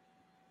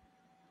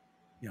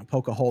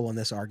 poke a hole in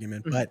this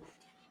argument, but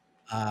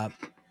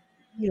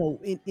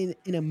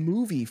in a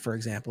movie, for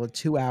example, a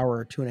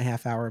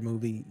 2.5 hour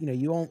movie,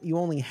 you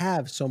only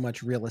have so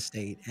much real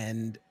estate,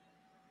 and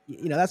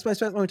that's why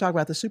when we talk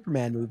about the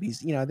Superman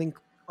movies, I think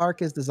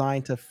Clark is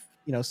designed to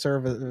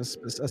serve a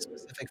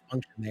specific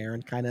function there,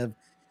 and kind of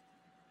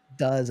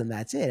does, and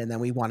that's it. And then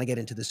we want to get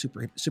into the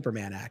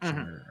Superman action,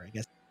 or I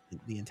guess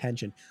the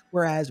intention.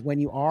 Whereas when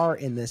you are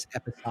in this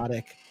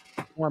episodic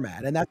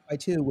format, and that's why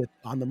too,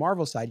 on the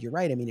Marvel side, you're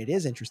right. I mean, it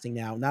is interesting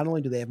now. Not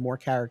only do they have more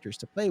characters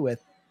to play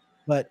with,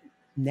 but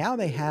now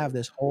they have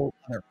this whole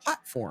other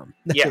platform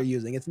that they're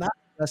using. It's not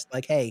just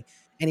like, hey,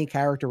 any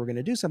character we're going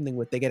to do something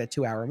with, they get a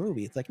 2-hour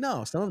movie. It's like,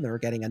 no, some of them are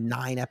getting a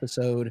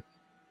 9-episode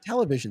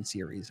television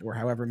series, or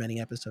however many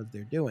episodes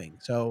they're doing.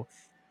 So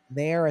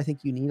there, I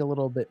think you need a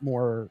little bit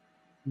more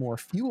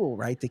fuel,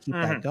 right, to keep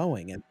that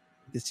going. And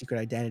the secret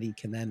identity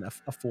can then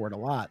afford a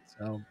lot.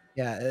 So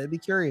yeah, I'd be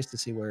curious to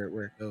see where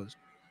it goes.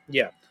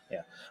 Yeah.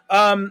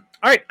 All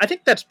right. I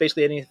think that's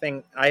basically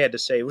anything I had to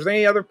say. Was there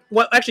any other?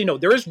 Well, actually, no.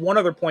 There is one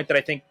other point that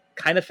I think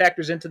kind of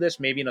factors into this,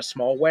 maybe in a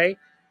small way,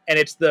 and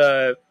it's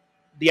the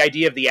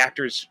idea of the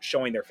actors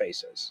showing their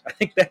faces. I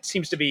think that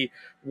seems to be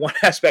one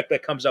aspect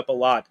that comes up a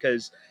lot,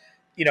 because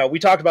we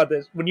talked about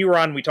this when you were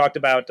on. We talked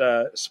about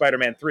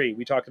Spider-Man 3.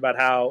 We talked about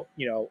how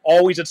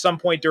always at some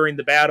point during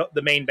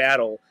the main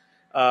battle,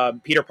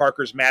 Peter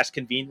Parker's mask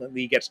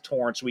conveniently gets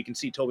torn so we can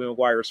see Tobey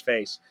Maguire's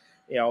face.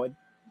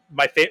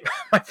 My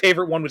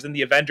favorite one was in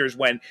the Avengers,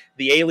 when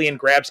the alien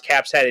grabs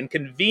Cap's head and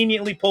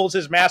conveniently pulls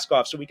his mask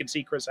off so we can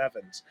see Chris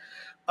Evans.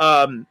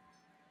 And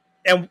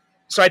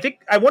so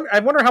I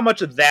wonder how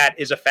much of that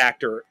is a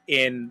factor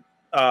in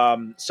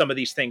some of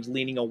these things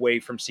leaning away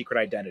from secret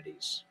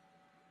identities.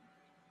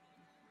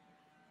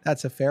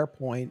 That's a fair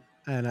point.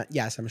 And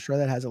yes, I'm sure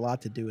that has a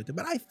lot to do with it.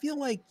 But I feel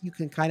like you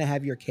can kind of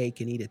have your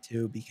cake and eat it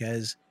too,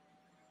 because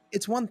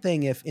it's one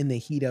thing if in the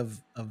heat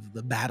of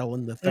the battle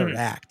in the third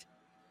act,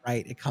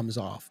 right, it comes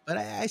off. But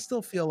I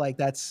still feel like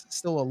that's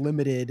still a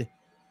limited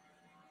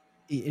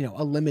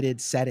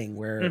setting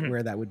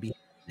where that would be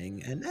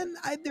happening. And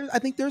I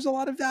think there's a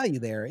lot of value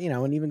there,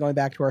 and even going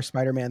back to our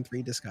Spider-Man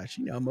 3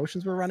 discussion,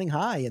 emotions were running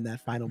high in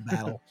that final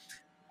battle,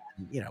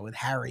 with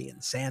Harry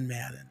and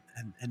Sandman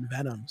and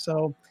Venom.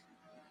 So,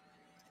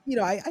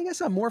 I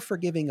guess I'm more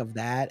forgiving of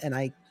that. And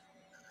I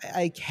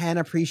can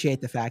appreciate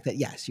the fact that,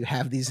 yes, you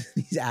have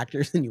these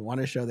actors and you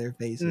want to show their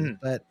faces,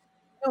 but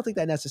I don't think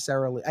that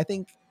necessarily, I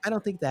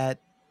don't think that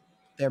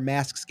their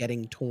masks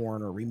getting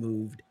torn or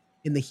removed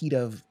in the heat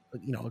of,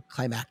 a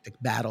climactic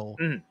battle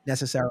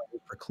necessarily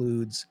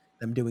precludes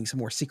them doing some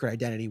more secret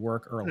identity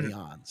work early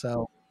on.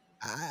 So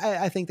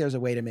I think there's a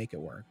way to make it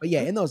work. But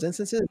yeah, in those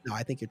instances, no,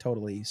 I think you're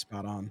totally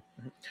spot on.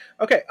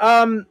 Okay.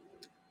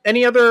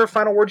 Any other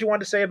final words you want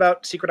to say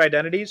about secret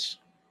identities?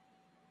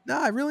 No,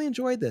 I really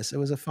enjoyed this. It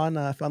was a fun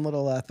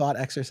little thought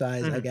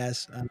exercise, I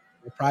guess.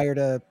 Prior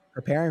to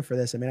preparing for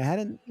this, I mean, I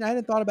hadn't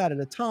thought about it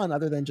a ton,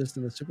 other than just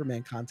in the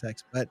Superman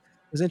context. But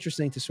it was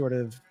interesting to sort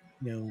of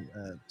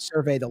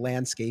survey the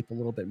landscape a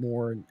little bit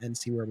more and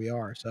see where we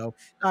are. So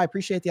no, I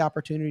appreciate the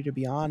opportunity to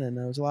be on, and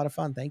it was a lot of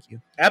fun. Thank you.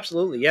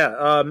 Absolutely,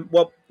 yeah.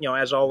 Well,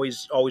 as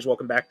always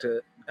welcome back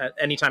to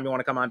anytime you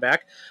want to come on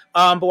back.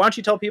 But why don't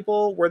you tell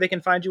people where they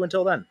can find you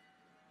until then?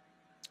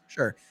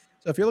 Sure.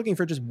 So if you're looking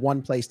for just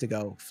one place to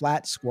go,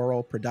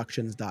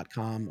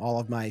 flatsquirrelproductions.com. All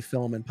of my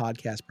film and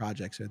podcast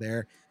projects are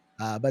there.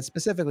 But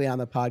specifically on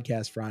the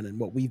podcast front and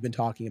what we've been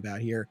talking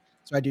about here.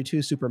 So I do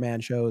 2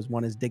 Superman shows.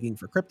 One is Digging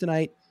for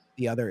Kryptonite.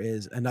 The other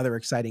is another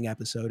exciting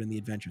episode in the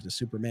Adventures of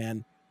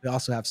Superman. We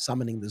also have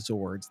Summoning the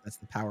Zords. That's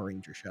the Power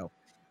Ranger show.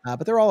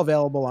 But they're all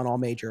available on all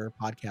major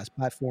podcast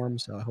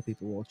platforms. So I hope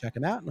people will check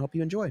them out and hope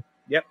you enjoy.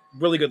 Yep.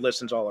 Really good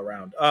listens all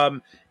around.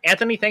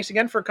 Anthony, thanks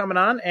again for coming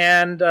on,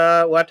 and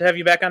we'll have to have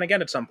you back on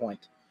again at some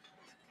point.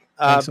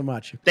 Thanks so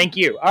much. Thank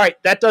you. All right.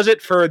 That does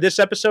it for this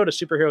episode of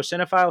Superhero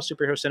Cinephile.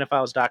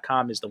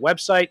 SuperheroCinephiles.com is the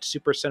website.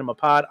 Super Cinema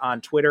Pod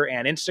on Twitter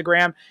and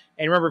Instagram.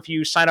 And remember, if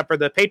you sign up for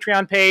the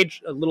Patreon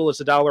page, as little as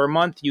 $1 a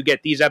month, you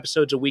get these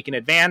episodes a week in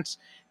advance.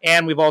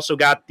 And we've also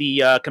got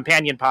the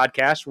companion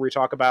podcast where we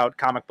talk about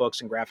comic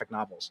books and graphic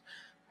novels.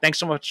 Thanks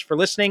so much for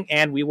listening,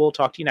 and we will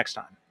talk to you next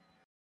time.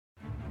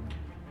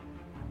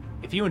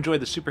 If you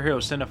enjoyed the Superhero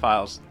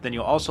Cinephiles, then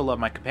you'll also love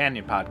my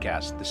companion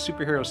podcast, the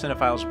Superhero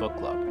Cinephiles Book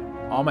Club.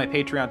 All my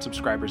Patreon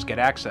subscribers get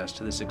access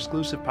to this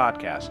exclusive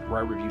podcast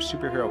where I review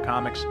superhero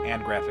comics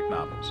and graphic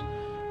novels.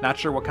 Not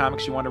sure what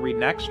comics you want to read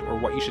next or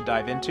what you should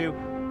dive into?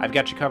 I've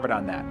got you covered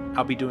on that.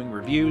 I'll be doing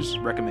reviews,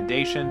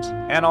 recommendations,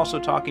 and also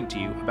talking to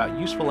you about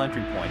useful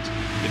entry points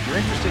if you're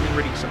interested in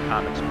reading some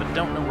comics but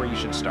don't know where you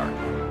should start.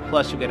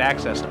 Plus, you'll get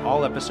access to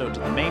all episodes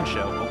of the main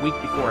show a week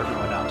before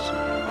everyone else.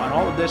 On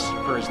all of this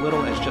for as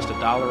little as just $1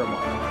 a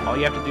month. All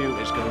you have to do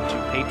is go to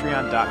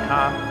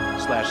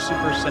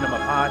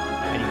patreon.com/supercinemapod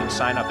and you can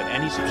sign up at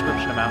any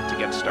subscription amount to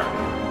get started.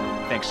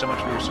 Thanks so much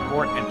for your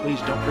support, and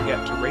please don't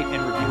forget to rate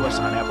and review us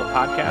on Apple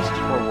Podcasts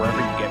or wherever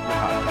you get your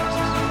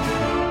podcasts.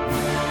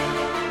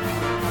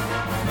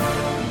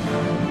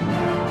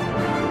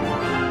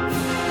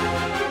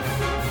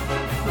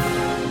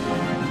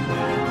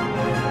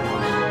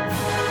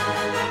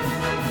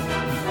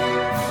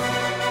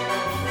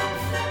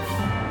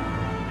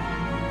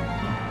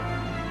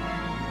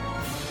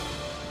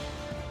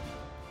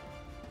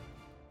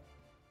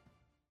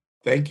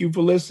 Thank you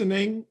for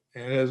listening.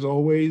 And as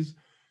always,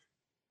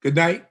 good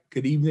night,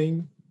 good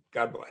evening.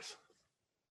 God bless.